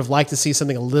great. I would have liked to see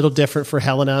something a little different for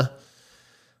Helena.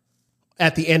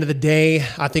 At the end of the day,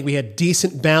 I think we had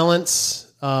decent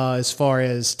balance as far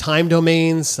as time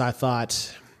domains. I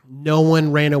thought no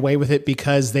one ran away with it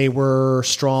because they were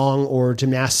strong or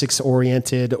gymnastics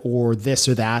oriented or this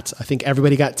or that. I think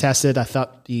everybody got tested. I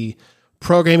thought the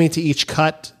programming to each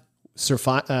cut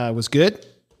was good.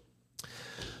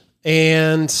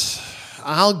 And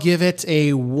I'll give it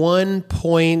a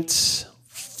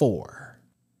 1.4.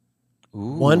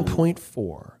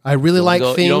 1.4. I really like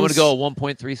things. You don't want to go a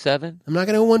 1.37? I'm not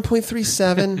going to go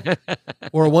 1.37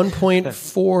 or a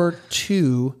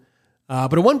 1.42,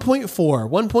 but a 1.4.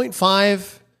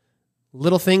 1.5,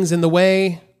 little things in the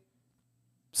way,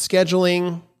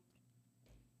 scheduling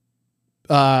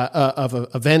of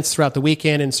events throughout the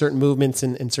weekend and certain movements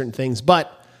and certain things.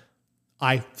 But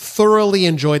I thoroughly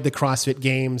enjoyed the CrossFit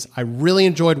Games. I really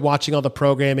enjoyed watching all the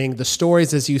programming. The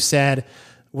stories, as you said,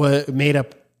 were made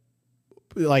up.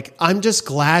 Like, I'm just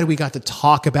glad we got to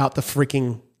talk about the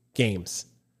freaking games.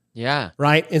 Yeah.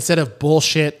 Right? Instead of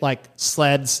bullshit like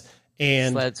sleds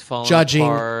and judging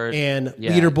apart. And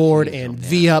leaderboard and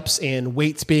V-ups and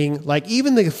weights being like,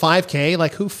 even the 5K,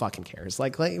 like who fucking cares?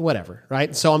 Like whatever.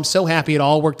 Right? So I'm so happy it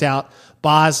all worked out.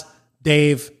 Boz,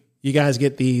 Dave, you guys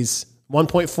get these.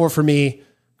 1.4 for me.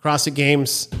 CrossFit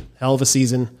Games, hell of a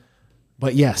season.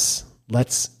 But yes,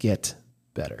 let's get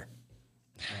better.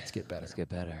 Let's get better. Let's get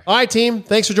better. All right, team.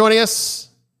 Thanks for joining us.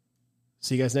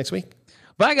 See you guys next week.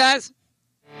 Bye, guys.